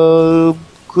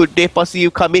 Could they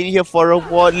possibly come in here for a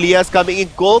ward? Leah's coming in.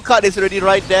 Gold card is already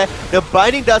right there. The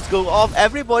binding does go off.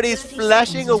 Everybody is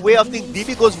flashing away. I think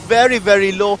DB goes very,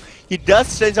 very low. He does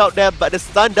strange out there, but the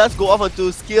stun does go off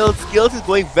onto Skills. Skills is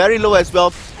going very low as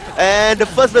well. And the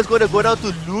first blood is going to go down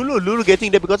to Lulu. Lulu getting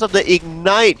there because of the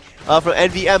Ignite from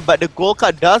NVM, but the gold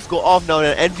card does go off now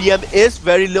and NVM is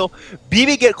very low.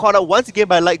 BB get caught out once again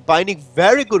by Light Binding.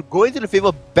 Very good. Going to the favor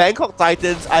of Bangkok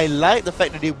Titans. I like the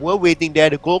fact that they were waiting there.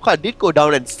 The gold card did go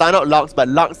down and stun out Lux, but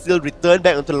Lux still returned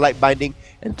back onto the Light Binding,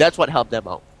 and that's what helped them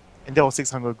out. And there was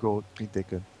 600 gold being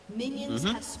taken. Minions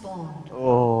have spawned.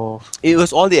 Oh. It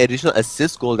was all the additional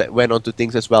assist goal that went onto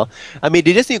things as well. I mean,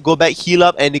 they just need to go back, heal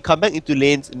up, and they come back into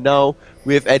lanes now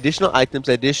with additional items,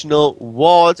 additional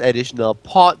wards, additional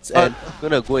pots, and it's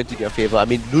gonna go into their favor. I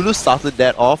mean, Lulu started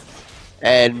that off,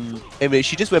 and I mean,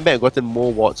 she just went back and gotten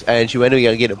more wards, and she went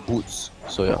and get the boots.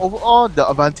 So yeah. Overall, the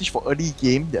advantage for early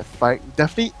game, that fight,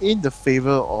 definitely in the favor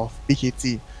of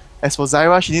BKT. As for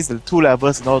Zyra, she needs the 2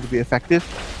 levels in order to be effective.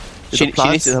 She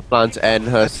needs her plants and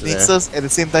her... Nexus at the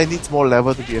same time needs more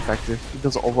level to be effective in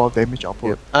terms of overall damage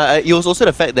output. It was also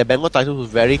the fact that Bangkok Titans was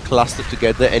very clustered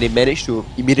together and they managed to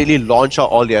immediately launch out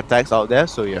all the attacks out there,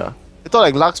 so yeah. I thought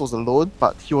like Lux was alone,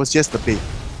 but he was just the bait.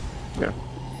 Yeah.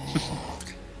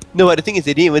 No, but the thing is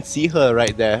they didn't even see her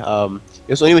right there. It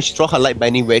was only when she threw her Light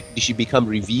Binding where did she become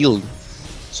revealed.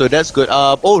 So that's good.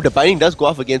 Oh, the binding does go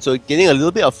off again, so getting a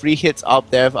little bit of free hits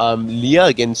out there. Leah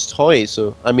against Toy,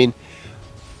 so I mean...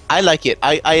 I like it.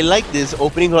 I like this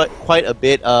opening quite a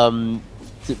bit. The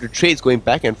trades going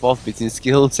back and forth between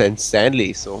Skills and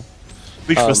Stanley. So,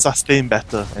 which will sustain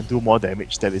better and do more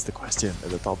damage? That is the question at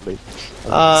the top lane.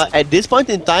 At this point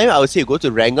in time, I would say go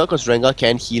to Rengar because Rengar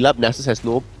can heal up. Nasus has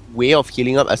no way of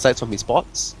healing up aside from his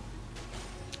pots.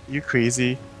 You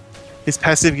crazy? His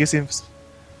passive gives him.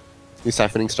 His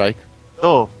Siphoning Strike.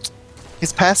 Oh,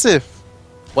 his passive.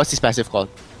 What's his passive called?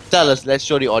 Tell us. Let's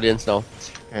show the audience now.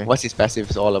 Okay. What's his passive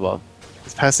is all about?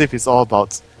 His passive is all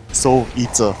about Soul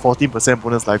Eater, 14%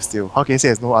 bonus lifesteal. How can you say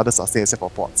there's no other sustain except for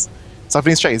pots?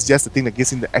 Siphoning Strike is just the thing that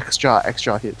gives him the extra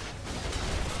hit.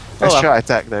 Extra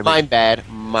attack damage. My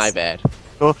bad.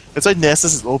 So that's why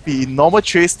Nessus is OP. In normal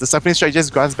trades, the Siphoning Strike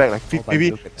just grants back like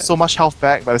maybe so much health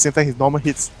back, but at the same time his normal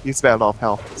hits gives back a lot of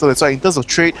health. So that's why in terms of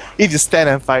trade, if you stand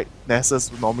and fight, Nessus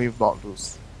would normally not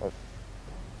lose.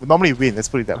 Would normally win, let's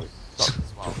put it that way.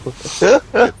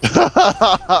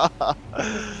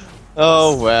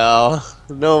 Oh well,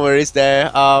 no worries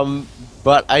there.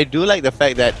 But I do like the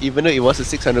fact that even though it was a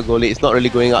 600 goal lead, it's not really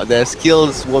going out there.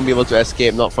 Skills won't be able to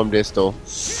escape, not from this though.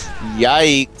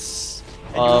 Yikes.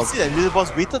 And you can see that Little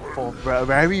Boss waited for a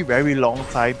very, very long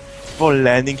time before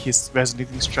landing his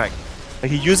resonating strike. Like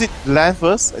he used it land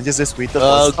first and just waited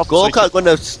for Gold card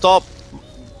gonna stop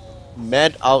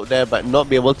Mad out there but not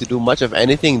be able to do much of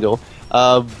anything though.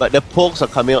 But the pokes are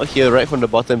coming out here right from the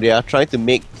bottom. They are trying to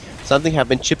make something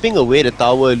happen, chipping away the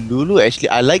tower. Lulu actually,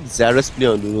 I like Zara's play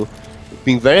on Lulu.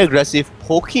 Being very aggressive,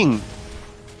 poking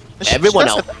everyone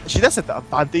out. She does have the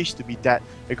advantage to be that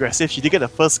aggressive. She did get the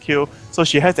first kill, so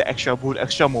she has the extra boost,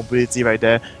 extra mobility right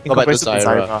there in comparison to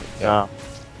Zyra. Yeah.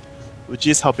 Which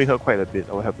is helping her quite a bit,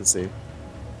 I would have to say.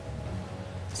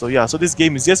 So yeah, so this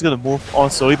game is just gonna move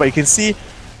on slowly, but you can see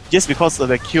just because of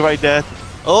the kill right there.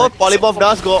 Oh, Polymorph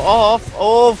does go off.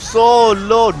 Oh, so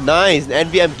low. Nice.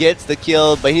 NVM gets the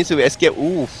kill, but he needs to escape.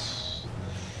 Oof.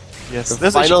 Yes,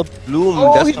 the final bloom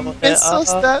does come out there.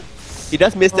 That. He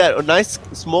does miss that. A nice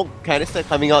smoke canister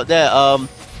coming out there.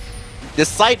 The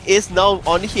sight is now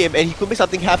on him, and he could make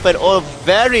something happen. Oh,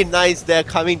 very nice there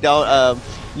coming down.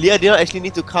 Leah did not actually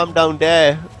need to come down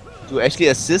there to actually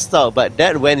assist out, but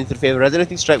that went into the favor.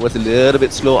 Resonating Strike was a little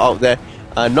bit slow out there,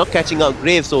 not catching out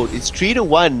Graves. So it's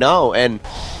 3-1 now, and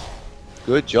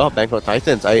good job, Bangkok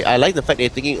Titans. I like the fact they're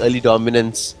taking early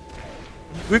dominance.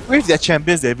 With their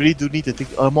champions, they really do need to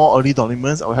take more early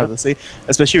dominance, I would have to say,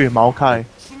 especially with Maokai.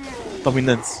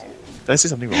 Dominance. Did I say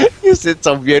something wrong? You said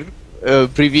some weird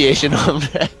abbreviation on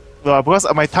that. Well, because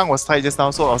my tongue was tight just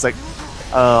now, so I was like,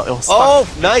 it was oh,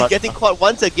 stuck. nice, getting caught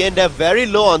once again. They're very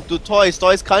low onto Toys.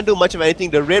 Toys can't do much of anything.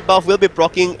 The red buff will be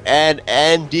proccing, and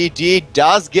NDD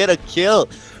does get a kill.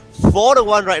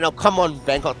 4-1 right now. Come on,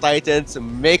 Bangkok Titans.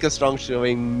 Make a strong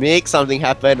showing. Make something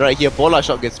happen right here. Bola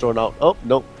shot gets thrown out. Oh,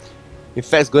 no. In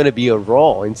fact, it's going to be a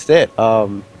Raw instead.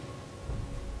 Oh,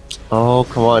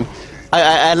 come on.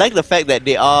 I like the fact that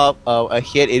they are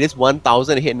ahead. It is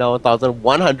 1,000 ahead now,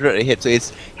 1,100 ahead. So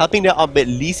it's helping them out. But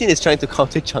Lee Sin is trying to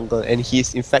counter jungle, and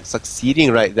he's in fact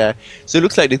succeeding right there. So it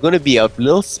looks like there's going to be a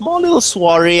small little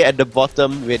soiree at the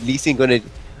bottom with Lee Sin going to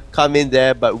come in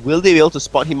there. But will they be able to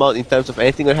spot him out in terms of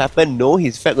anything going to happen? No,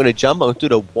 he's in fact going to jump onto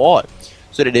the ward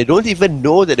so that they don't even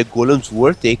know that the golems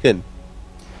were taken.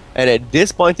 And at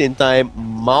this point in time,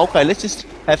 Maokai, let's just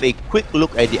have a quick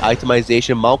look at the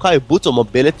itemization. Maokai Boots of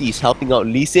Mobility is helping out.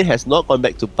 Lee Sin has not gone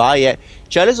back to buy yet.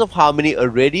 Chalice of Harmony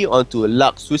already onto a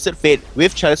Lux. Twisted Fate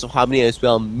with Chalice of Harmony as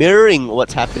well, mirroring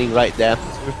what's happening right there.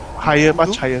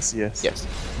 Much higher CS. Yes.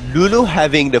 Lulu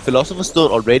having the Philosopher's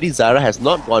Stone already. Zyra has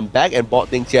not gone back and bought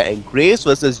things here. And Graves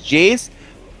versus Jace.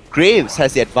 Graves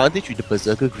has the advantage with the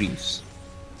Berserker Greaves.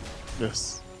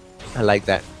 Yes. I like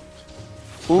that.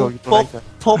 No,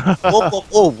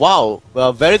 Oh wow,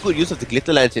 very good use of the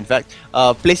glitter lens in fact.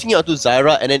 Placing it onto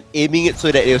Zyra and then aiming it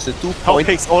so that it was a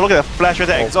 2-point. Oh look at the flash right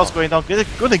there, exhaust going down.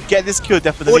 Gonna get this kill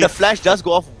definitely. Oh, the flash does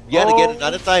go off yet again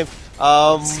another time.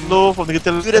 Slow from the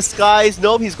glitter to the skies.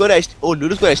 Nope, he's gonna actually,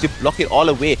 Lulu's gonna actually block it all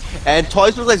away. And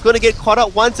Toys looks like he's gonna get caught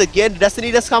out once again.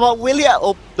 Destiny does come out. William,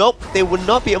 oh nope, they would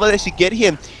not be able to actually get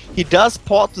him. He does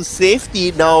port to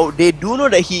safety. Now they do know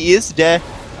that he is there.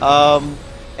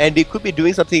 And they could be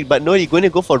doing something, but no, he's going to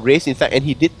go for race in fact, and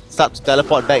he did start to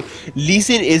teleport back. Lee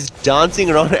Sin is dancing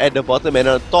around at the bottom, and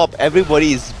on top,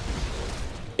 everybody is...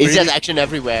 It's just action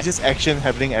everywhere. It's just action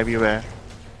happening everywhere.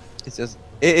 It's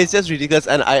just ridiculous,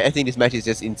 and I think this match is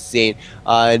just insane.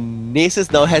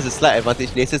 Nasus now has a slight advantage.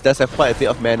 Nasus does have quite a bit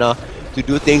of mana to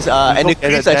do things, and the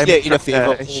creeps actually in a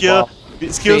favor. Here,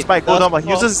 skills might go down, but he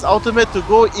uses his ultimate to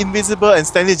go invisible, and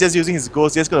Stanley is just using his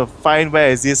ghost, just gonna find where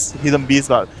is this hidden beast,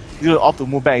 but he's gonna opt to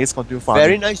move back and just continue farming.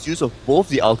 Very nice use of both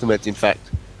the ultimates in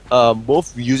fact.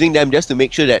 Both using them just to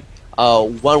make sure that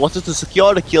one wanted to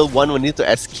secure the kill, one wanted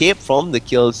to escape from the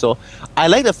kill. So I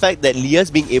like the fact that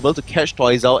Leah's being able to catch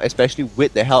Toys out, especially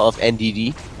with the help of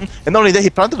NDD. And not only that,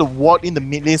 he planted the ward in the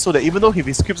mid lane so that even though if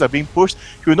his creeps are being pushed,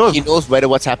 he will know he knows whether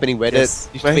what's happening, whether yes,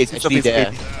 he's actually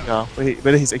there. Yeah,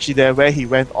 whether he's actually there, where he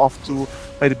went off to,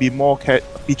 where to be more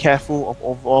be careful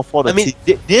of for the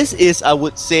team. This is, I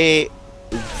would say,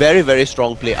 very, very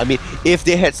strong play. I mean, if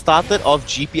they had started off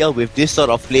GPL with this sort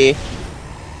of play,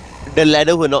 the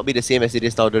ladder will not be the same as it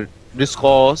is now. The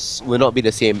scores will not be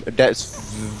the same.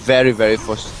 That's very, very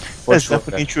for That's sure.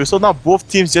 definitely true. So now both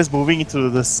teams just moving into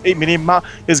the 8-minute mark,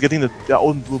 just getting their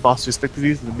own blue buffs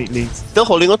respectively to the mid lanes. Still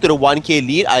holding on to the 1k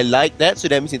lead. I like that. So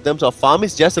that means in terms of farm,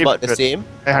 it's just about the same.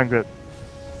 800.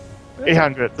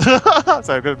 800. So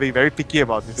I'm going to be very picky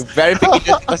about this. Very picky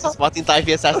just because it's Martin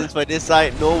Taipei Assassins for this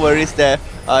side. No worries there.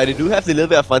 They do have a little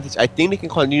bit of advantage. I think they can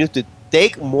continue to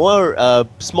take more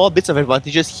small bits of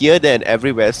advantages here, there, and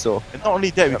everywhere. So, and not only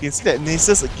that, we can see that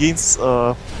Nasus against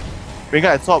Rengar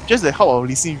at top, just the help of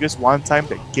Lee Sin just one time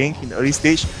that gank in the early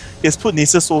stage. He has put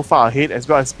Nisa so far ahead, as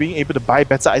well as being able to buy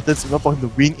better items in order for him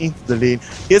to win into the lane.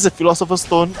 Here's a Philosopher's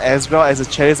Stone as well as a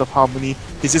Chalice of Harmony.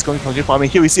 He's just going to continue farming.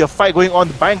 Here we see a fight going on,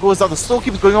 the bind goes down, the slow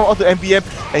keeps going on onto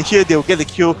MBM, and here they will get the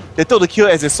kill. They took the kill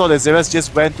as they saw that Xerath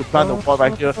just went to plant the ward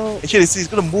right here. And here they see he's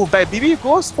going to move back. BB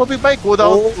goes for big bite, go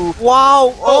down to...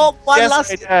 Wow! Oh, one yes, last...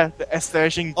 right there, the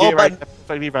acceleration Oh, gate right there,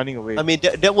 perfectly running away. I mean,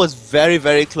 that was very,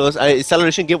 very close.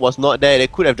 Acceleration gate was not there.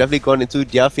 It could have definitely gone into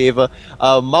their favor.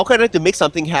 Maokai tried to make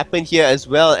something happen here as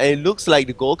well, and it looks like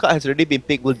the gold card has already been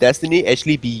picked. Will Destiny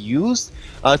actually be used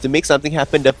to make something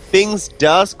happen? The pings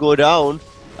does go down.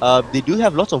 They do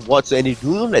have lots of wards, and they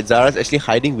do know that Zara's actually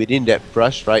hiding within that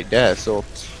brush right there. So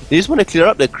they just want to clear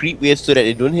up the creep wave so that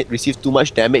they don't receive too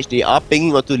much damage. They are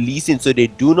pinging onto Lee Sin, so they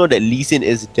do know that Lee Sin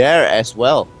is there as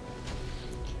well.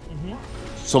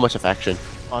 So much of action.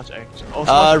 Much action.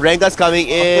 Rengar's coming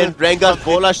in. Rengar's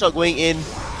bola shot going in.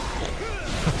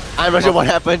 I'm not sure what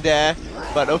happened there,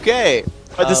 but okay.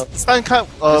 But the stun card,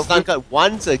 the stun card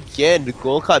once again, the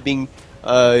gold card being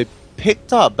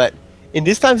picked up, but in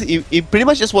this time it pretty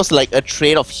much just was like a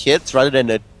trade of hits rather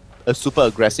than a super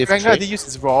aggressive Rengar trade. did use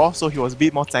his raw, so he was a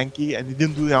bit more tanky and he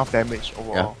didn't do enough damage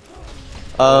overall.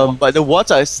 But the wards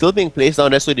are still being placed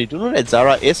down there, so they do know that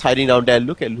Zara is hiding down there.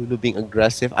 Look at Lulu being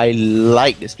aggressive. I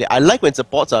like this play. I like when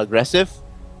supports are aggressive.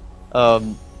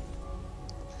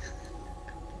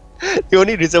 The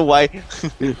only reason why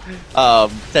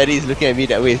Teddy is looking at me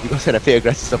that way is because when I play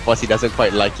aggressive supports, he doesn't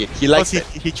quite like it. He likes it.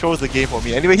 He chose the game for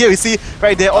me. Anyway, here we see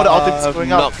right there all the ultimates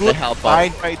going out. Good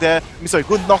bind right there. Sorry,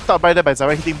 good knocked out right there by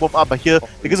Zara hitting both up, but here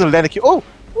they're going to land a kill.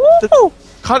 Oh!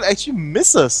 The card actually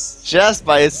misses. Just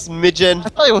by a smidgen. I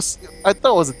thought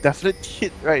it was a definite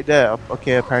hit right there.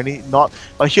 Okay, apparently not.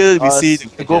 But here we see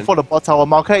they go for the bot tower.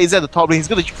 Maokai is at the top lane. He's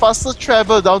going to faster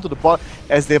travel down to the bot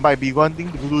as they might be wanting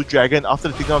the Blue Dragon after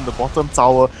they take down the bottom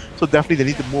tower. So definitely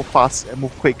they need to move fast and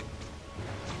move quick.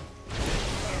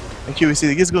 And here we see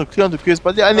they're just going to clear on the Pierce,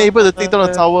 but they're unable to take down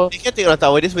the tower. They can't take down the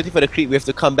tower. They're just waiting for the creep wave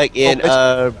to come back in.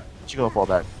 She's going to fall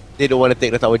back. They don't want to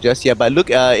take the tower just yet, but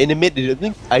look, in the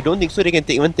mid, I don't think so. They can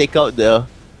even take out the...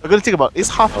 We're going to think about it's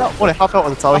half out, more than half out on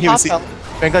the tower. Here we see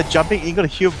Rengar jumping in, going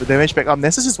to heal the damage back up.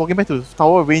 Nessus is walking back to the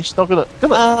tower range, not going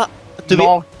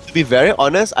to... To be very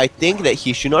honest, I think that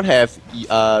he should not have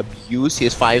used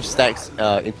his 5 stacks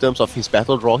in terms of his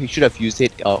battle draw. He should have used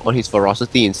it on his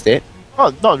ferocity instead.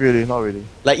 Not really, not really.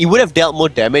 Like, he would have dealt more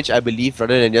damage, I believe,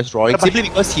 rather than just drawing, simply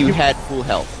because he had full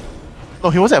health.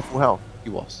 No, he wasn't at full health. He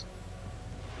was.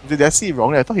 Did I see it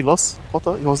wrongly? I thought he lost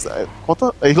quarter. He was at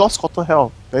quarter. He lost quarter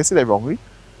health. Did I see that wrongly?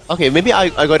 Okay, maybe I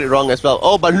got it wrong as well.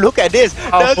 Oh, but look at this!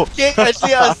 The king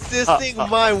actually assisting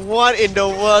mine. What in the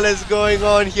world is going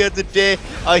on here today?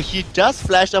 He does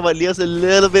flash up, but Leo's a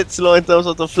little bit slow in terms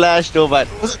of the flash though, but...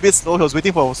 He was a bit slow. He was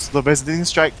waiting for the Resonating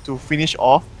Strike to finish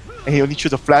off, and he only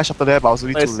chose a flash after that, but it was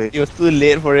really too late. He was too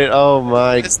late for it. Oh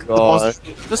my god.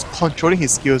 Just controlling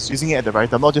his skills, using it at the right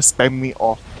time, not just spamming me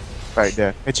off right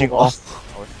there. Catching off.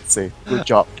 Say good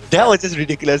job. That was just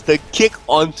ridiculous. The kick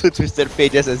onto Twisted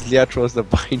Fate just as Leah throws the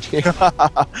bind.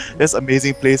 There's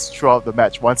amazing plays throughout the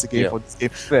match once again for this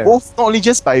game. Both not only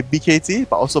just by BKT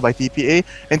but also by TPA,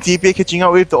 and TPA catching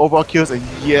up with the overall kills, and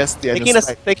yes, they're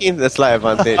taking the slight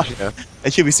advantage.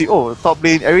 And here we see top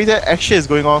lane, everything action is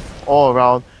going on all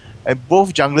around, and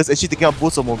both junglers actually taking out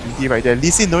boosts of mobility right there. Lee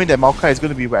Sin, knowing that Maokai is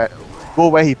going to be go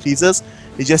where he pleases,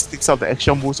 he just sticks out the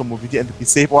extra moves of mobility and to be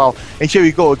safe. Wow. And here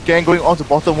we go again, going on to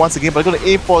bottom once again, but going to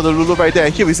aim for the Lulu right there.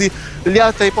 And here we see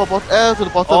Leah teleport to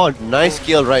the bottom. Oh, nice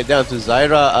kill right down to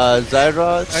Zyra.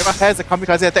 Zyra has a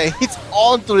kamikaze attack and hits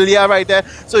on to Leah right there.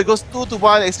 So it goes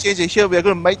 2-1 exchange, and here we are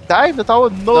going to dive the tower.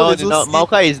 No,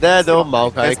 Maokai is there though.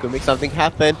 Maokai could make something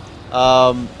happen.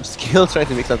 Skill trying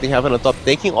to make something happen on top,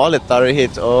 taking all the turret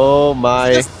hits. Oh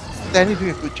my. Stanley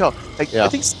doing a good job. I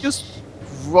think skills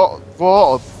raw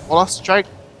or last strike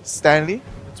Stanley.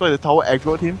 That's why the tower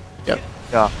aggroed him. Yep.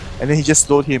 Yeah. And then he just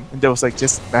slowed him, and there was like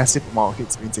just massive amount of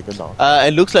hits being taken down.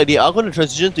 It looks like they are going to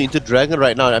transition into Dragon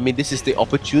right now. I mean, this is the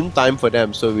opportune time for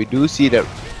them. So we do see that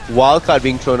wildcard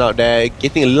being thrown out there,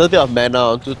 getting a little bit of mana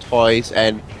onto toys,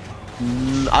 and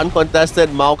uncontested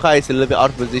Maokai is a little bit out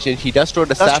of position. He does throw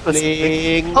the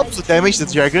sapling. Helps to damage the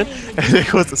dragon, and there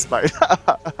goes the smite.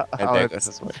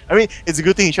 I mean, it's a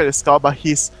good thing he tried to scout, but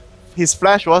his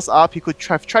flash was up. He could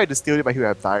have tried to steal it, but he would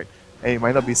have died. And it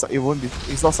might not be.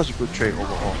 It's not such a good trade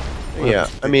overall. Yeah,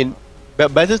 I mean,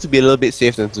 better to be a little bit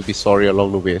safe than to be sorry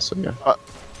along the way. So yeah.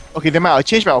 Okay, never mind. I'll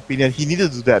change my opinion. He needed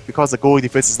to do that because the goal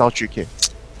difference is now 3k.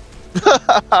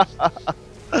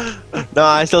 No,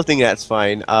 I still think that's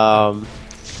fine. And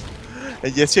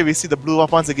yes, here we see the blue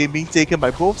buff once again being taken by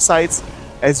both sides.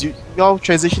 as you're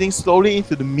transitioning slowly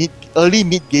into the early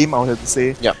mid game, I would have to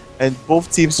say. Yep. And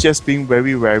both teams just being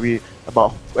very wary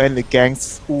about when the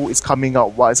gangs, who is coming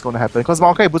out, what is going to happen. Because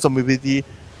Maokai boots on mobility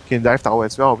can dive tower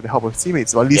as well with the help of his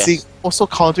teammates. But Lee Sin also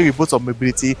countering with boots on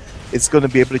mobility, it's going to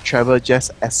be able to travel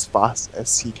just as fast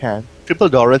as he can. Triple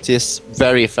Dorrance is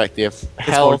very effective.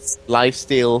 Health,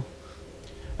 lifesteal,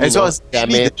 as well as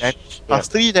damage. Plus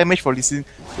 3 damage for Lee Sin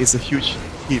is a huge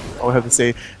hit, I would have to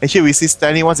say. And here we see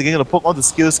Stanley once again going to poke on the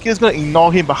skill. Skill's going to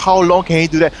ignore him, but how long can he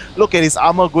do that? Look at his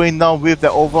armor going down with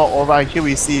the overall aura. And here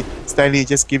we see Stanley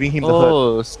just giving him the hurt.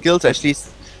 Oh, Skill's actually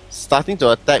starting to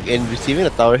attack and receiving the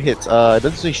tower hits. I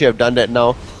don't think he should have done that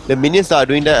now. The minions are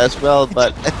doing that as well,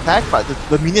 but attack, but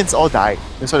the minions all died.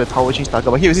 That's why the tower changed target.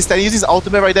 But here we see Stanley using his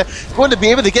ultimate right there. Going to be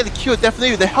able to get the kill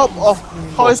definitely with the help of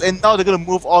Horace, and now they're going to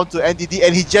move on to NDD,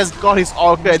 and he just got his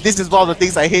Oracle. And this is one of the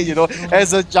things I hate, you know,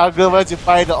 as a jungler, once you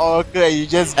find the Oracle and you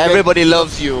just everybody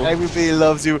loves you. Everybody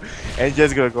loves you, and you're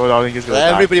just going to go down and just going to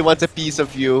everybody wants a piece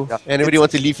of you, and everybody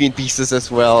wants to leave you in pieces as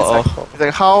well. It's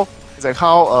like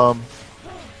how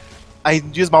I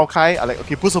use Maokai, I like,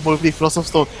 okay, put some mobility, Philosopher's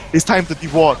Stone, it's time to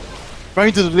deward.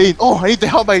 Running to the lane, oh, I need to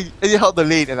help the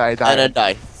lane, and I die. And I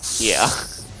die. Yeah.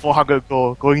 400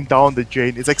 gold going down the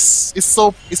drain. It's like it's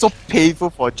so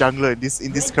painful for a jungler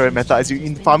in this current meta, as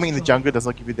farming in the jungle does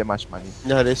not give you that much money.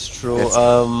 No, that's true. Yes.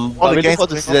 But we're looking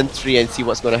forward to season 3 and see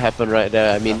what's going to happen right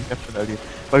there. I mean, definitely.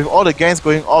 But with all the gangs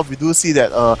going off, we do see that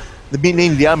the mid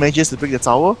lane Liam manages to break the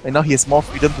tower, and now he has more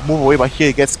freedom to move away. But here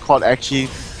he gets caught actually.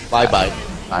 Bye.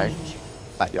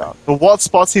 Yeah. The ward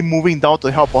spots him moving down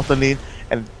to help bottom lane,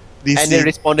 and they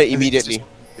responded immediately.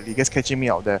 He gets catching me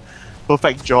out there.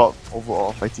 Perfect job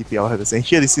overall by TPA, I have to say.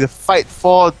 Here they see the fight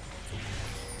for.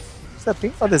 Is that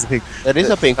pink? Oh, there's a pink. That is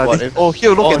a pink one.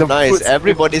 Here, look at the nice. boots.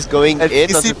 Everybody's going and in.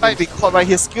 You see fight being caught right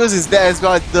here. Skills is there as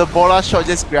well. The Bola shot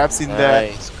just grabs in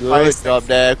there. Good job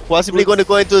there. Possibly going to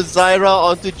go into Zyra,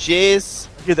 onto Jace.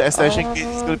 Here the acceleration gate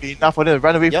is going to be enough for them to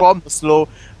run away from the slow,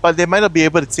 but they might not be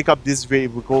able to take up this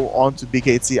raid. We'll go on to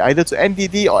BKT, either to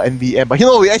NDD or NVM. But you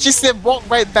know, we actually see him walk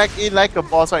right back in like a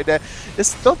boss right there. They're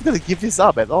not going to give this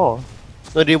up at all.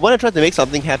 No, they want to try to make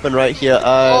something happen right here.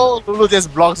 Lulu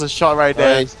just blocks a shot right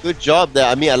there. Nice. Good job there.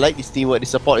 I mean, I like this teamwork. The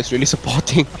support is really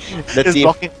supporting the team.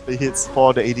 Blocking the hits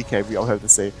for the AD carry, I'll have to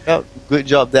say. Yeah, good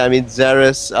job there. I mean,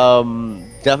 Xerath,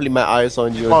 definitely my eyes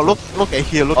on you. Oh, look at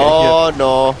here, look at here. Oh,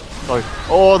 no. Sorry.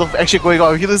 Oh, the action going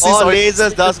on. You see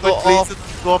lasers does go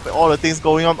off. All the things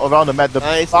going on around the map.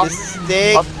 Nice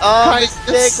mistake.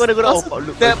 Mistake.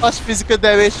 That much physical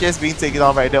damage just being taken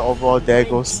off right there. Overall, there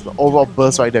goes the overall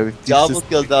burst right there. With double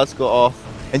kill does go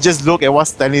off. And just look at what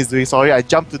Stanley is doing. Sorry, I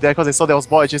jumped to there because I saw there was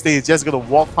more interesting. He's just going to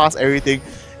walk past everything.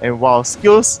 And wow,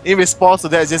 Skills, in response to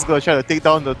that, is just going to try to take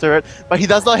down the turret. But he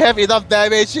does not have enough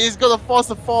damage. He's going to force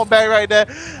the fall back right there.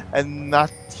 And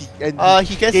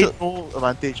he gets no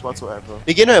advantage whatsoever.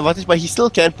 He gained no advantage, but he still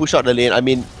can push out the lane. I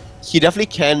mean, he definitely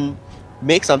can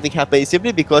make something happen. It's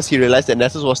simply because he realized that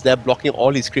Nessus was there blocking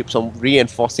all his creeps from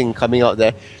reinforcing coming out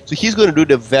there. So he's going to do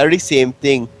the very same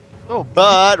thing. Oh,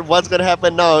 but what's going to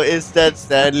happen now is that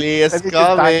Stanley is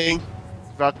coming.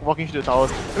 Walking through the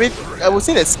towers. I mean, I would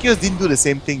say that Skills didn't do the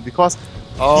same thing because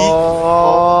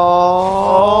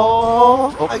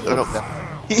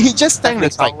he just tanked the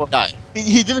tower.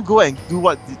 He didn't go and do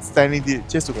what Stanley did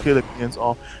just to clear the minions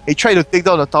off. He tried to take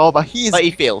down the tower, but he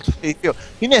failed. He failed.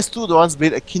 He has 2 Doran's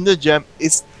Blade, a Kinder Gem.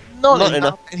 It's not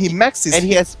enough. And he maxed his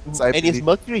his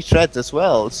Mercury Shreds as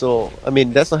well. So I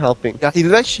mean, that's not helping. Yeah, he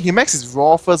maxed his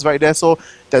Raw first right there, so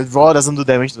that Raw doesn't do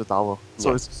damage to the tower.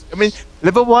 So it's, I mean,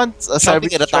 level 1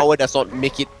 jumping at the tower does not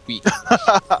make it weak.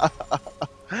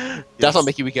 Does not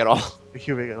make it weak at all.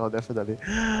 Definitely.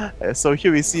 So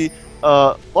here we see,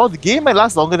 well, the game might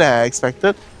last longer than I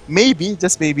expected. Maybe,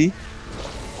 just maybe,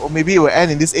 or maybe it will end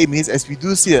in this 8 minutes, as we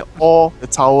do see that all the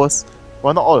towers,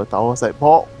 well, not all the towers, like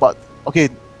more, but okay,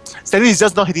 Stanley is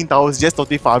just not hitting towers, he's just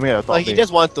totally farming at the top. He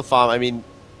just wants to farm. I mean,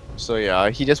 so yeah,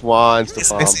 he just wants to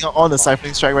farm. He's messing on the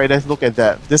Cycling Strike right there. Look at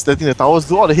that. Just letting the towers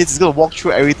do all the hits. He's gonna walk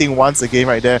through everything once again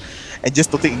right there. And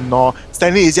just totally ignore.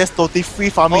 Stanley is just totally free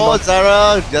farming. Oh,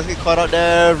 Zara just get caught out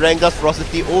there. Rengar's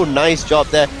Ferocity. Oh, nice job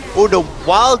there. Oh, the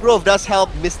Wild Growth does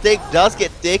help. Mistake does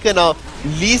get taken out.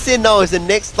 Lee Sin now is the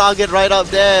next target right up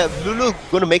there. Lulu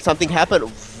gonna make something happen.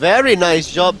 Very nice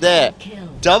job there.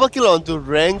 Double kill onto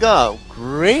Rengar.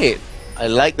 Great. I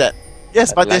like that.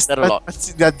 Yes, but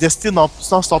they're still not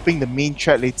stopping the main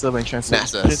threat later when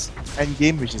transitions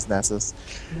endgame, which is Nasus.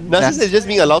 Nasus is just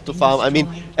being allowed to farm. I mean,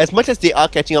 as much as they are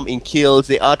catching up in kills,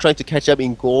 they are trying to catch up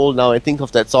in gold now and things of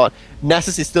that sort.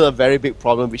 Nasus is still a very big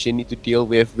problem which they need to deal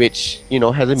with, which, you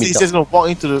know, hasn't been He's done. just gonna walk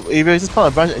into the area, just found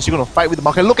a branch, and she's gonna fight with the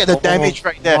market. Look at the damage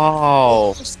right there.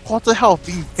 Wow. Just quarter health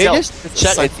being Hey, dealt. just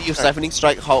check and see if Siphoning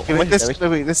Strike how Okay, much let's,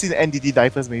 damage. let's see the NDD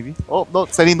divers maybe. Oh no,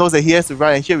 Sally knows that he has to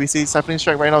run, and here we see Siphoning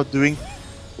Strike right now doing,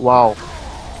 wow,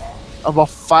 about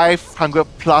 500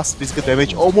 plus physical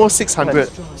damage, almost 600.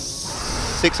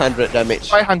 600 damage.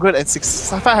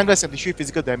 573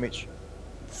 physical damage.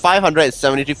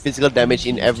 573 physical damage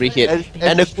in every hit. And-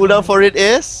 And the cooldown for it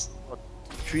is?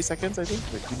 3 seconds, I think.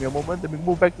 Wait, give me a moment. Let me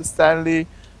move back to Stanley.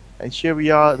 And here we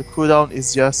are. The cooldown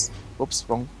is just, oops,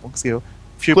 wrong scale.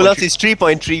 Cooldown is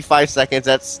 3.35 seconds.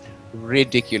 That's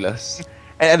ridiculous.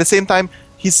 And at the same time,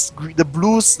 the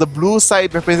blue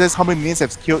side represents how many minions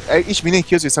have killed. Each minion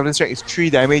kills with 7 strike is 3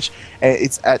 damage, and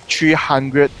it's at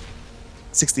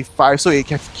 365. So it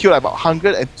can kill about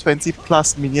 120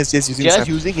 plus minions just using Just Siphoning.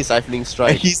 using his Siphoning And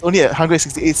Strike. he's only at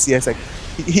 168 CS. Like,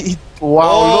 wow,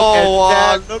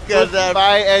 Oh, look at that!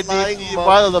 flying And mark.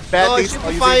 one of the bad No, it things should about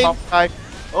be using fine. Maokai.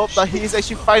 Oh, but he's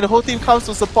actually fine. The whole team comes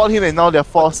to support him, and now they're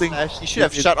forcing. He should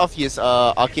have shut off his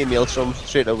Arcane Maelstrom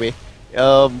straight away.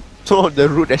 So the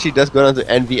route actually does go down to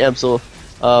NVM, so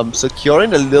securing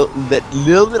that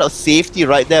little bit of safety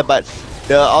right there, but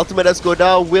the ultimate does go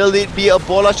down. Will it be a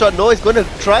bola shot? No, it's going to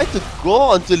try to go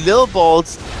onto Lil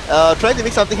Balls, trying to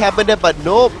make something happen there, but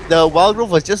nope, the Wild Growth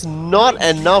was just not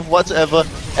enough whatsoever.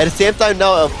 At the same time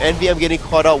now, NVM getting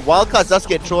caught out. Wildcards does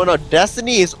get thrown out.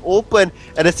 Destiny is open.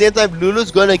 At the same time, Lulu's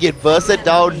gonna get bursted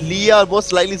down. Leon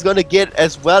most likely is gonna get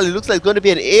as well. It looks like it's gonna be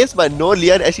an ace, but no,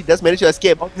 Leon actually does manage to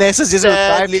escape. Ness is just going to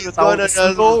dive Sadly, into it's the tower. gonna-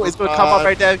 Pseudo is going to come up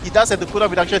right there. He does have the cooldown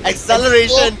reduction.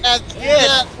 Acceleration. And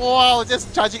yeah, wow,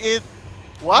 just charging in.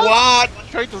 What?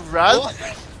 Trying to run?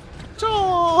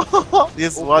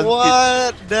 This one hit.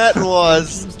 What? That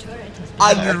was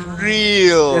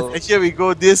unreal. Yes, and here we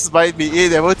go. This might be it.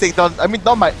 They will take down. I mean,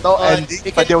 not ending,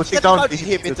 but they will take down the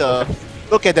inhibitor.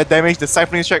 Look at the damage. The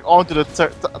Siphoning Strike onto the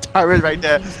turret right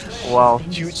there. Wow,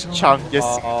 huge chunk just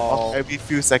off every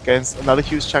few seconds. Another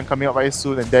huge chunk coming up very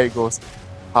soon, and there it goes.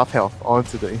 Half health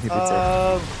onto the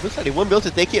inhibitor. Looks like they won't be able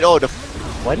to take it. Oh,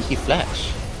 why did he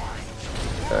flash?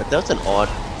 That was an odd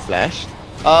flash.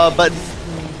 But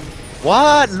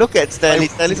what? Look at Stanley.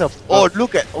 Stanley's up. Oh,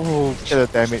 look at Look at the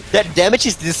damage. that damage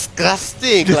is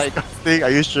disgusting. Like, Disgusting. Are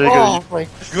you sure? oh my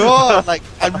god! Like,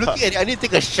 I'm looking at it. I need to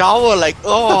take a shower. Like,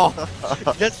 oh,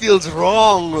 that feels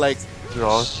wrong. Like,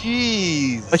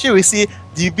 jeez. Actually, we see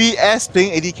DBS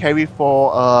playing AD carry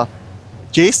for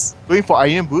Jace, going for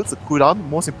Iron Boots, the cooldown,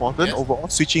 most important, overall,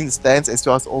 switching the stance as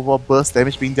well as overall burst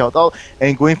damage being dealt out,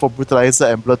 and going for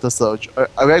Brutalizer and Bloodthirster.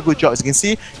 A very good job. As you can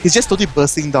see, he's just totally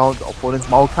bursting down the opponent's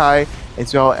Maokai,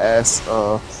 as well as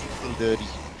Dirty.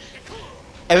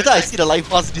 Every time I see the life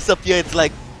bars disappear, it's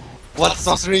like, what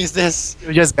sorcery is this?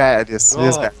 You're just bad at this. You're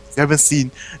just bad. You haven't seen.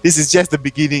 This is just the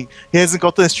beginning. He hasn't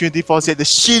gotten his Trinity Force yet. The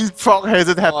Shin Frog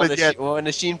hasn't happened yet. When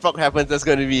the Sheen Frog happens, that's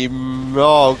gonna be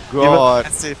oh god.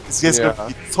 It's just gonna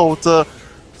be total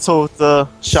shut.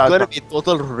 It's gonna be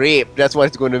total rape. That's what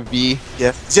it's gonna be.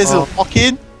 Yeah. Just walk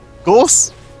in,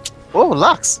 Ghost. Oh,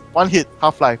 Lux. One hit,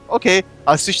 half life. Okay,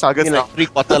 I'll switch targets In now. like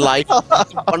 3/4 life.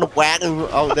 One whack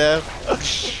out there.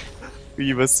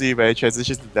 You will see when it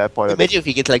transitions to that point. Imagine if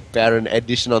he gets like Baron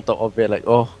addition on top of it, like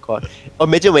oh god. Or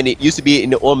imagine when it used to be in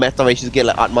the old meta when you used to get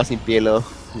like Atmas Impaler.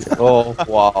 Oh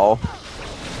wow.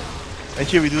 And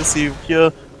here we do see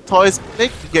here Toys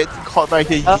get caught right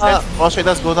here. He has Strike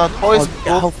does go down. Toys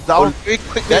go down very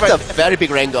quickly. That's right a there. very big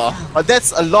Rengar. But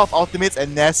that's a lot of ultimates,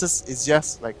 and Nasus is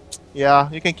just like, yeah,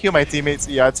 you can kill my teammates.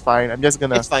 Yeah, it's fine. I'm just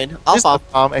gonna It's fine. I'll just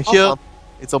farm. And I'll here farm.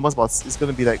 it's almost about, it's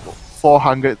gonna be like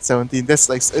 417. That's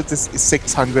like it's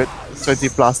 620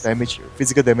 plus damage,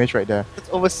 physical damage right there It's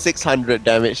over 600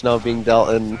 damage now being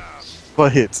dealt in. per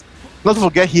hit. Not to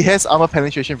forget, he has armor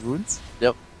penetration runes.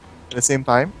 Yep. At the same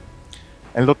time.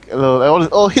 And look,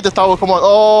 oh, hit the tower, come on.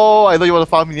 Oh, I know you want to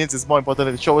farm minions, it's more important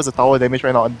than show us the tower damage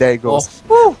right now, and there it goes.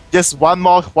 Oh. Just one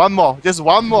more, just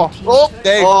one more. Oh,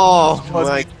 there it Oh goes.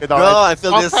 my Get god, down. I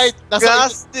feel Outside, that's why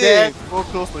it's disgusting. there, go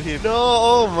close to him. No,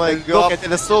 oh my And god. look at it,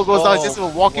 the soul goes down, just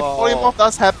walking, wow. pulling him off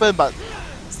does happen, but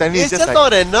Stanley It's is just like,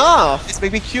 not enough. it's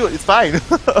making cute, it's fine.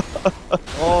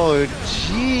 Oh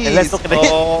jeez. And let's look at the hit.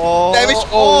 Oh. Damage,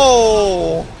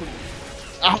 Oh.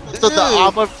 After the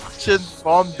armor action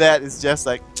from that is just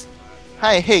like,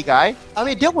 hi, hey guy. I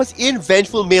mean, that was in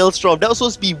Vengeful Maelstrom. That was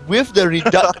supposed to be with the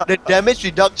the damage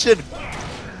reduction.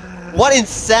 What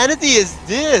insanity is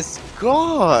this?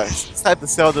 God. It's time to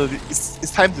sell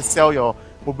it's time to sell your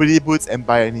mobility boots and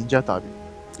buy a ninja tabi.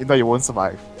 If not, you won't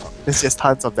survive. There's just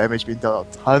tons of damage being dealt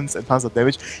out. Tons and tons of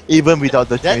damage, even without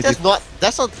the That's Trinity.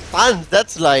 that's not tons.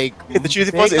 That's like The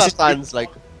Trinity Force mega is tons. Like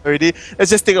already.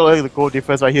 Let's just take a look at the goal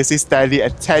difference right here. See Stanley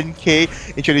at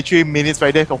 10k in 23 minutes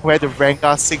right there compared to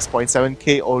Rengar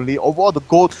 6.7k only. Overall, the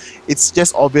goal, it's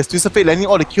just obvious. Twisted Fate landing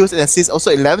all the kills and assists,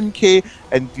 also 11k.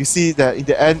 And you see that in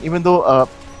the end, even though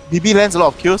BB lands a lot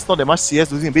of kills, not that much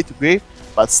CS, losing a bit to Grave,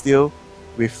 but still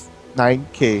with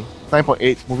 9k.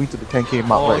 9.8 moving to the 10k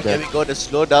mark right there. Here we go. The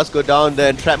slow does go down. The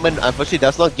entrapment unfortunately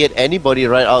does not get anybody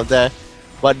right out there.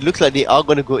 But looks like they are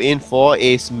going to go in for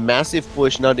a massive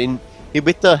push. Now the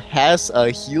inhibitor has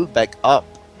healed back up.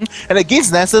 And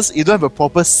against Nessus, you don't have a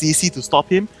proper CC to stop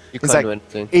him. You It's can't like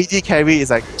do anything. AD carry is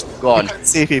like Gone. you can't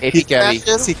save him. AD He carry.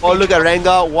 flashes, he Oh, look at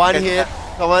Rengar. One And- hit.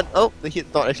 Come on. Oh, the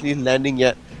hit's not actually landing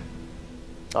yet.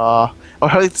 I'll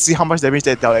have to see how much damage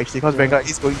that dealt actually, because Rengar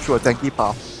is going through a tanky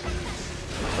path.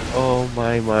 Oh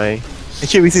my. And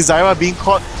here we see Zyra being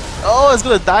caught. Oh, it's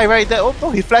gonna die right there. Oh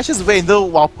no, he flashes away, and though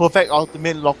while perfect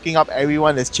ultimate locking up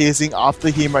everyone that's chasing after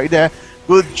him right there.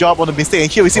 Good job on the mistake.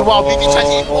 And here we see wow, BB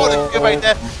charging all the kill right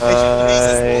there.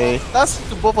 And that's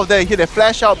to both of them. Here they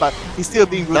flash out, but he's still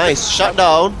being good. Nice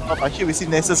shutdown. But here we see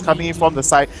Nessus coming in from the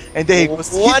side, and there he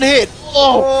goes. One hit.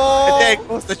 Oh! And there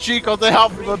goes the 3 counter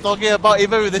help we were talking about.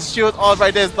 Even with the shield on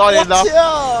right there, it's not enough.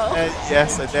 Yeah. And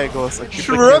yes, and there goes a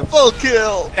Triple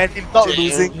kill. and him not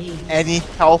losing any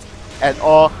health at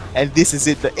all. And this is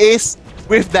it, the ace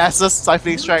with Nessus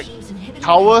Siphoning Strike.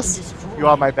 Towers, you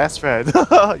are my best friend.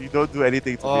 You don't do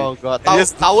anything to Oh me. god. And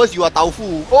just- Towers, you are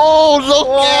Taufu. Oh, look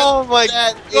Oh at my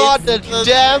that. god, the It's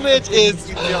damage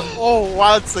is. Oh,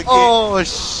 once again. Oh,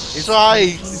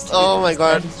 strikes. Oh my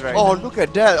god. Right. Oh, look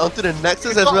at that. Onto the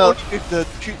Nexus as Not well. only with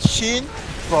the Shin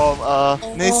from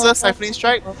Nessus Siphoning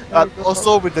Strike, but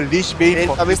also with the Leash Bane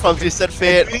from Coming from Twisted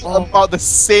Fate. doing about the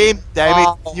same damage.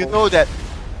 Oh. You know that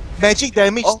magic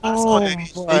damage does more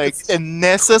damage. And you can see the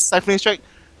Nessus Siphoning Strike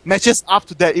matches up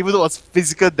to that, even though it's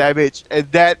physical damage,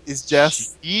 and that is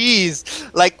just Jeez.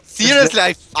 Like,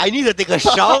 seriously, I need to take a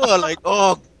shower. Like,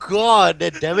 oh god,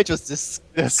 that damage was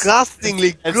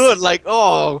disgustingly good. Like,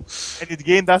 oh. and the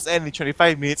game does end in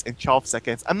 25 minutes and 12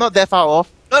 seconds. I'm not that far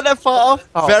off. Not that far off,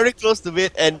 Oh. very close to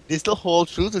it, and they still hold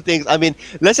true to things. I mean,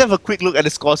 let's have a quick look at the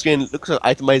score screen. Look at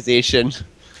itemization.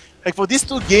 Like for these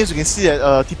two games, you can see that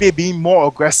TPA being more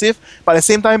aggressive, but at the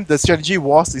same time, the strategy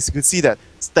was is you can see that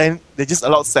they just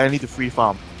allowed Stanley to free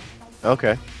farm.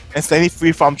 Okay. And Stanley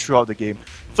free farm throughout the game.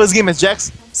 First game as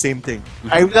Jax, same thing.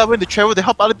 I realized when they travel to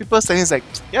help other people, Stanley's like,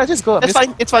 yeah, just go. It's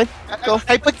fine, it's fine. Go.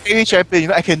 Hyper carry champion, you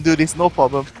know, I can do this, no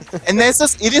problem. And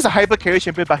Nessus, it is a hyper carry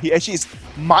champion, but he actually is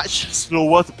much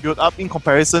slower to build up in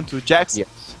comparison to Jax. Yes.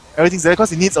 Everything's there because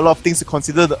he needs a lot of things to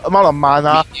consider, the amount of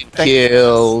mana,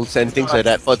 Kills and things like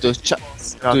that for to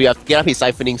get up his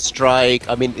siphoning strike.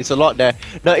 I mean, it's a lot there.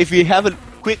 Now, if you have a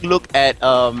quick look at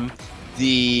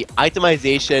the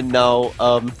itemization now,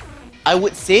 I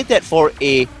would say that for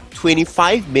a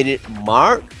 25-minute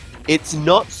mark, it's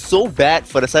not so bad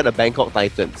for the side of Bangkok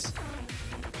Titans.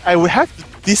 I would have to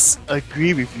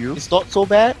disagree with you. It's not so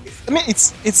bad. I mean,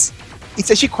 it's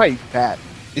actually quite bad.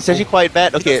 It's actually quite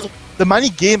bad. Okay. Because the money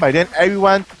game by then,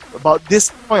 everyone about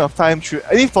this point of time should,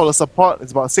 I think for the support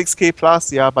it's about 6k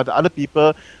plus, yeah, but the other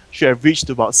people should have reached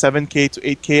to about 7k to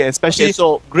 8k, especially Okay,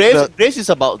 so Graves is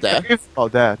about there.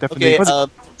 about there, definitely. Okay, because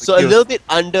so a little bit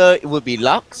under it would be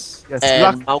Lux. Yes, and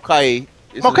Lux. Maokai.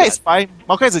 Maokai is fine.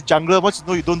 Maokai is a jungler. Once you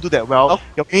know you don't do that well,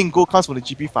 your main goal comes from the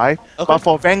GP5. But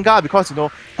for Vanguard, because you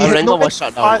know he had Rengar no was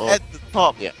shut down. at the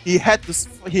top, Yeah. he had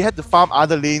to farm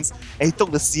other lanes, and he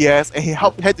took the CS, and he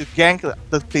had to gank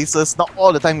the places, not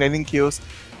all the time landing kills,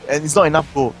 and it's not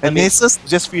enough goal. And Nessus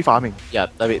just free farming. Yeah,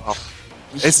 I mean,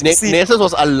 It's- Nessus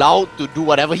was allowed to do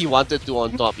whatever he wanted to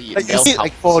on top. Like you see,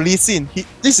 like for Lee Sin,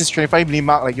 this is 25 minute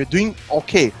mark. Like you're doing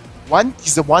okay.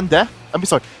 He's the one there.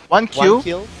 One kill,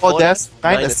 4 deaths,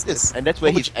 9 assists, and that's where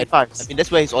over he's. I GP5s. mean, that's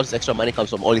where all his extra money comes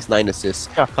from. All his 9 assists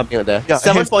coming out there. Yeah,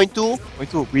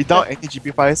 7.2 without any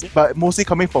GP5s, but mostly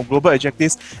coming from global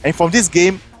objectives. And from this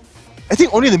game, I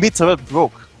think only the mid turret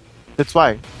broke. That's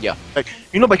why. Yeah. Like,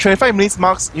 you know, by 25 minutes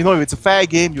marks, you know, if it's a fair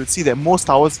game, you would see that most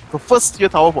towers, the first tier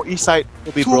tower for each side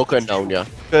will be broken down, yeah.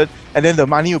 And then the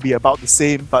money will be about the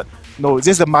same. But no, it's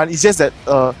just the money. It's just that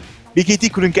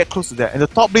BKT couldn't get close to that. And the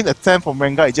top lane attempt from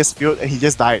Rengar, it just failed and he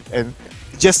just died. And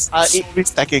just slowly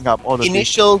stacking up all the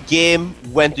initial game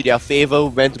went to their favor,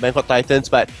 went to Bangkok Titans,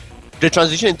 but the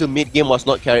transition into mid-game was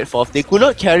not carried forth. They could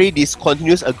not carry this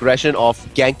continuous aggression of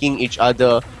ganking each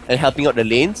other and helping out the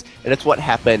lanes, and that's what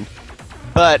happened.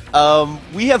 But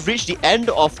we have reached the end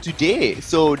of today.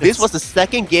 So this was the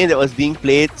second game that was being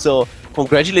played. So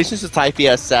congratulations to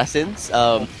Taipei Assassins.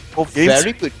 Both games.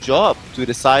 Very good job to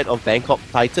the side of Bangkok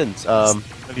Titans.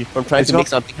 From trying to make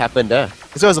something happen there.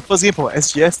 As well as the first game for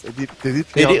SGS, they did play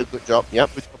They did a out good job.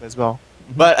 Yep. good job as well.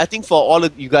 But I think for all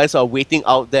of you guys who are waiting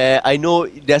out there, I know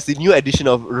there's the new edition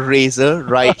of Razer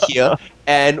right here,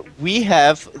 and we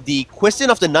have the question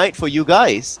of the night for you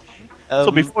guys. So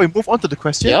before we move on to the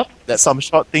question, Yep. there's some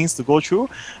short things to go through.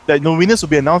 The winners will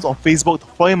be announced on Facebook the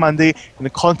following Monday, and the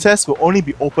contest will only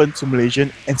be open to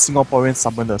Malaysian and Singaporean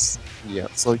summoners. Yeah.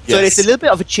 So yes. So there's a little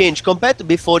bit of a change compared to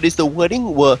before this. The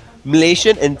wording were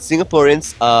Malaysian and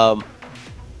Singaporeans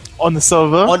on the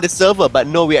server. But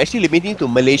no, we're actually limiting to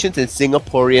Malaysians and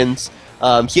Singaporeans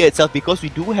here itself because we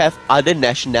do have other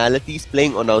nationalities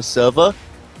playing on our server.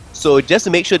 So just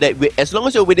to make sure that as long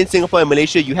as you're within Singapore and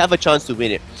Malaysia, you have a chance to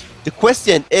win it. The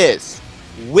question is,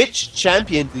 which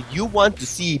champion do you want to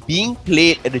see being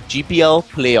played at the GPL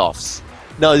playoffs?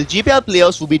 Now, the GPL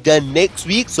playoffs will be done next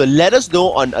week, so let us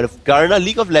know on the Garena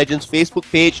League of Legends Facebook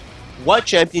page what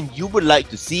champion you would like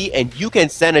to see, and you can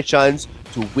stand a chance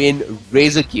to win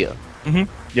Razer gear.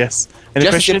 Yes. And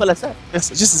Just as simple as that. Yes,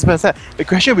 just as simple as that. The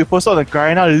question will be posted on the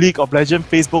Garena League of Legends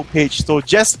Facebook page, so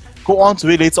just go on to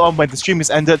it later on when the stream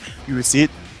is ended. You will see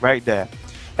it right there.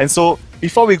 And so,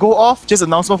 before we go off, just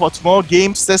announcement for tomorrow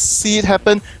games. Let's see it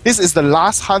happen. This is the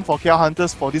last hunt for KL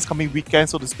Hunters for this coming weekend,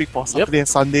 so to speak, for Saturday and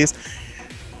Sundays.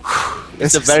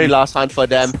 It's the very last hunt for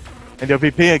them. And they'll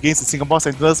be playing against the Singapore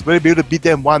Sentinels. We'll be able to beat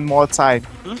them one more time.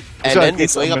 And then they're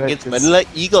going up against Manila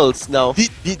Eagles now.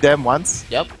 Beat them once.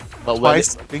 Yep. But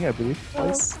twice, I believe.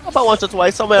 Twice. About once or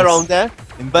twice, somewhere around there.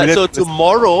 But so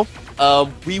tomorrow,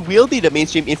 we will be the main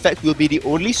stream. In fact, we'll be the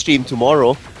only stream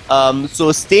tomorrow.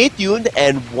 So stay tuned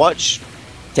and watch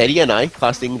Teddy and I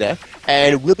casting there.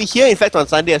 And we'll be here, in fact, on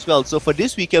Sunday as well. So for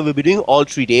this weekend, we'll be doing all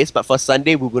 3 days. But for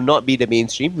Sunday, we will not be the main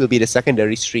stream. We'll be the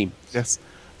secondary stream. Yes.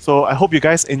 So I hope you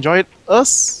guys enjoyed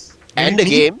us. And the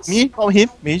games. Me, not him.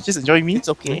 Me, just enjoying me. It's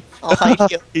okay. I'll hide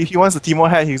here. He wants the Timo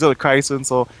hat. He's going to cry soon,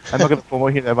 so I'm not going to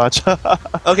promote him that much.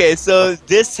 Okay, so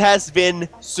this has been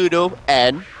Pseudo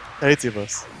and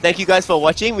TeddyTibbers. Thank you guys for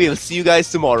watching. We'll see you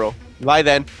guys tomorrow. Bye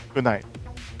then. Good night.